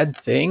bad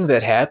thing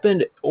that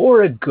happened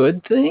or a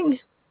good thing?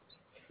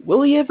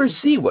 Will he ever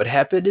see what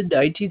happened in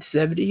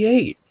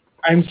 1978?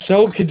 I'm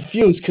so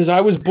confused because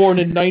I was born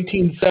in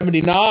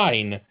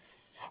 1979.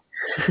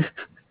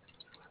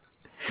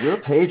 Will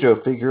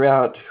Pedro figure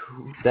out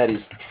that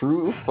his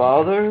true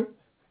father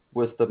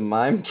was the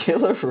mime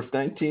killer of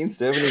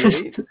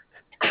 1978?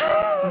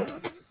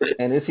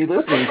 And is he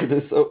listening to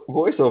this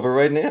voiceover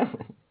right now?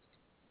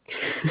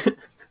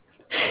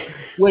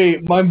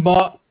 Wait,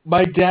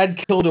 my dad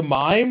killed a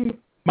mime?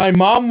 My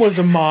mom was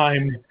a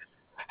mime.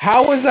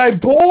 How was I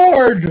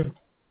born?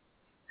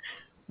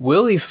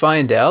 Will he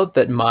find out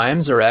that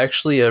mimes are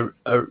actually a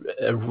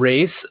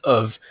race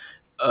of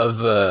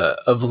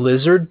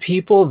lizard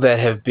people that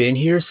have been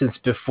here since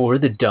before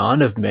the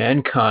dawn of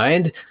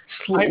mankind,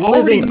 I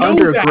already living knew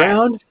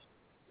underground?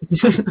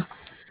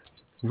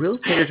 Will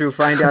Pedro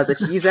find out that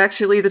he's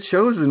actually the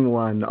chosen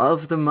one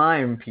of the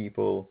mime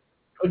people?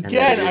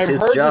 Again, And I've his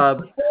heard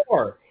job this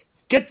before.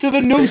 Get to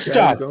the new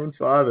stuff. his own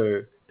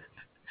father.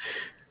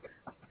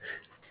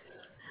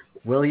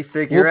 Will he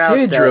figure Well, out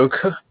Pedro,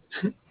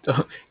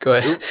 that... go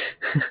ahead.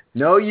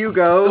 No, you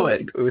go. Go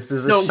ahead. This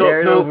is a No,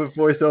 shared go. over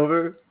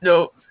voiceover.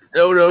 No,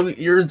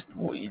 you're.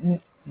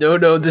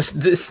 No, this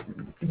What do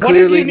you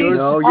clearly need yours.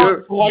 No, to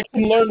you're- so I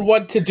can learn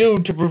what to do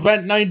to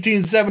prevent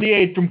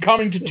 1978 from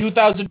coming to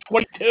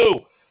 2022?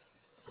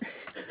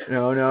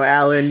 No,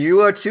 Alan, you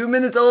are 2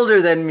 minutes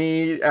older than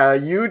me.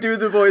 You do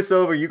the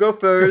voiceover. You go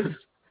first.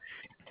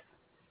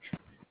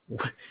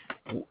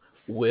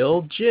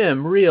 Will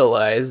Jim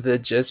realize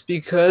that just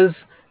because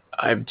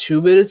I'm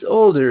 2 minutes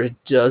older, it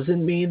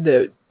doesn't mean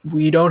that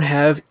we don't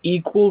have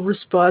equal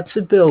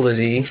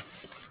responsibility?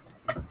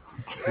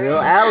 Will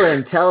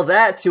Alan tell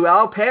that to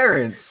our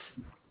parents?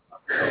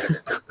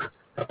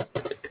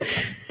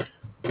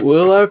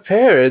 Will our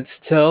parents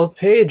tell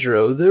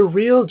Pedro the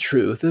real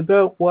truth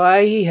about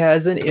why he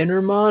has an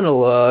inner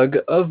monologue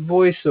of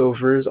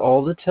voiceovers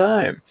all the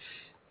time?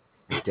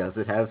 Does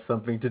it have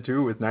something to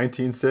do with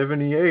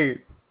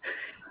 1978?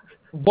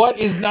 What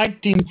is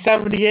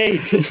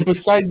 1978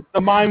 besides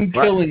the mime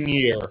killing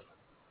year?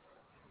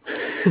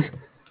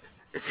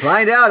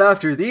 Find out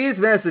after these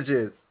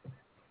messages.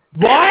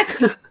 What?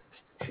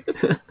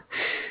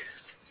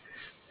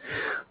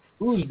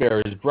 Who's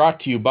Bear is brought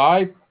to you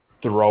by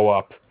Throw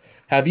Up.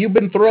 Have you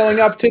been throwing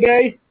up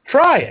today?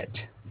 Try it.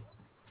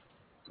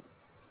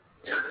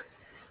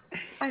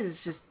 There's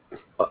just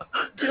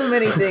too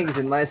many things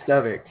in my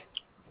stomach.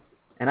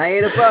 And I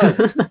ate a bug.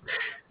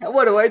 Now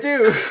what do I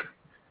do?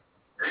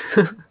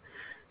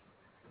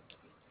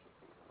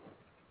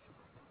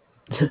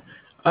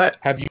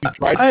 Have you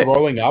tried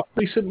throwing up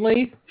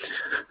recently?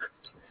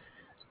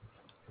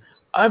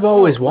 I've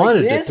always like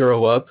wanted this? to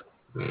throw up.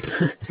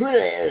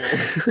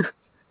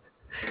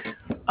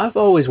 I've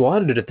always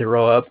wanted to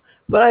throw up,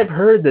 but I've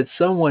heard that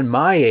someone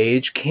my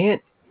age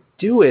can't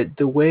do it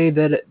the way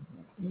that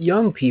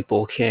young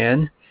people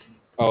can.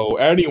 Oh,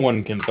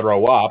 anyone can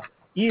throw up.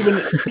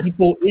 Even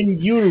people in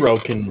utero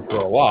can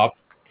throw up.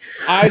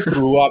 I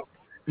threw up.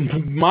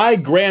 My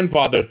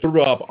grandfather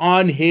threw up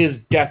on his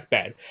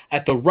deathbed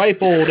at the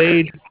ripe old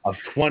age of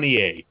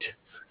 28.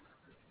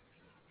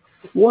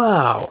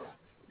 Wow.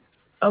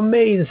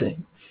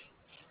 Amazing.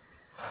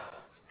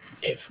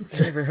 I've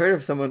never heard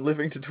of someone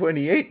living to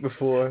 28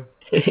 before.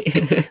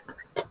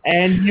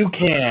 And you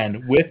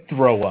can with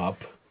throw up.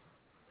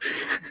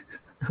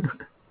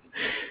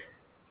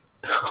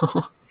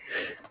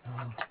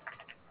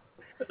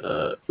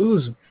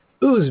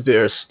 Ooze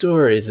Bear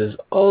Stories is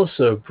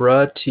also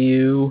brought to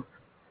you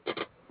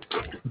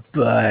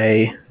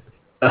by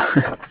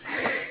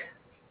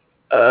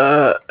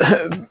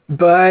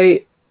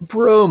by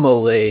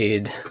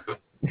Bromelade.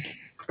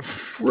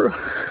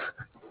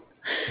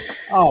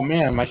 Oh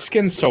man, my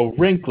skin's so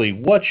wrinkly.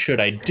 What should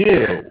I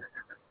do?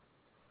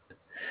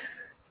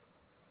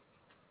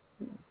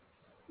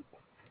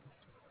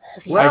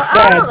 Well,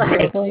 I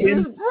said, I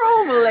use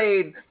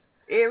Bromelade.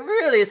 It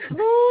really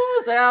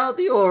smooths out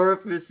the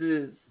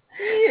orifices.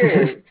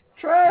 Here,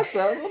 try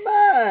some of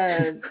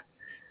mine.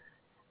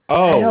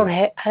 Oh,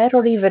 I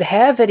don't even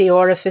have any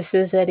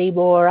orifices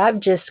anymore.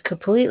 I'm just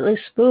completely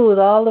smooth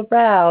all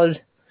around.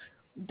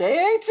 They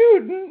ain't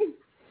tootin'.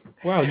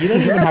 wow, you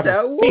don't even have That's a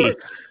how it face.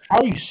 works. How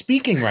are you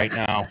speaking right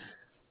now?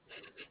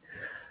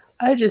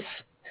 I just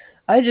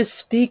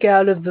speak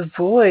out of the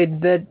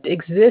void that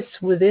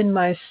exists within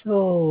my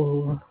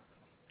soul.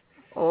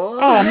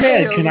 Oh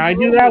man, can I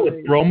do that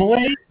with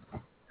Bromelade?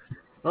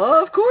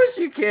 Oh, of course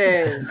you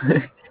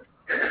can.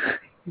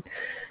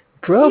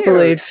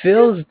 Bromelade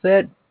fills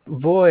that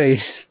void.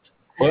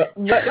 Go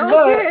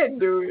ahead and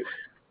do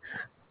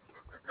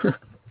it.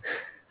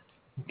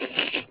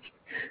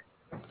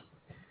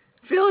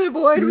 Fill your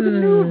void with a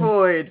new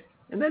void,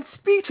 and then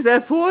speak to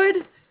that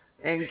void,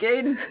 and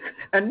gain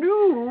a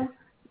new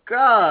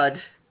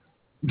god.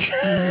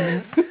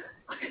 It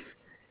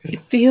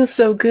feels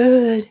so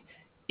good.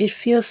 It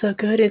feels so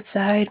good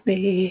inside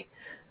me.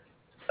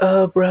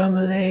 Oh,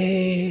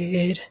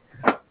 Bromelade.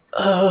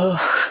 Oh,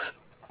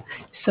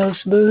 so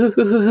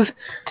smooth.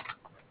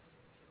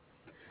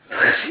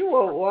 You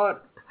won't want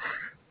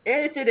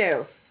anything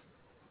else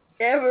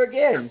ever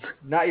again.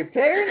 Not your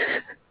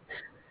parents,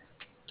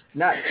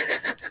 not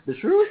the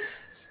truth,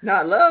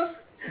 not love,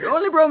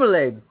 only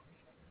Bromelade.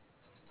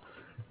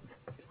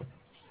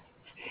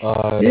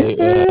 I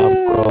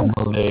am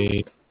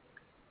Bromelade.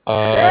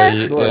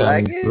 That's more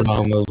like it.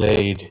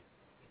 Bromelade.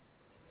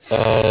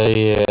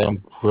 I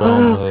am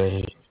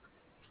Bromelade.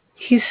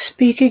 He's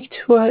speaking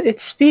to us. It's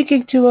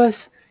speaking to us.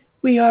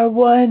 We are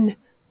one.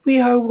 We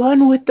are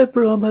one with the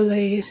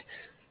Bromelade.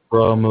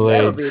 That'll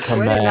Bromelade be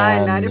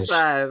commands.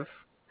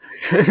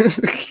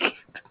 $29.95.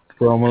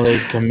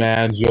 Bromelade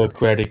commands your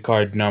credit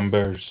card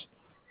numbers.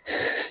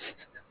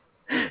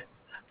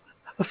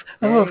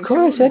 Of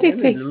course,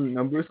 anything. Little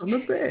numbers on the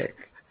back.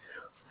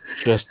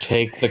 Just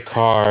take the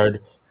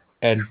card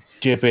and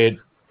dip it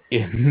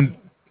in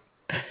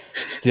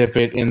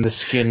the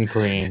skin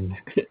cream.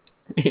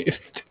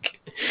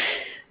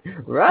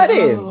 Right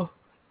in. Oh,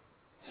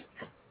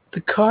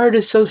 the card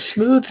is so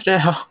smooth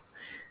now.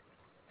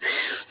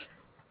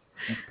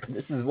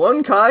 This is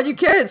one card you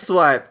can't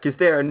swipe because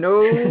there are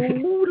no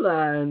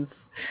lines.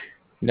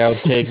 Now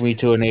take me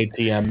to an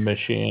ATM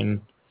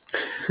machine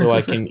so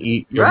I can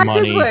eat your Right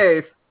money. this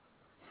way.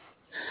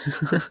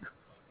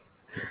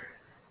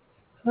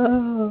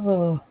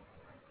 Oh,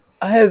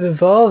 I have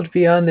evolved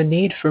beyond the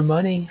need for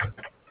money.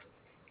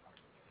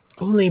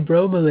 Only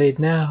Bromelade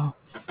now.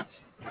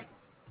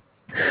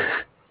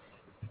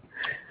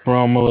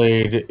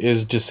 Bromelade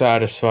is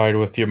dissatisfied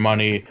with your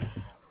money.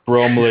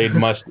 Bromelade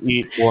must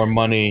eat more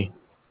money.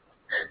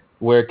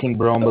 Where can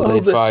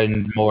Bromelade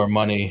find more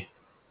money?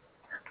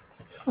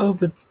 Oh,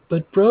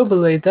 but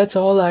Bromelade, that's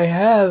all I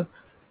have.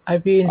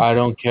 I mean, I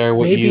don't care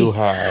what maybe you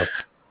have.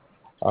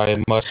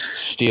 I must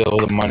steal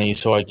the money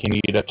so I can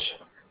eat it.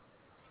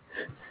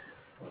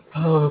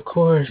 Oh, of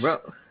course.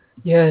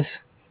 Yes.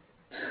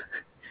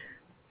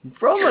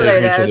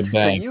 Bromelade Take me to the asks that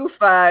bank. you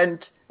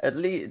find at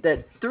least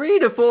that 3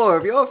 to 4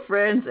 of your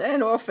friends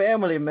and or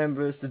family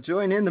members to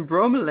join in the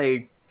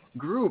Bromelade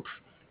group.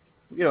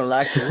 You don't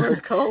like the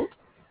word cult?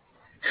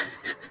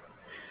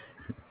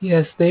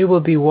 Yes, they will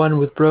be one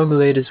with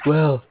Bromelade as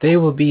well. They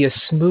will be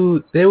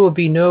they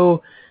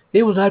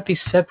will not be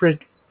separate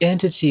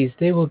entities.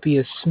 They will be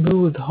a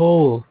smooth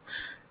whole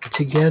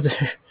together.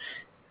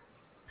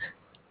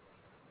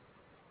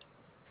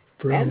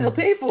 And they'll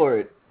pay for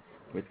it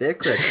with their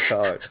credit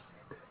card.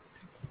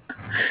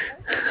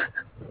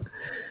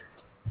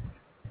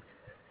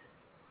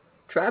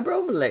 Try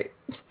Bromelade.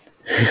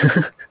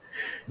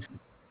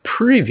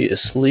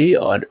 Previously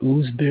on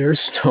Ooze Bear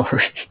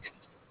Story.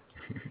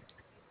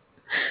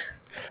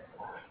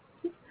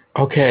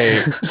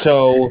 Okay,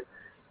 so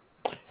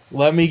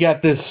let me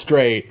get this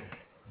straight.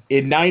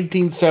 In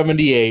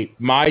 1978,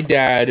 my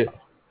dad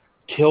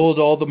killed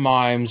all the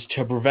mimes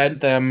to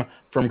prevent them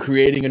from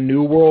creating a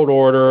new world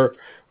order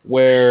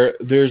where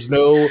there's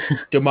no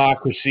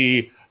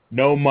democracy,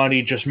 no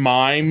money, just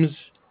mimes.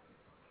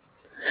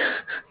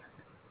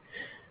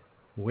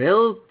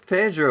 Will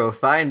Pedro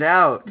find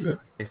out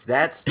if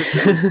that's the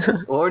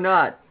truth or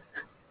not?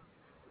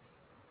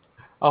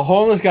 A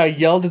homeless guy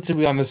yelled it to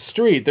me on the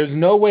street. There's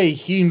no way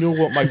he knew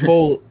what my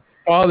full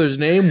father's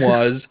name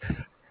was.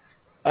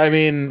 I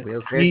mean,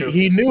 Will Pedro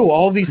he knew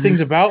all these things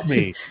about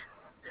me.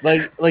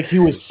 Like he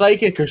was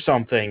psychic or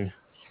something.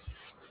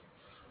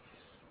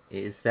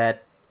 is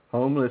that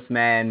homeless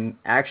man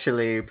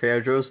actually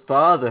Pedro's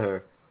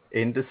father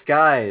in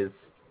disguise?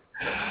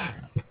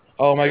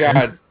 Oh my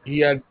god, he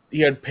had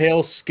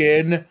pale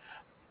skin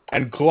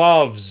and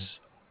gloves.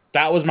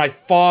 That was my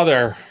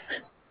father.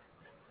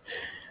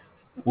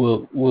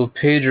 Will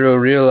Pedro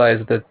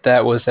realize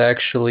that was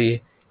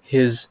actually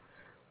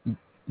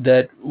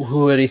that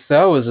who he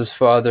thought was his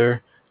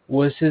father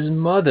was his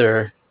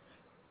mother?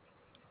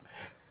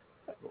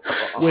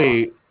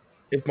 Wait,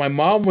 if my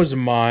mom was a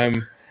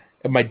mime,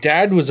 and my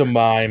dad was a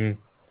mime,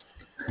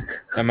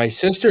 and my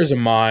sister's a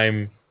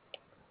mime,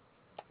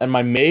 and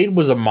my maid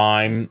was a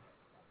mime,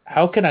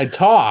 how can I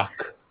talk?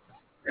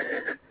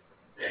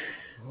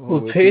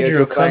 Will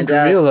Pedro come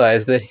to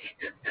realize that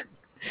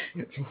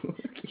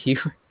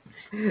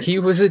he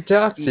was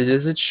adopted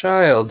as a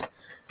child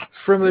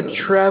from a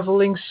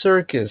traveling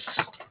circus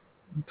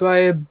by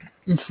a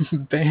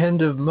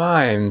band of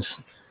mimes?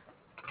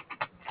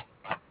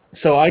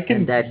 So I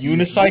can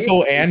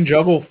unicycle and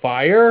juggle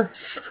fire?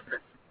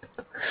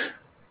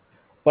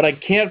 But I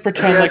can't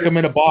pretend like I'm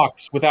in a box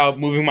without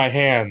moving my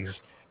hands.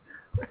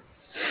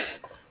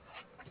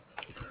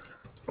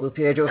 Will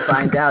Pedro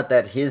find out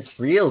that his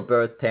real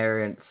birth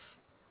parents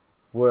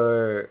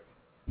were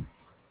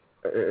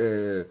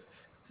they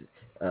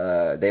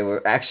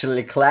were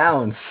actually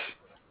clowns?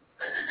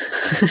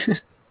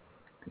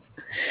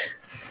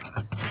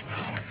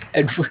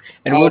 And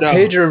will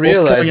Pedro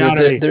realize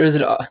that there is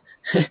an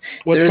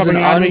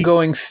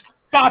ongoing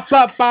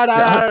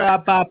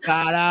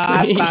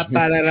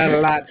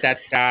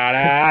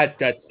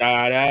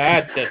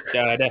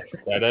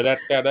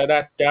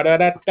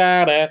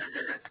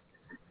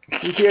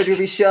He appeared to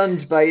be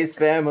shunned by his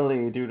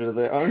family due to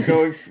the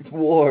ongoing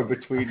war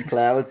between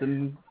clowns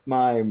and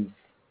mimes.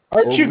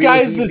 Aren't you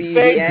guys the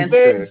same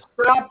thing?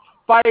 Stop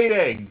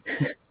fighting!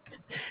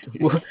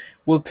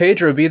 Will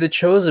Pedro be the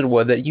chosen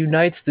one that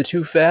unites the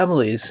two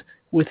families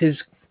with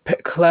his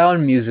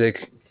clown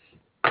music?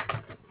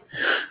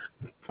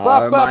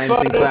 Are mimes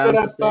and clowns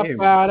the same?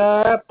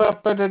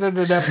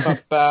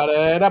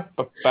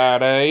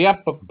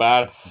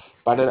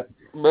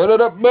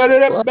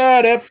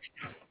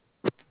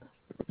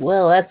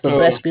 Well, that's the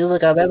best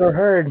music I've ever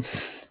heard.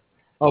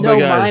 Oh no my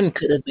God. mime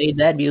could have made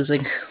that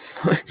music.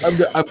 I'm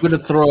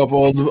gonna throw up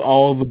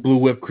all the blue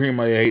whipped cream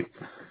I ate.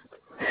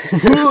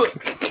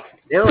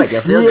 Do it,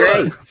 you'll feel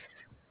great.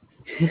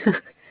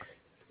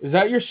 Is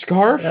that your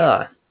scarf?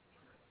 Yeah.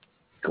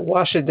 Go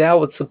wash it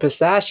down with some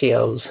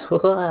pistachios.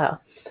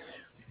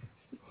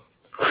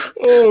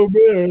 Oh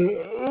man.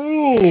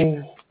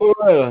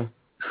 Oh.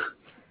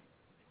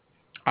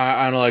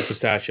 I don't like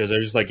pistachios. I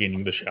just like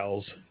eating the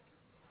shells.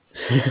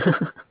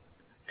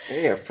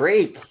 You're a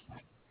freak.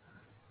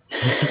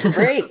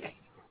 Freak.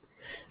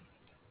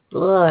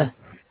 Ugh.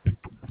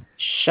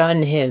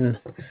 Shun him.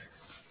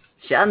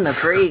 Shun the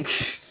freak.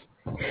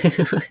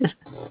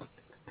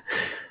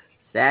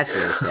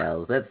 Pistachio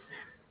shells.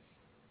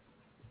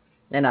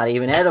 They're not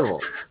even edible.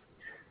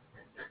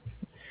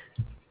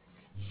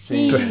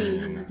 Okay.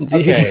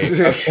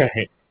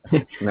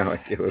 No,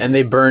 and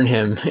they burn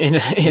him in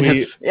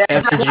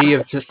effigy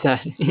of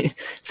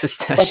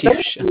pistachio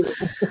shells.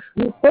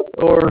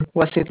 Or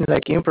what's something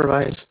like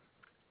improvise?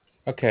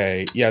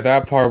 Okay, yeah,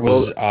 that part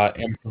was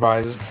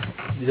improvised.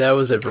 That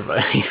was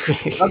improvised.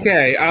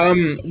 Okay,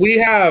 we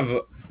have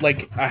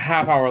like a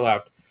half hour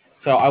left,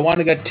 so I want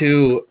to get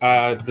to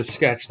the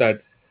sketch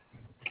that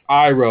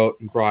I wrote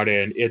and brought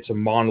in. It's a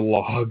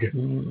monologue.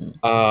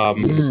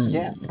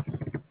 Yeah.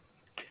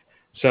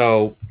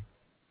 So,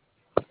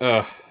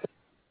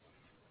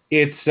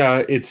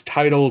 It's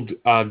titled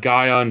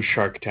Guy on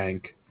Shark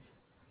Tank.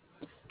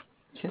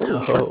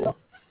 Oh.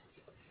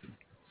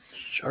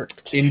 Shark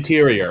Tank.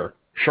 Interior,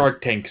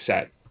 Shark Tank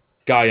set.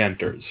 Guy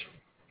enters.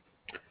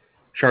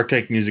 Shark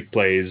Tank music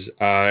plays.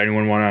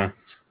 Anyone want to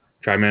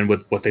chime in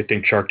with what they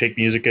think Shark Tank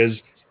music is?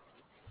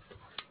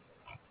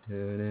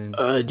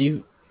 Do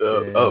you?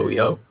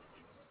 Yo.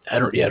 I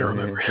don't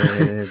remember.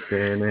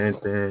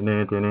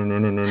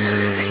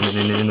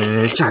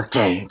 Shark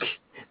Tank.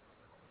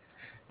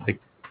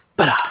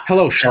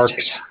 Hello, sharks.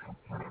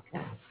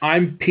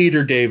 I'm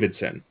Peter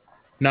Davidson.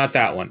 Not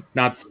that one.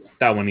 Not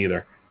that one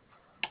either.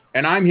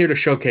 And I'm here to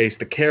showcase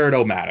the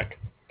Carrot-O-Matic.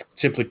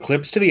 Simply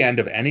clips to the end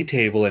of any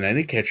table in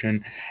any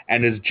kitchen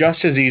and is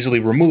just as easily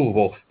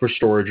removable for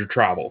storage or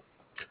travel.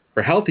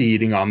 For healthy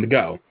eating on the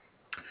go.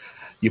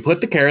 You put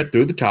the carrot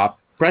through the top,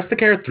 press the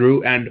carrot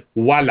through, and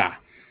voila!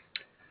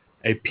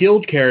 A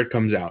peeled carrot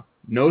comes out.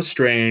 No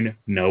strain,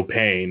 no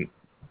pain.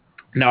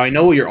 Now I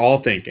know what you're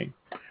all thinking.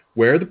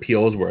 Where are the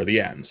peels, where are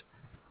the ends?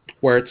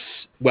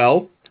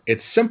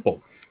 It's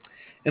simple.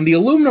 In the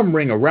aluminum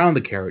ring around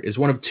the carrot is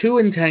one of two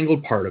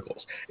entangled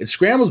particles. It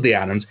scrambles the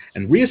atoms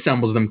and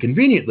reassembles them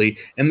conveniently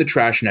in the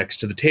trash next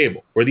to the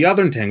table, where the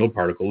other entangled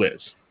particle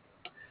is.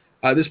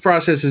 This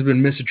process has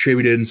been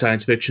misattributed in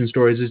science fiction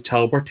stories as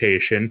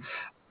teleportation.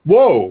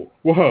 Whoa,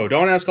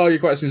 don't ask all your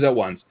questions at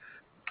once.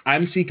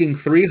 I'm seeking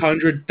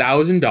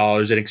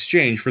 $300,000 in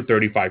exchange for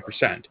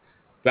 35%,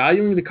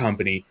 valuing the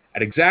company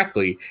at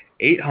exactly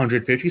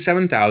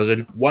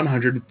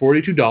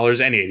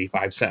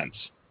 $857,142.85.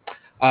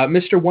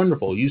 Mr.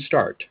 Wonderful, you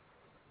start.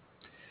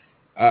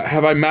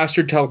 Have I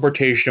mastered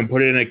teleportation and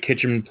put it in a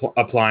kitchen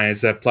appliance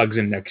that plugs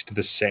in next to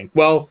the sink?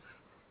 Well,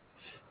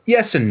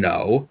 yes and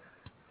no.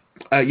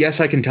 Yes,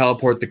 I can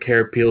teleport the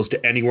carrot peels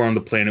to anywhere on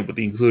the planet with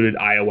the included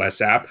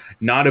iOS app,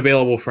 not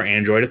available for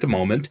Android at the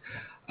moment.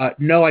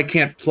 No, I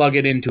can't plug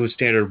it into a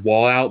standard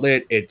wall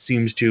outlet. It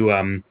seems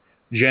to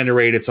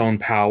generate its own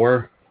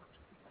power.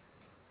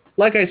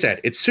 Like I said,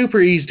 it's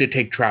super easy to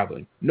take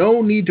traveling.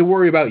 No need to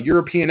worry about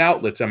European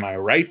outlets, am I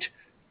right?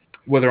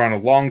 Whether on a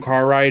long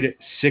car ride,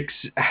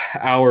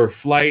 6-hour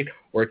flight,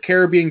 or a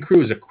Caribbean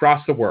cruise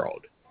across the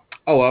world.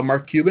 Oh,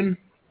 Mark Cuban?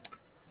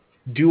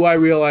 Do I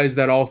realize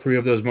that all three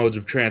of those modes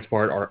of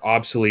transport are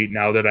obsolete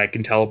now that I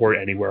can teleport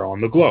anywhere on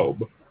the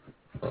globe?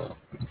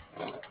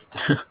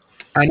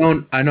 I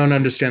don't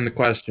understand the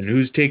question.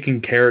 Who's taking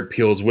carrot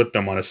peels with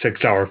them on a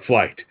 6-hour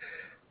flight?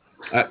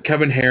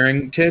 Kevin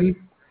Harrington?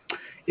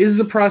 Is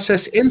the process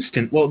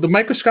instant? Well, the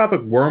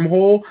microscopic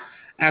wormhole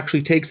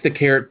actually takes the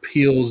carrot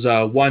peels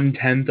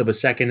 1/10 of a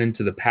second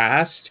into the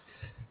past.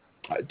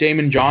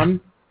 Damon John?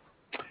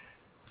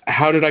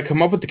 How did I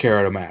come up with the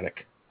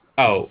Carrot-O-Matic?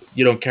 Oh,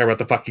 you don't care about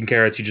the fucking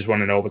carrots, you just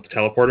want to know about the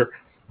teleporter?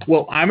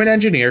 Well, I'm an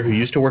engineer who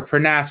used to work for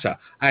NASA.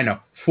 I know,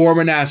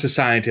 former NASA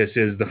scientist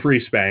is the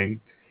free space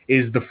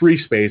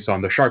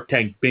on the Shark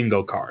Tank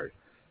bingo card.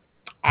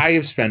 I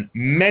have spent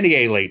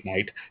many a late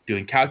night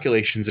doing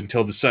calculations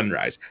until the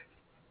sunrise.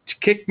 To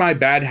kick my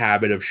bad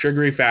habit of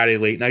sugary, fatty,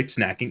 late-night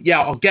snacking,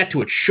 yeah, I'll get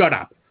to it, shut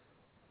up.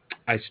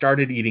 I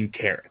started eating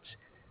carrots.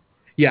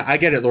 Yeah, I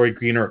get it, Lori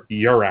Greener,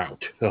 you're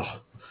out. Ugh.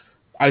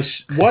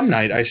 One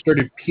night, I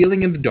started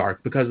peeling in the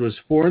dark because it was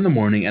 4 in the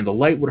morning and the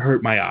light would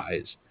hurt my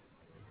eyes.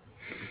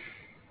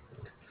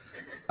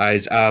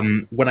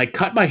 When I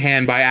cut my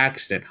hand by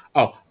accident,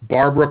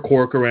 Barbara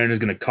Corcoran is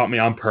going to cut me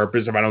on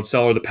purpose if I don't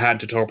sell her the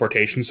patent to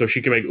teleportation so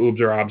she can make OOBs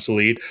are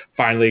obsolete,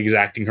 finally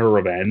exacting her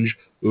revenge.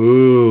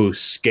 Ooh,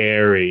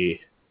 scary.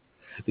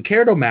 The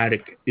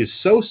Carrot-O-Matic is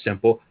so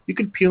simple, you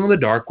can peel in the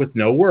dark with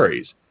no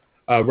worries.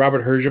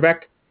 Robert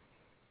Herjavec?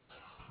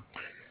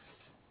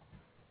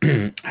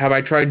 Have I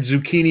tried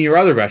zucchini or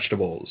other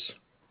vegetables?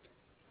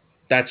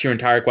 That's your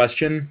entire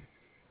question?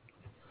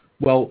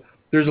 Well,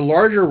 there's a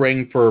larger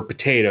ring for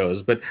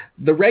potatoes, but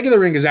the regular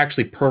ring is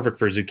actually perfect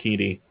for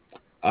zucchini.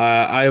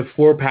 I have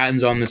 4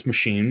 patents on this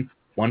machine,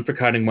 one for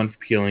cutting, one for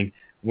peeling,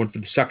 one for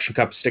the suction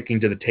cup sticking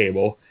to the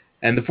table,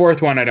 and the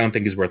 4th one I don't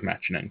think is worth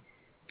mentioning.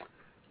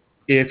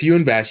 If you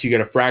invest, you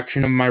get a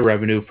fraction of my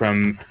revenue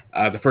from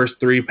the first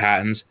 3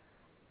 patents.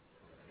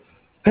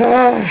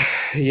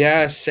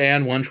 Yes,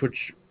 and one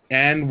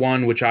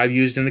which I've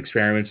used in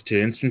experiments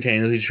to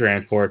instantaneously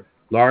transport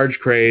large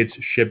crates,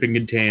 shipping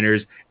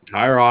containers,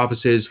 entire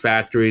offices,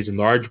 factories, and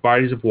large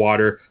bodies of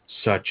water,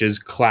 such as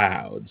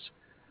clouds.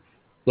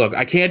 Look,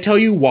 I can't tell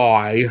you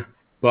why,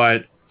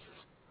 but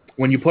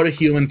when you put a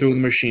human through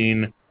the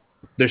machine,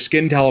 their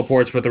skin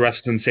teleports, but the rest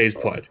of them stays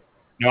put,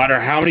 no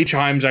matter how many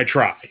times I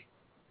try.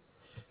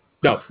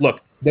 No, look,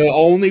 the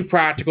only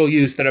practical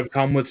use that I've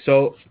come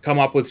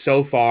up with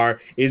so far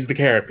is the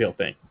carrot peel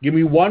thing. Give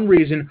me one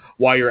reason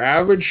why your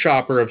average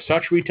shopper of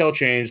such retail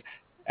chains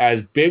as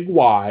Big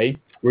Y,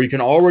 where you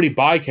can already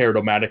buy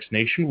Carrot-O-Matics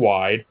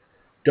nationwide,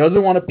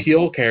 doesn't want to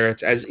peel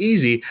carrots as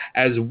easy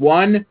as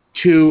 1,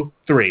 2,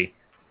 3.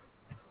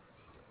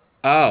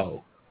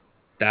 Oh,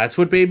 that's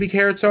what baby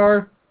carrots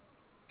are?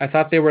 I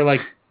thought they were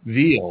like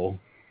veal.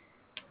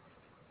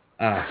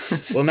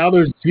 Well, now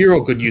there's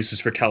 0 good uses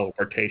for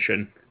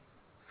teleportation.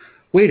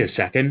 Wait a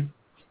second.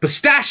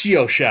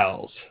 Pistachio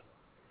shells!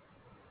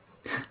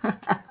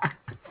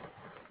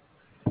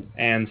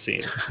 And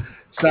scene.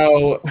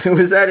 So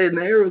Was that in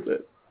there? Was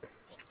it?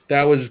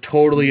 that was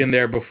totally in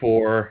there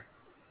before.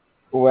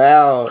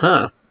 Wow.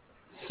 Huh.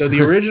 So the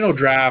original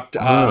draft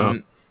Oh.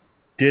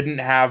 didn't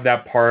have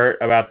that part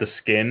about the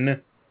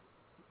skin.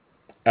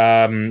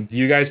 Do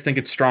you guys think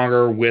it's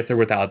stronger with or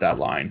without that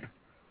line?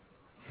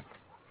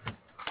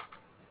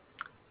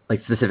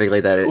 Like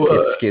specifically that it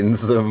skins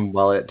them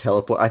while it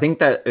teleports. I think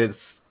that it's.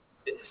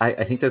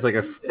 I think there's like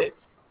a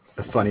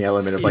funny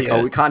element of like, Yeah.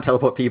 oh, we can't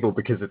teleport people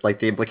because it's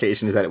like the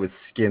implication is that it would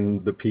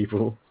skin the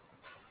people.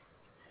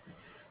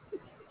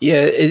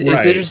 Yeah, it's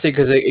Right. interesting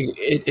because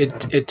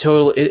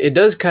it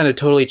does kind of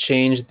totally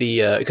change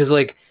the because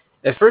like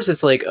at first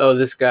it's like, oh,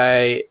 this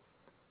guy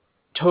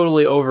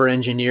totally over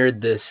engineered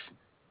this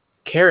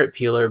carrot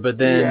peeler, but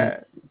then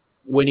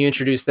when you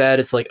introduce that,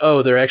 it's like,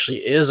 oh, there actually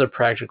is a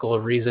practical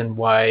reason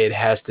why it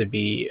has to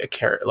be a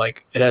carrot,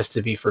 like it has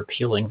to be for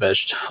peeling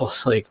vegetables,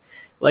 like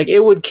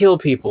it would kill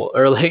people,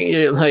 or like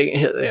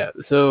yeah.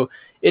 So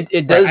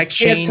it does I change.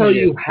 can't tell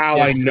you how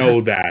Yeah. I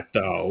know that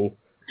though.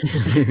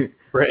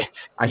 Right.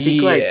 I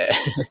think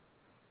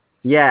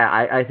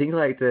yeah. I think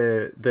like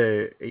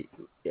the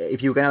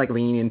if you're gonna like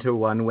lean into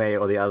one way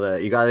or the other,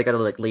 you gotta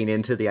like lean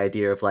into the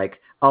idea of like,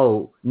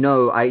 oh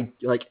no, I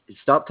like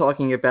stop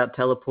talking about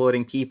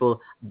teleporting people.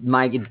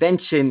 My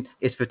invention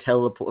is for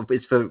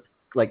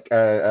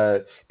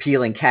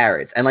peeling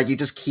carrots, and like you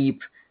just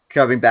keep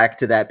coming back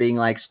to that, being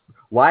like,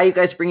 why are you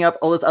guys bringing up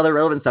all this other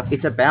relevant stuff?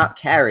 It's about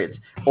carrots.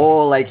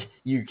 Or like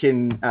you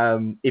can,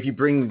 if you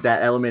bring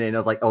that element in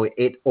of like, oh,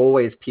 it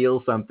always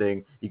peels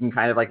something, you can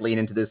kind of like lean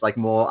into this like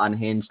more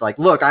unhinged, like,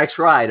 look, I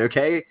tried,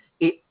 okay?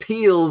 It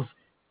peels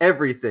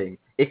everything.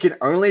 It can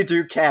only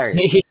do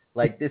carrots.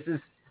 Like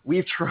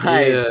we've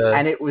tried,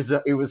 and it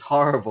was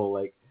horrible.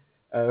 Like,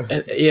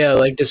 yeah,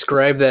 like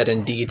describe that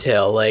in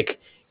detail. Like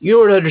you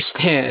don't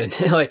understand.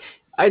 Like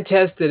I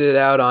tested it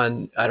out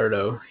on, I don't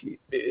know.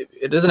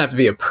 It doesn't have to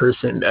be a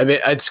person. I mean,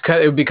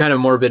 it would be kind of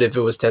morbid if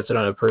it was tested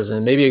on a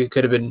person. Maybe it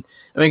could have been.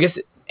 I mean, I guess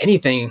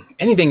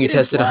anything you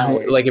tested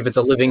on, like if it's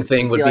a living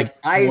thing, would be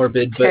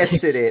morbid. I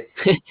tested it.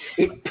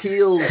 It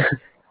peels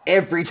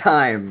every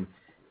time.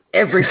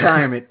 Every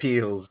time it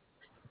peels.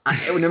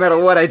 No matter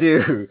what I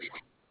do.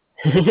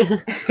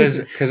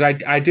 Because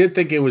I did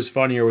think it was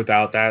funnier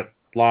without that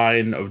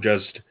line of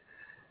just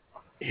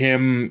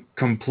him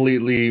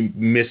completely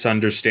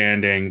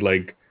misunderstanding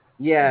like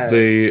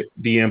the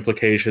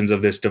implications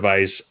of this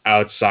device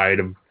outside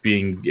of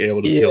being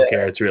able to peel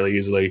carrots really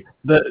easily.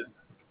 But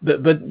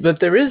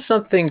there is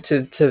something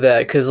to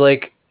that, because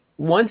like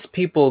once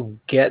people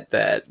get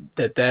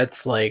that's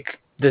like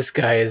this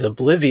guy is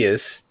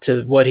oblivious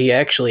to what he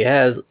actually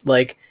has,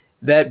 like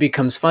that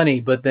becomes funny.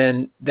 But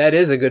then that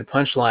is a good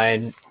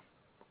punchline,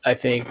 I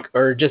think,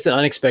 or just an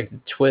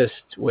unexpected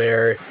twist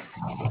where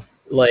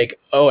like,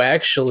 oh,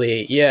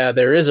 actually, yeah,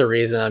 there is a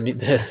reason. I mean,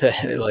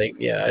 like,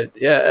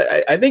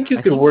 I think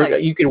you could work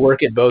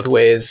it both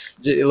ways,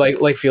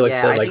 like Felix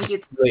said, like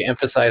really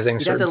emphasizing.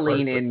 You'd have to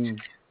lean in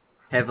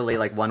heavily,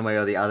 like one way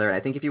or the other. I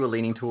think if you were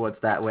leaning towards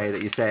that way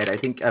that you said, I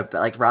think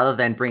like rather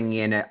than bringing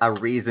in a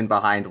reason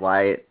behind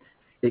why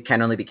it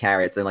can only be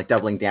carrots, and like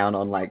doubling down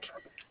on like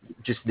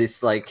just this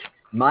like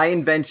my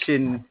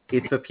invention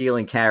is for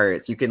peeling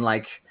carrots. You can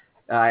like.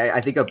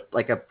 I think a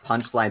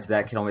punchline to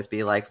that can almost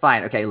be like,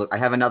 fine, okay, look, I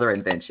have another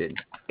invention.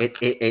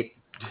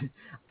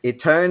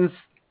 It turns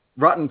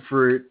rotten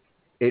fruit,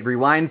 it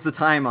rewinds the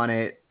time on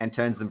it, and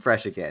turns them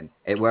fresh again.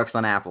 It works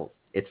on apples.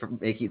 It's for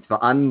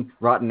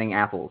unrottening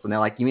apples. And they're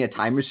like, you mean a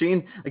time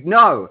machine? Like,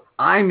 no,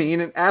 I mean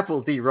an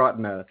apple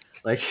derottener.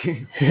 Like,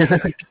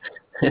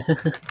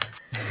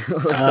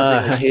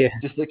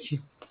 just like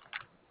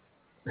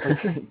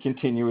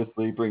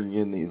continuously bringing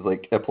in these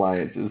like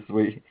appliances.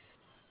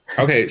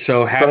 Okay,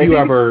 so have you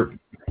ever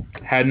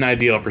had an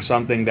idea for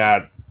something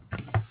that,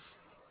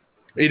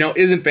 you know,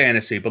 isn't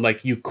fantasy, but like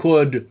you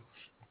could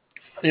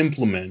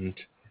implement,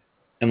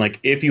 and like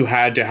if you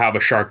had to have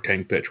a Shark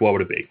Tank pitch, what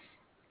would it be?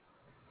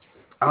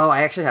 Oh,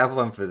 I actually have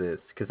one for this,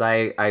 because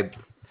I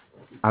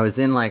was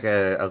in like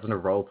I was in a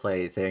role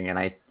play thing, and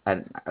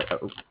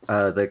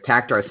the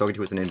character I was talking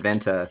to was an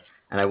inventor,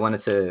 and I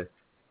wanted to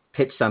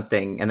pitch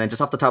something, and then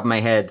just off the top of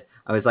my head,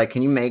 I was like,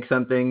 can you make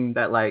something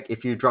that like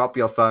if you drop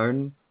your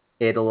phone,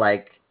 it'll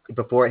like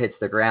before it hits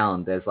the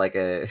ground, there's like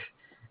a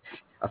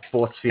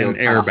force field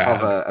kind of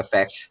hover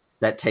effect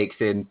that takes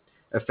in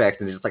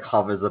effect and it just like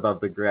hovers above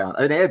the ground.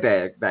 An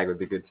airbag would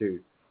be good too.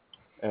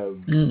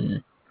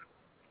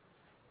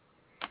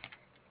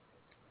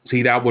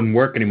 See, that wouldn't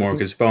work anymore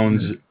because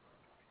phones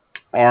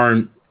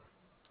aren't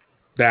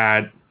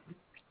that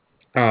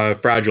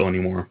fragile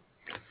anymore.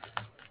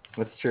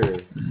 That's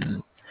true.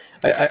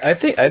 I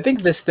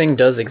think this thing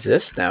does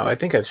exist now. I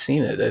think I've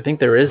seen it. I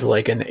think there is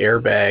like an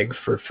airbag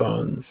for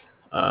phones.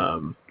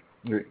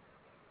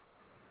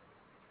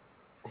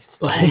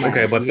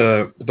 Okay, but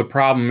the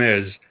problem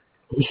is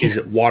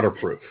it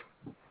waterproof?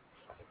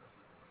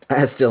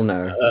 I still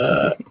no.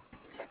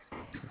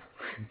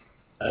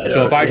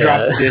 So if I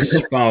drop this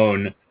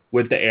phone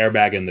with the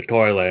airbag in the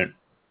toilet,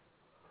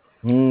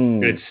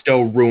 It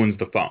still ruins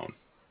the phone.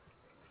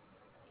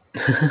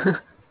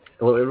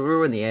 Well, it'll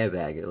ruin the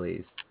airbag at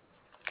least.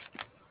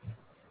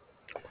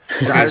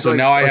 Okay, so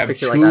now I have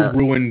two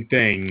ruined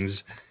things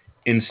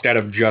instead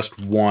of just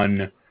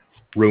one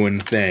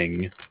ruined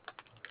thing.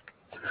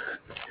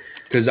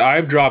 Because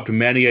I've dropped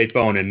many a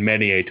phone in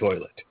many a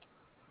toilet.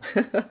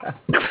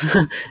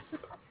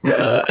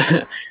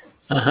 Nice.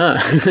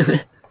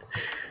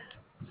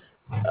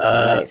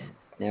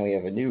 Now we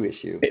have a new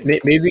issue.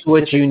 Maybe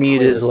what you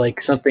need is like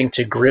something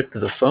to grip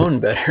the phone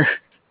better.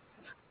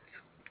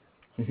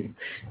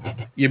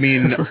 You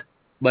mean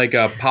like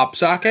a pop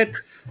socket?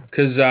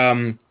 Because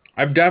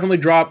I've definitely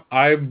dropped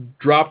my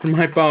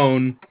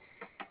phone,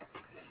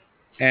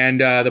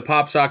 and the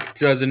pop socket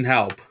doesn't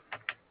help.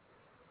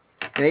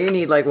 Now you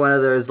need like one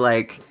of those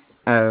like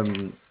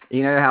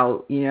you know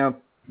how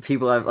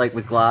people have like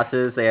with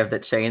glasses they have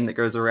that chain that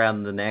goes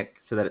around the neck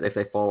so that if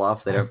they fall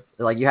off they don't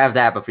like you have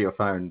that but for your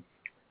phone.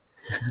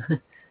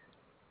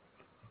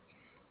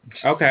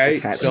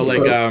 Okay, so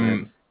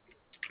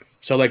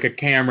like a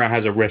camera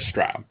has a wrist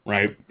strap,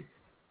 right?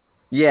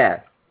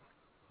 Yeah.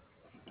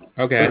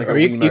 Okay. Or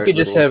you could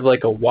just have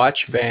like a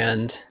watch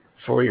band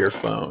for your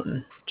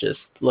phone, just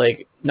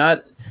like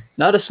not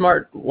a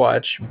smart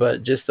watch,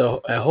 but just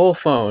a whole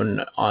phone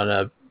on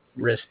a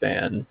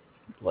wristband,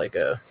 like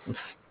a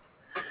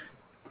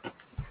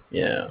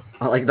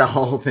Like the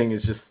whole thing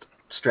is just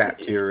strapped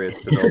to your wrist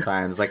at all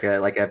times, like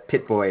a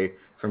Pit Boy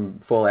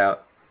from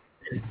Fallout.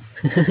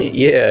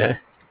 Yeah.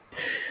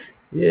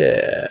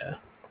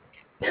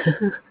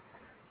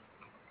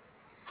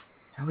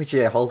 How would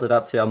you hold it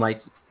up to? I'm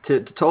like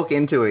to talk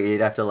into it, you'd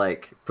have to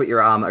like put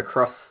your arm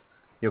across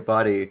your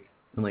body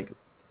and like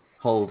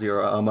hold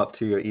your arm up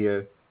to your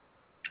ear.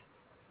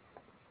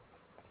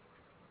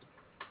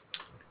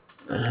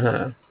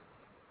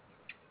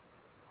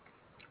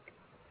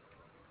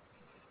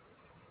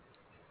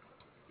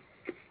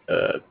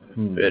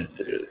 But,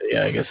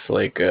 yeah, I guess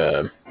like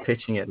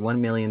pitching at $1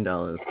 million.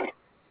 Or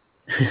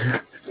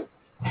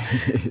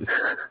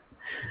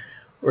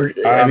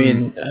I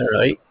mean, I don't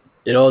know.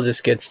 It all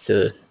just gets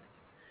to.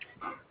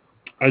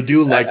 I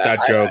do like that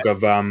joke of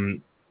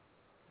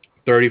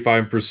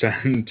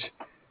 35%.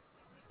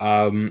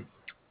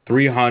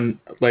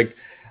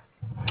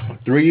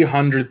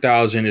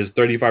 300,000 is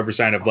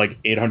 35% of like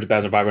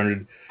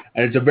 800,500, and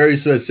it's a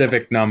very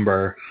specific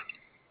number.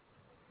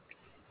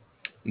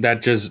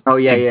 That just. Oh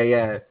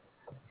yeah.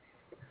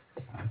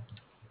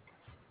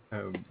 I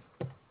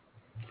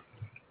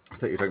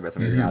thought you were talking about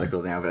some of the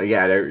articles now, but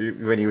yeah,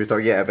 when you were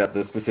talking about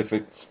the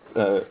specific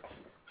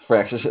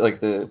fraction,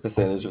 like the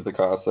percentage of the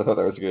cost, I thought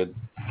that was good.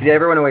 Yeah,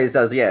 everyone always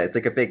does. Yeah, it's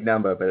like a big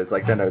number, but it's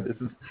like no, this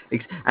is,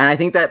 and I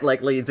think that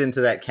like leads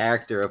into that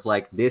character of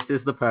like this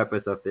is the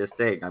purpose of this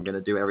thing. I'm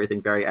gonna do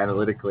everything very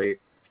analytically,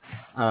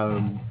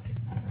 and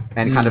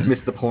kind of miss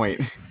the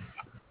point.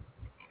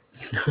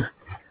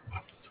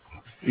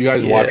 You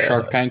guys watch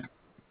Shark Tank?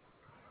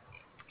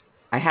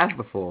 I have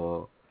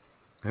before.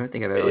 I don't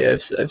think I've ever. Yeah,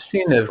 I've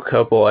seen a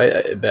couple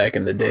back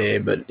in the day,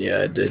 but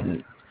yeah, I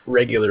didn't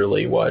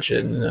regularly watch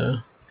it.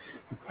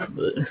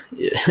 But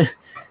yeah.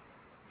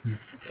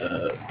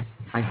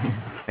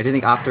 I do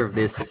think after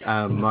this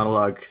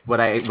monologue, what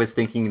I was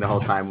thinking the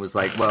whole time was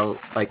like, well,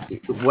 like,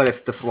 what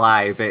if the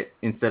fly, but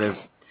instead of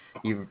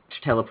you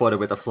teleported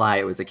with a fly,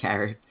 it was a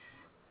carrot.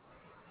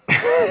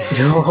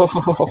 No.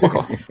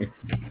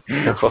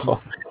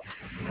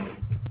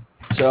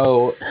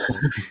 So.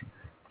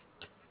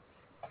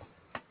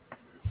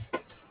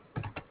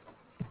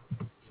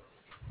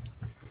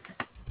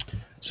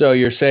 So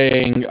you're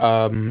saying,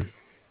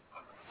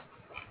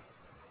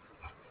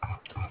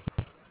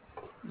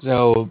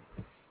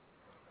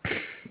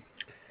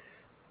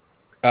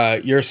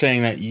 you're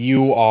saying that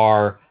you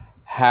are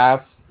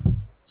half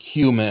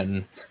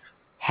human,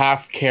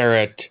 half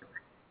carrot,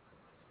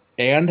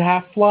 and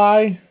half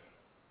fly?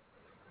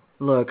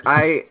 Look,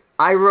 I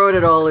wrote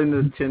it all in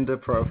this Tinder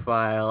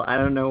profile. I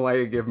don't know why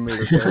you're giving me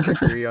the third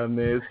degree on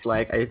this.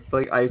 Like, I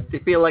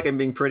feel like I'm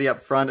being pretty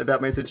upfront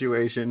about my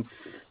situation.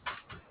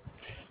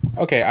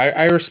 Okay,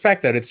 I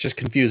respect that. It's just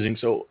confusing.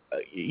 So,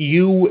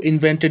 you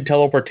invented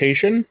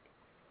teleportation?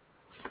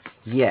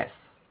 Yes,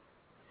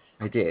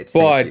 I did.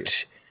 But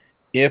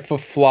if a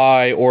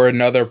fly or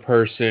another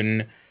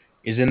person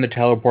is in the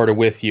teleporter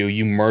with you,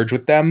 you merge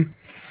with them?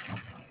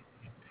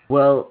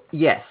 Well,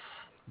 yes.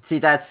 See,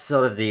 that's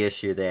sort of the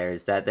issue there,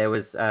 is that there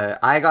was,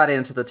 I got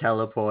into the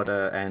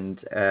teleporter and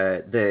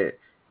there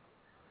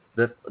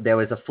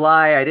was a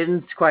fly I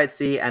didn't quite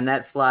see, and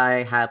that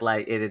fly had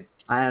like, it had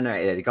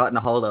gotten a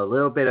hold of a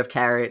little bit of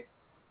carrot.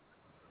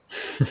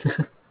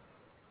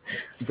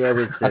 There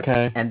was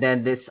and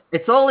then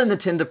it's all in the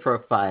Tinder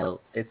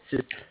profile. It's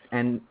just,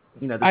 and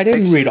I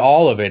didn't read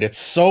all of it. It's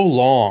so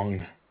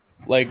long.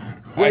 Like,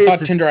 I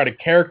thought Tinder had a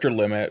character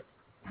limit.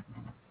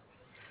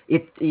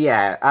 It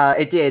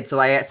did. So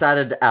I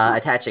started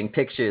attaching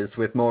pictures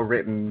with more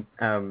written,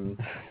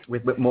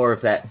 with more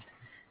of that.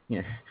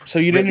 So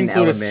you didn't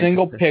include a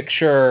single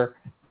picture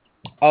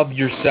of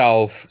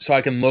yourself, so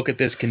I can look at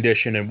this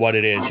condition and what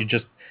it is.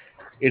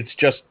 It's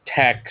just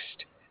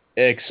text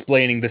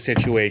explaining the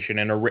situation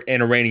in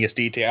erroneous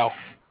detail.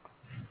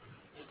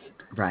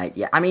 Right.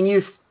 Yeah. I mean,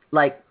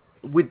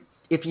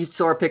 if you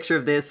saw a picture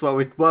of this,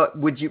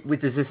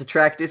 is this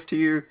attractive to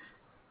you?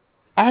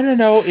 I don't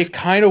know. It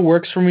kind of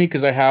works for me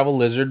because I have a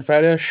lizard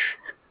fetish.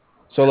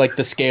 So, like,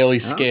 the scaly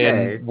skin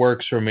Okay.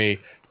 works for me.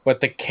 But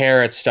the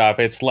carrot stuff,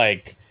 it's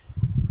like,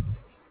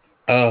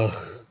 ugh.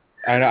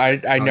 I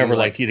Oh, never you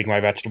liked like? eating my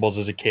vegetables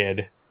as a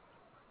kid.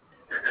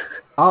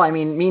 Oh, I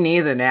mean, me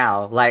neither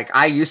now. Like,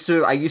 I used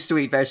to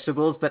eat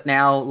vegetables, but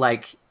now,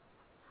 like,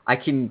 I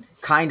can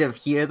kind of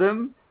hear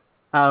them.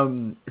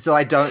 So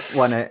I don't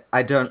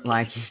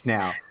like it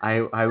now.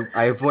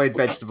 I avoid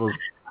vegetables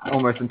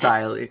almost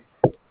entirely.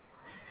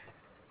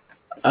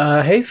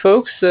 Hey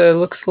folks,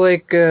 looks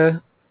like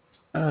you're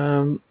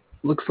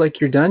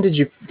done. Did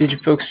you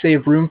folks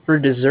save room for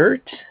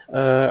dessert?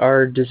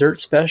 Our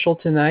dessert special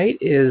tonight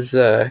is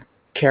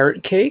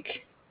carrot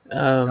cake.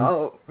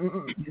 Oh,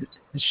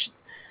 Sh-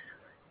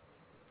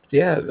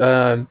 yeah,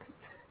 yeah. What's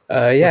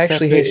that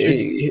Actually,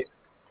 pastry?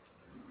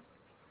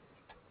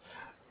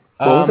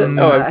 what was it?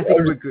 Oh, I think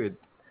we're good.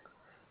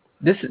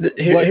 What,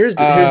 here's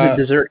the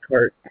dessert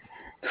cart.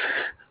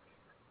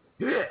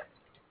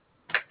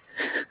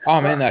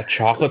 oh man, that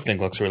chocolate thing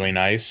looks really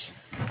nice.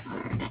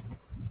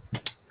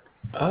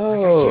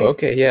 Oh,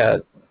 okay, yeah.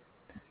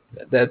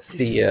 That's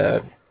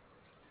the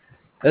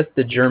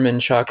German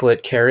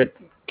chocolate carrot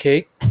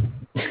cake.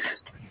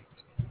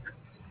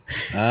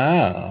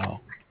 Oh,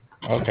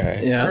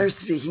 okay. Yeah. They're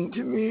speaking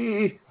to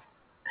me.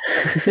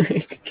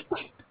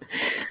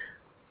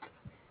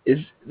 is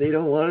They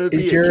don't want to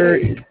is be a your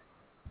cake.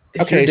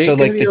 Okay, date so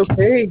gonna like be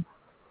okay?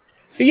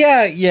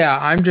 yeah,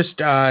 I'm just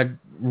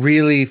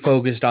really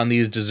focused on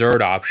these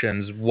dessert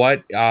options.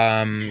 What's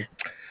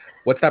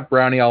that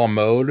brownie a la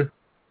mode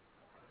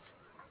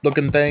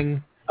looking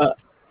thing?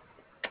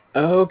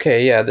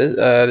 Okay, yeah.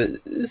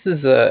 This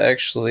is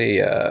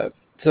actually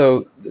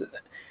so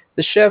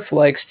the chef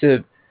likes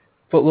to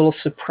put little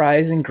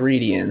surprise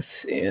ingredients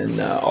in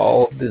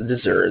all of the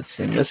desserts,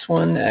 and this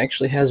one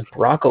actually has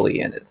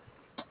broccoli in it.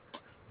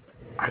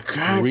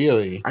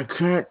 Really? I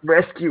can't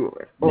rescue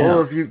all Yeah.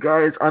 of you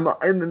guys. I'm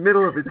in the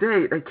middle of a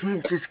date. I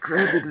can't just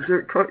grab the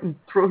dessert cart and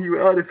throw you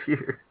out of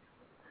here.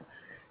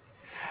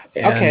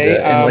 Okay,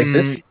 And like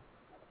this,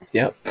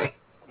 yep.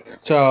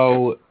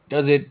 so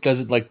does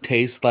it like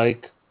taste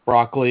like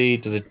broccoli?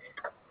 Does it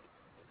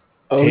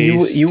Oh,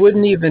 taste you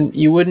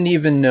wouldn't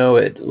even know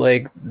it.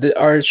 Like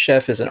our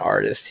chef is an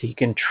artist. He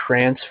can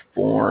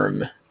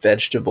transform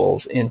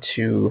vegetables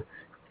into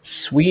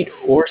sweet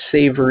or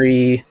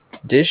savory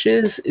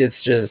dishes. It's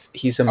just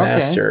he's a okay?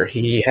 master.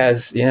 He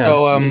has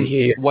So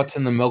what's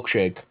in the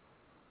milkshake?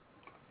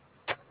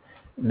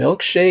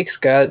 milkshake's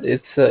got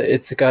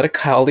it's got a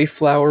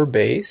cauliflower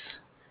base.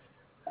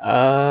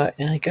 And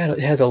it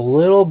has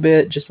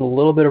just a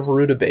little bit of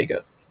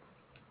rutabaga.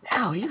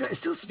 Now, you guys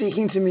still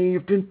speaking to me?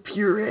 You've been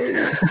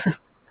pureed.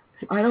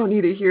 I don't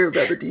need to hear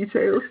about the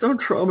details. Don't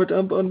trauma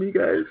dump on me,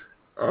 guys.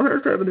 I'm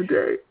just having a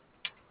day.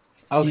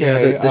 Yeah,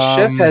 Okay,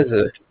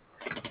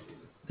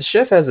 the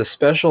chef has a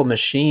special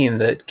machine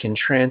that can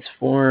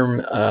transform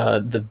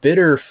the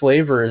bitter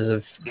flavors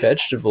of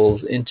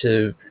vegetables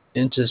into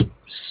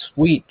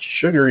sweet,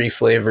 sugary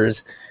flavors.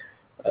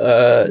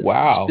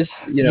 wow. You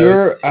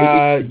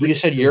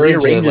said It you're into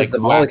rearranges like the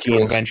wacky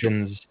molecules.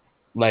 inventions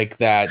like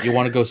that. You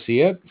want to go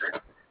see it?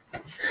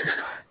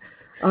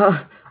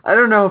 I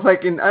don't know if I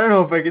can. I don't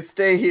know if I could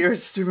stay here.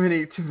 It's too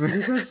many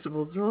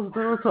vegetables. They're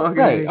all talking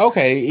to Right. me.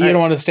 Okay. You don't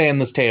want to stay on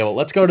this table.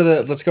 Let's go to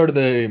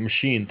the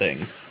machine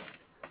thing.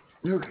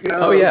 Okay,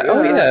 Oh yeah,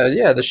 God.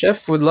 yeah. The chef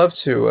would love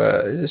to.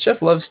 The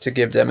chef loves to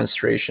give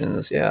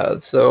demonstrations. Yeah,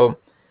 so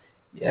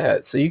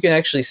you can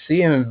actually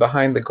see him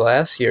behind the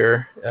glass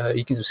here.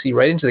 You can see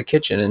right into the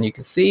kitchen, and you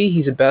can see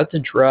he's about to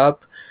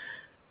drop.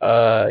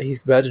 He's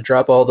about to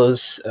drop all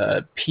those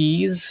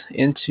peas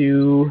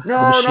into the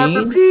No, not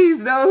the machine,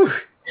 peas. No.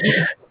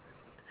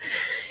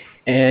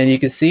 and you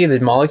can see the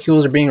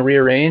molecules are being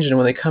rearranged. And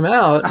when they come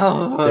out,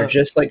 they're Oh.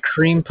 just like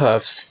cream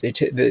puffs. They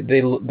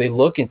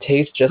look and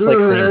taste just like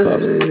cream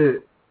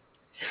puffs.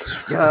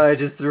 God, I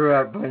just threw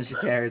out a bunch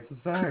of carrots.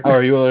 I'm sorry. Oh,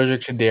 are you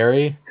allergic to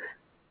dairy?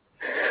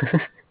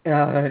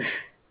 Uh,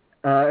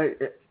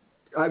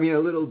 I mean, a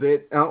little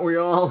bit, aren't we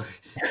all?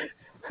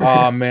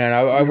 Oh man,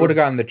 I would have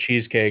gotten the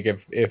cheesecake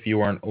if you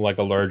weren't like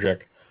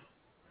allergic.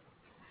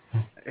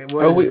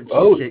 What is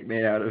the cheesecake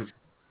made out of?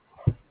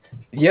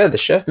 Yeah, the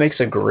chef makes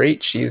a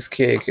great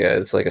cheesecake.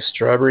 It's like a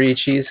strawberry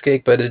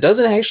cheesecake, but it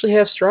doesn't actually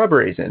have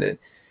strawberries in it.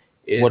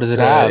 What does it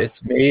have? It's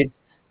made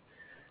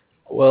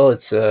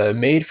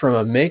made from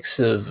a mix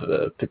of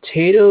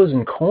potatoes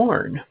and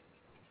corn.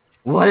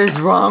 What is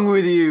wrong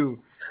with you?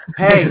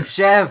 Hey,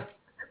 chef.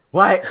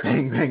 Why,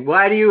 bang, bang,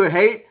 why do you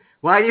hate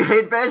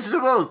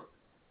vegetables?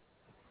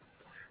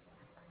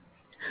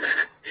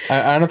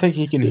 I don't think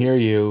he can hear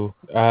you.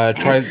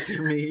 Try.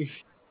 Answer me.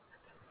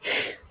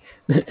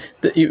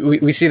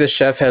 We see the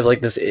chef has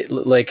like this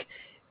like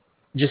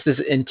just this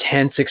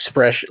intense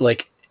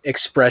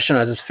expression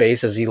on his face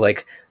as he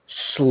like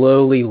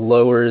slowly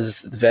lowers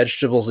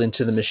vegetables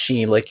into the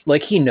machine, like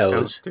he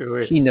knows. Don't do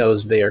it. He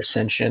knows they are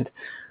sentient.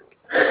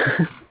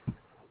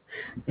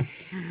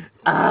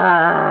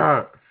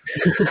 Ah!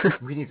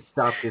 We need to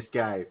stop this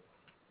guy.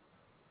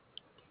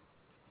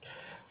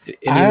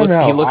 And I don't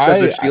know. he looks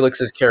up at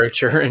Felix's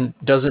character and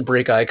doesn't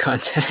break eye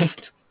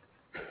contact.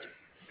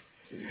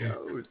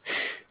 No.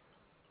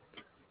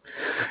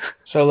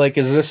 So, like,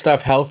 is this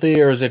stuff healthy,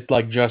 or is it,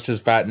 like, just as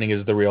fattening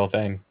as the real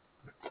thing?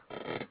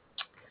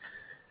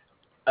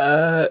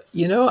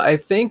 I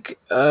think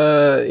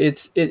the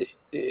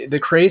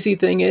crazy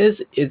thing is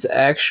it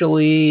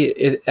actually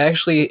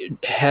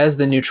has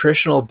the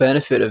nutritional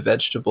benefit of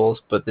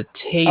vegetables, but the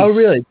taste Oh,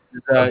 really?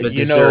 of the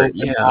dessert,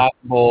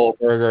 Impossible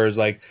burgers,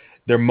 like,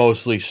 they're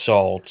mostly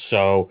salt,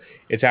 so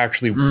it's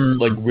actually,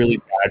 like, really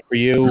bad for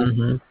you.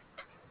 Mm-hmm.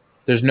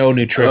 There's no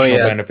nutritional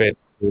yeah. benefit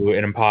to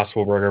an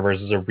Impossible burger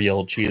versus a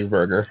real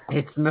cheeseburger.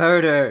 It's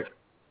murder.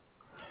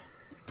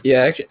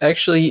 Yeah,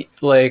 actually,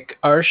 like,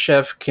 our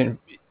chef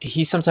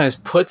he sometimes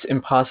puts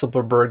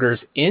Impossible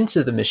burgers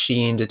into the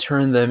machine to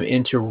turn them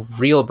into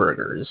real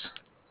burgers.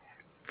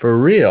 For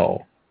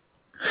real?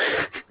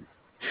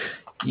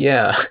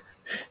 Yeah,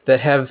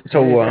 that have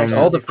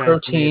all the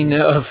protein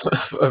of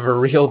a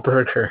real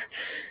burger.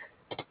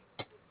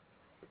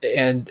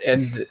 And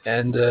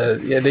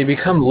they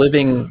become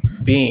living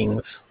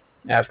beings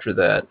after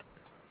that.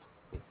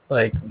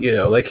 Like,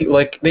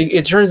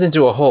 it turns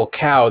into a whole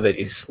cow that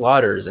he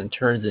slaughters and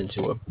turns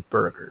into a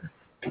burger,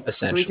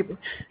 essentially. So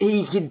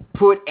he could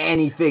put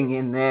anything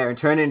in there and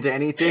turn it into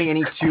anything, and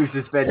he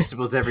chooses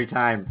vegetables every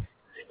time.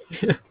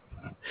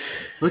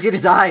 Look at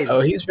his eyes.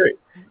 Oh,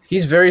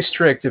 he's very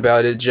strict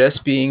about it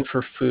just being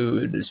for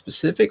food,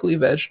 specifically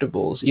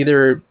vegetables.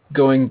 Either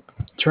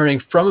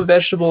turning from a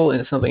vegetable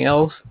into something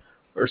else,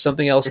 or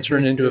something else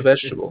turned into a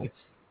vegetable.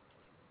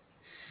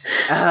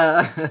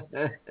 Why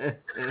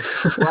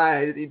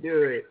did he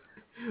do it?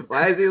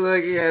 Why is he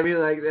looking at me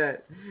like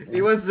that?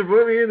 He wants to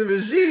put me in the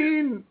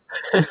machine.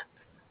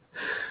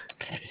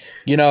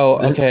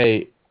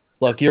 Okay,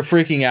 look, you're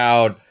freaking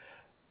out.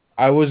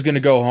 I was gonna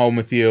go home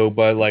with you,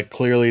 but, like,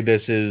 clearly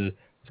this is,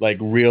 like,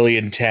 really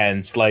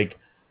intense. Like,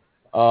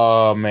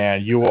 oh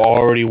man, you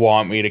already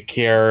want me to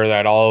care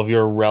that all of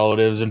your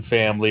relatives and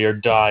family are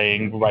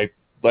dying right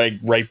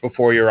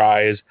before your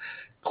eyes.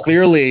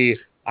 Clearly,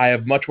 I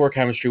have much more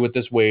chemistry with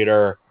this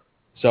waiter,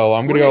 so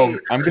I'm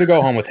gonna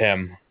go home with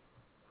him.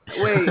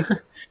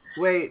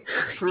 Wait,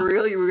 for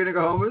real? You were gonna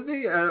go home with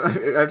me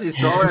after you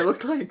saw what I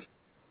looked like?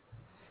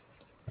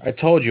 I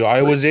told you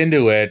I was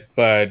into it,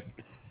 but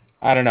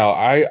I don't know.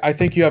 I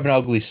think you have an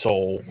ugly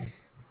soul.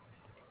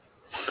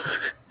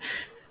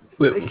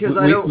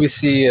 We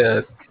see.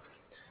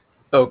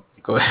 Oh,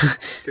 go ahead.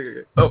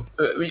 Oh,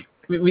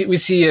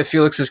 we see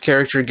Felix's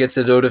character gets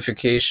a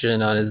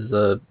notification on his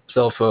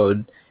cell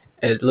phone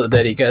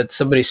that he got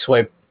somebody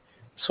swiped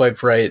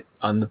right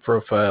on the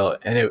profile,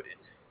 and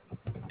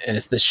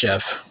it's the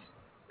chef.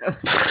 He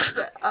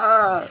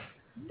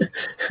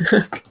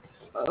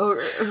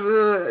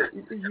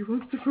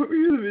wants to put me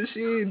in the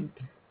machine.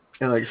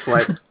 And like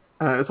swipe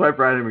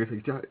right at me.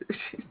 Like,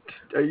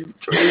 are you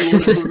trying to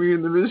put me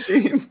in the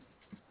machine?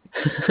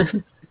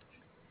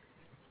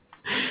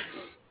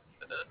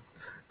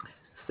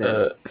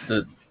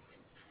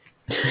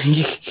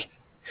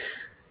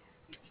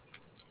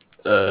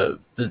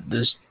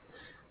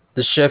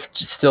 The chef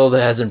still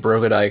hasn't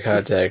broken eye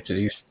contact, and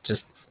he's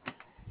just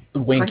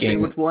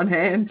winking with one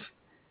hand,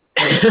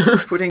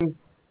 putting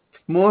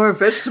more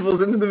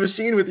vegetables into the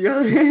machine with the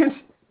other hand.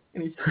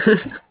 And he's...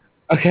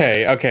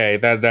 Okay,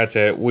 that's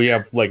it. We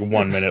have like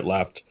 1 minute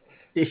left.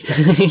 Nice.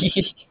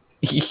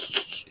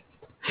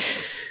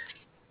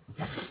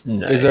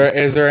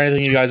 Is there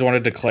anything you guys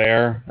want to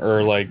declare,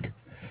 or like?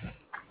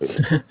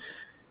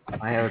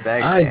 I have a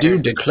bag. I do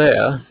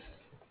declare.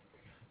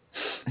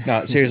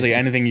 No, seriously,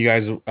 anything you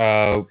guys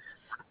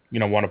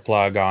want to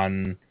plug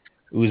on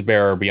Ooze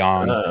Bear or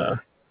beyond?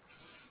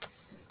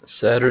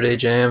 Saturday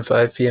Jam,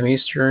 5 p.m.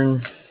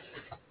 Eastern.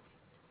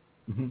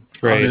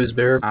 Great. On Ooze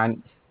Bear.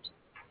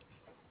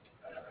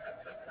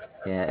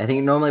 Yeah, I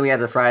think normally we have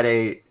the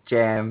Friday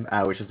Jam,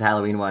 which is the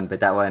Halloween one,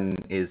 but that one's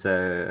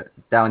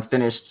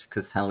finished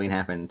because Halloween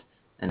happened,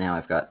 and now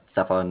I've got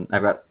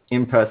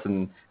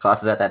in-person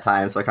classes at that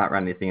time, so I can't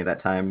run anything at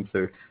that time.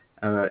 So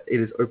it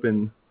is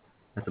open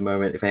at the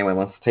moment if anyone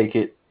wants to take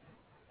it.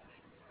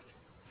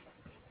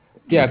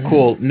 Yeah,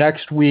 cool.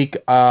 Next week,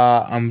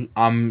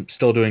 I'm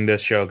still doing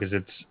this show because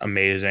it's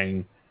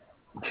amazing.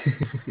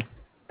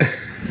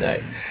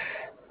 Nice.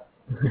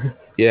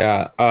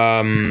 Yeah.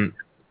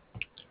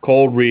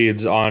 Cold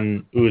reads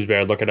on Ooze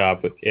Bear. Look it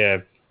up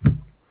if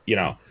you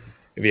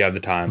have the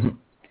time.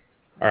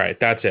 All right,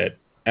 that's it.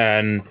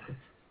 And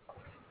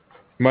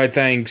my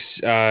thanks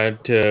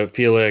to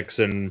Felix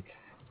and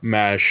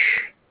Mesh.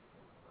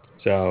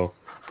 So.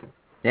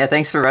 Yeah,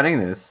 thanks for running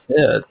this.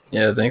 Yeah.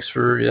 Thanks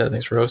for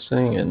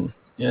hosting, and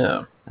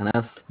yeah. And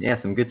that's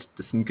some good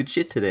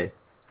shit today.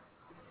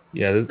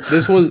 Yeah,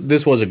 this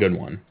was a good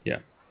one. Yeah.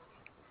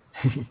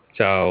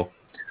 So,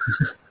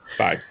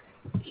 bye.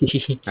 All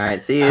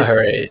right, see you. All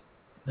right.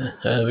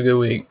 Have a good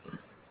week.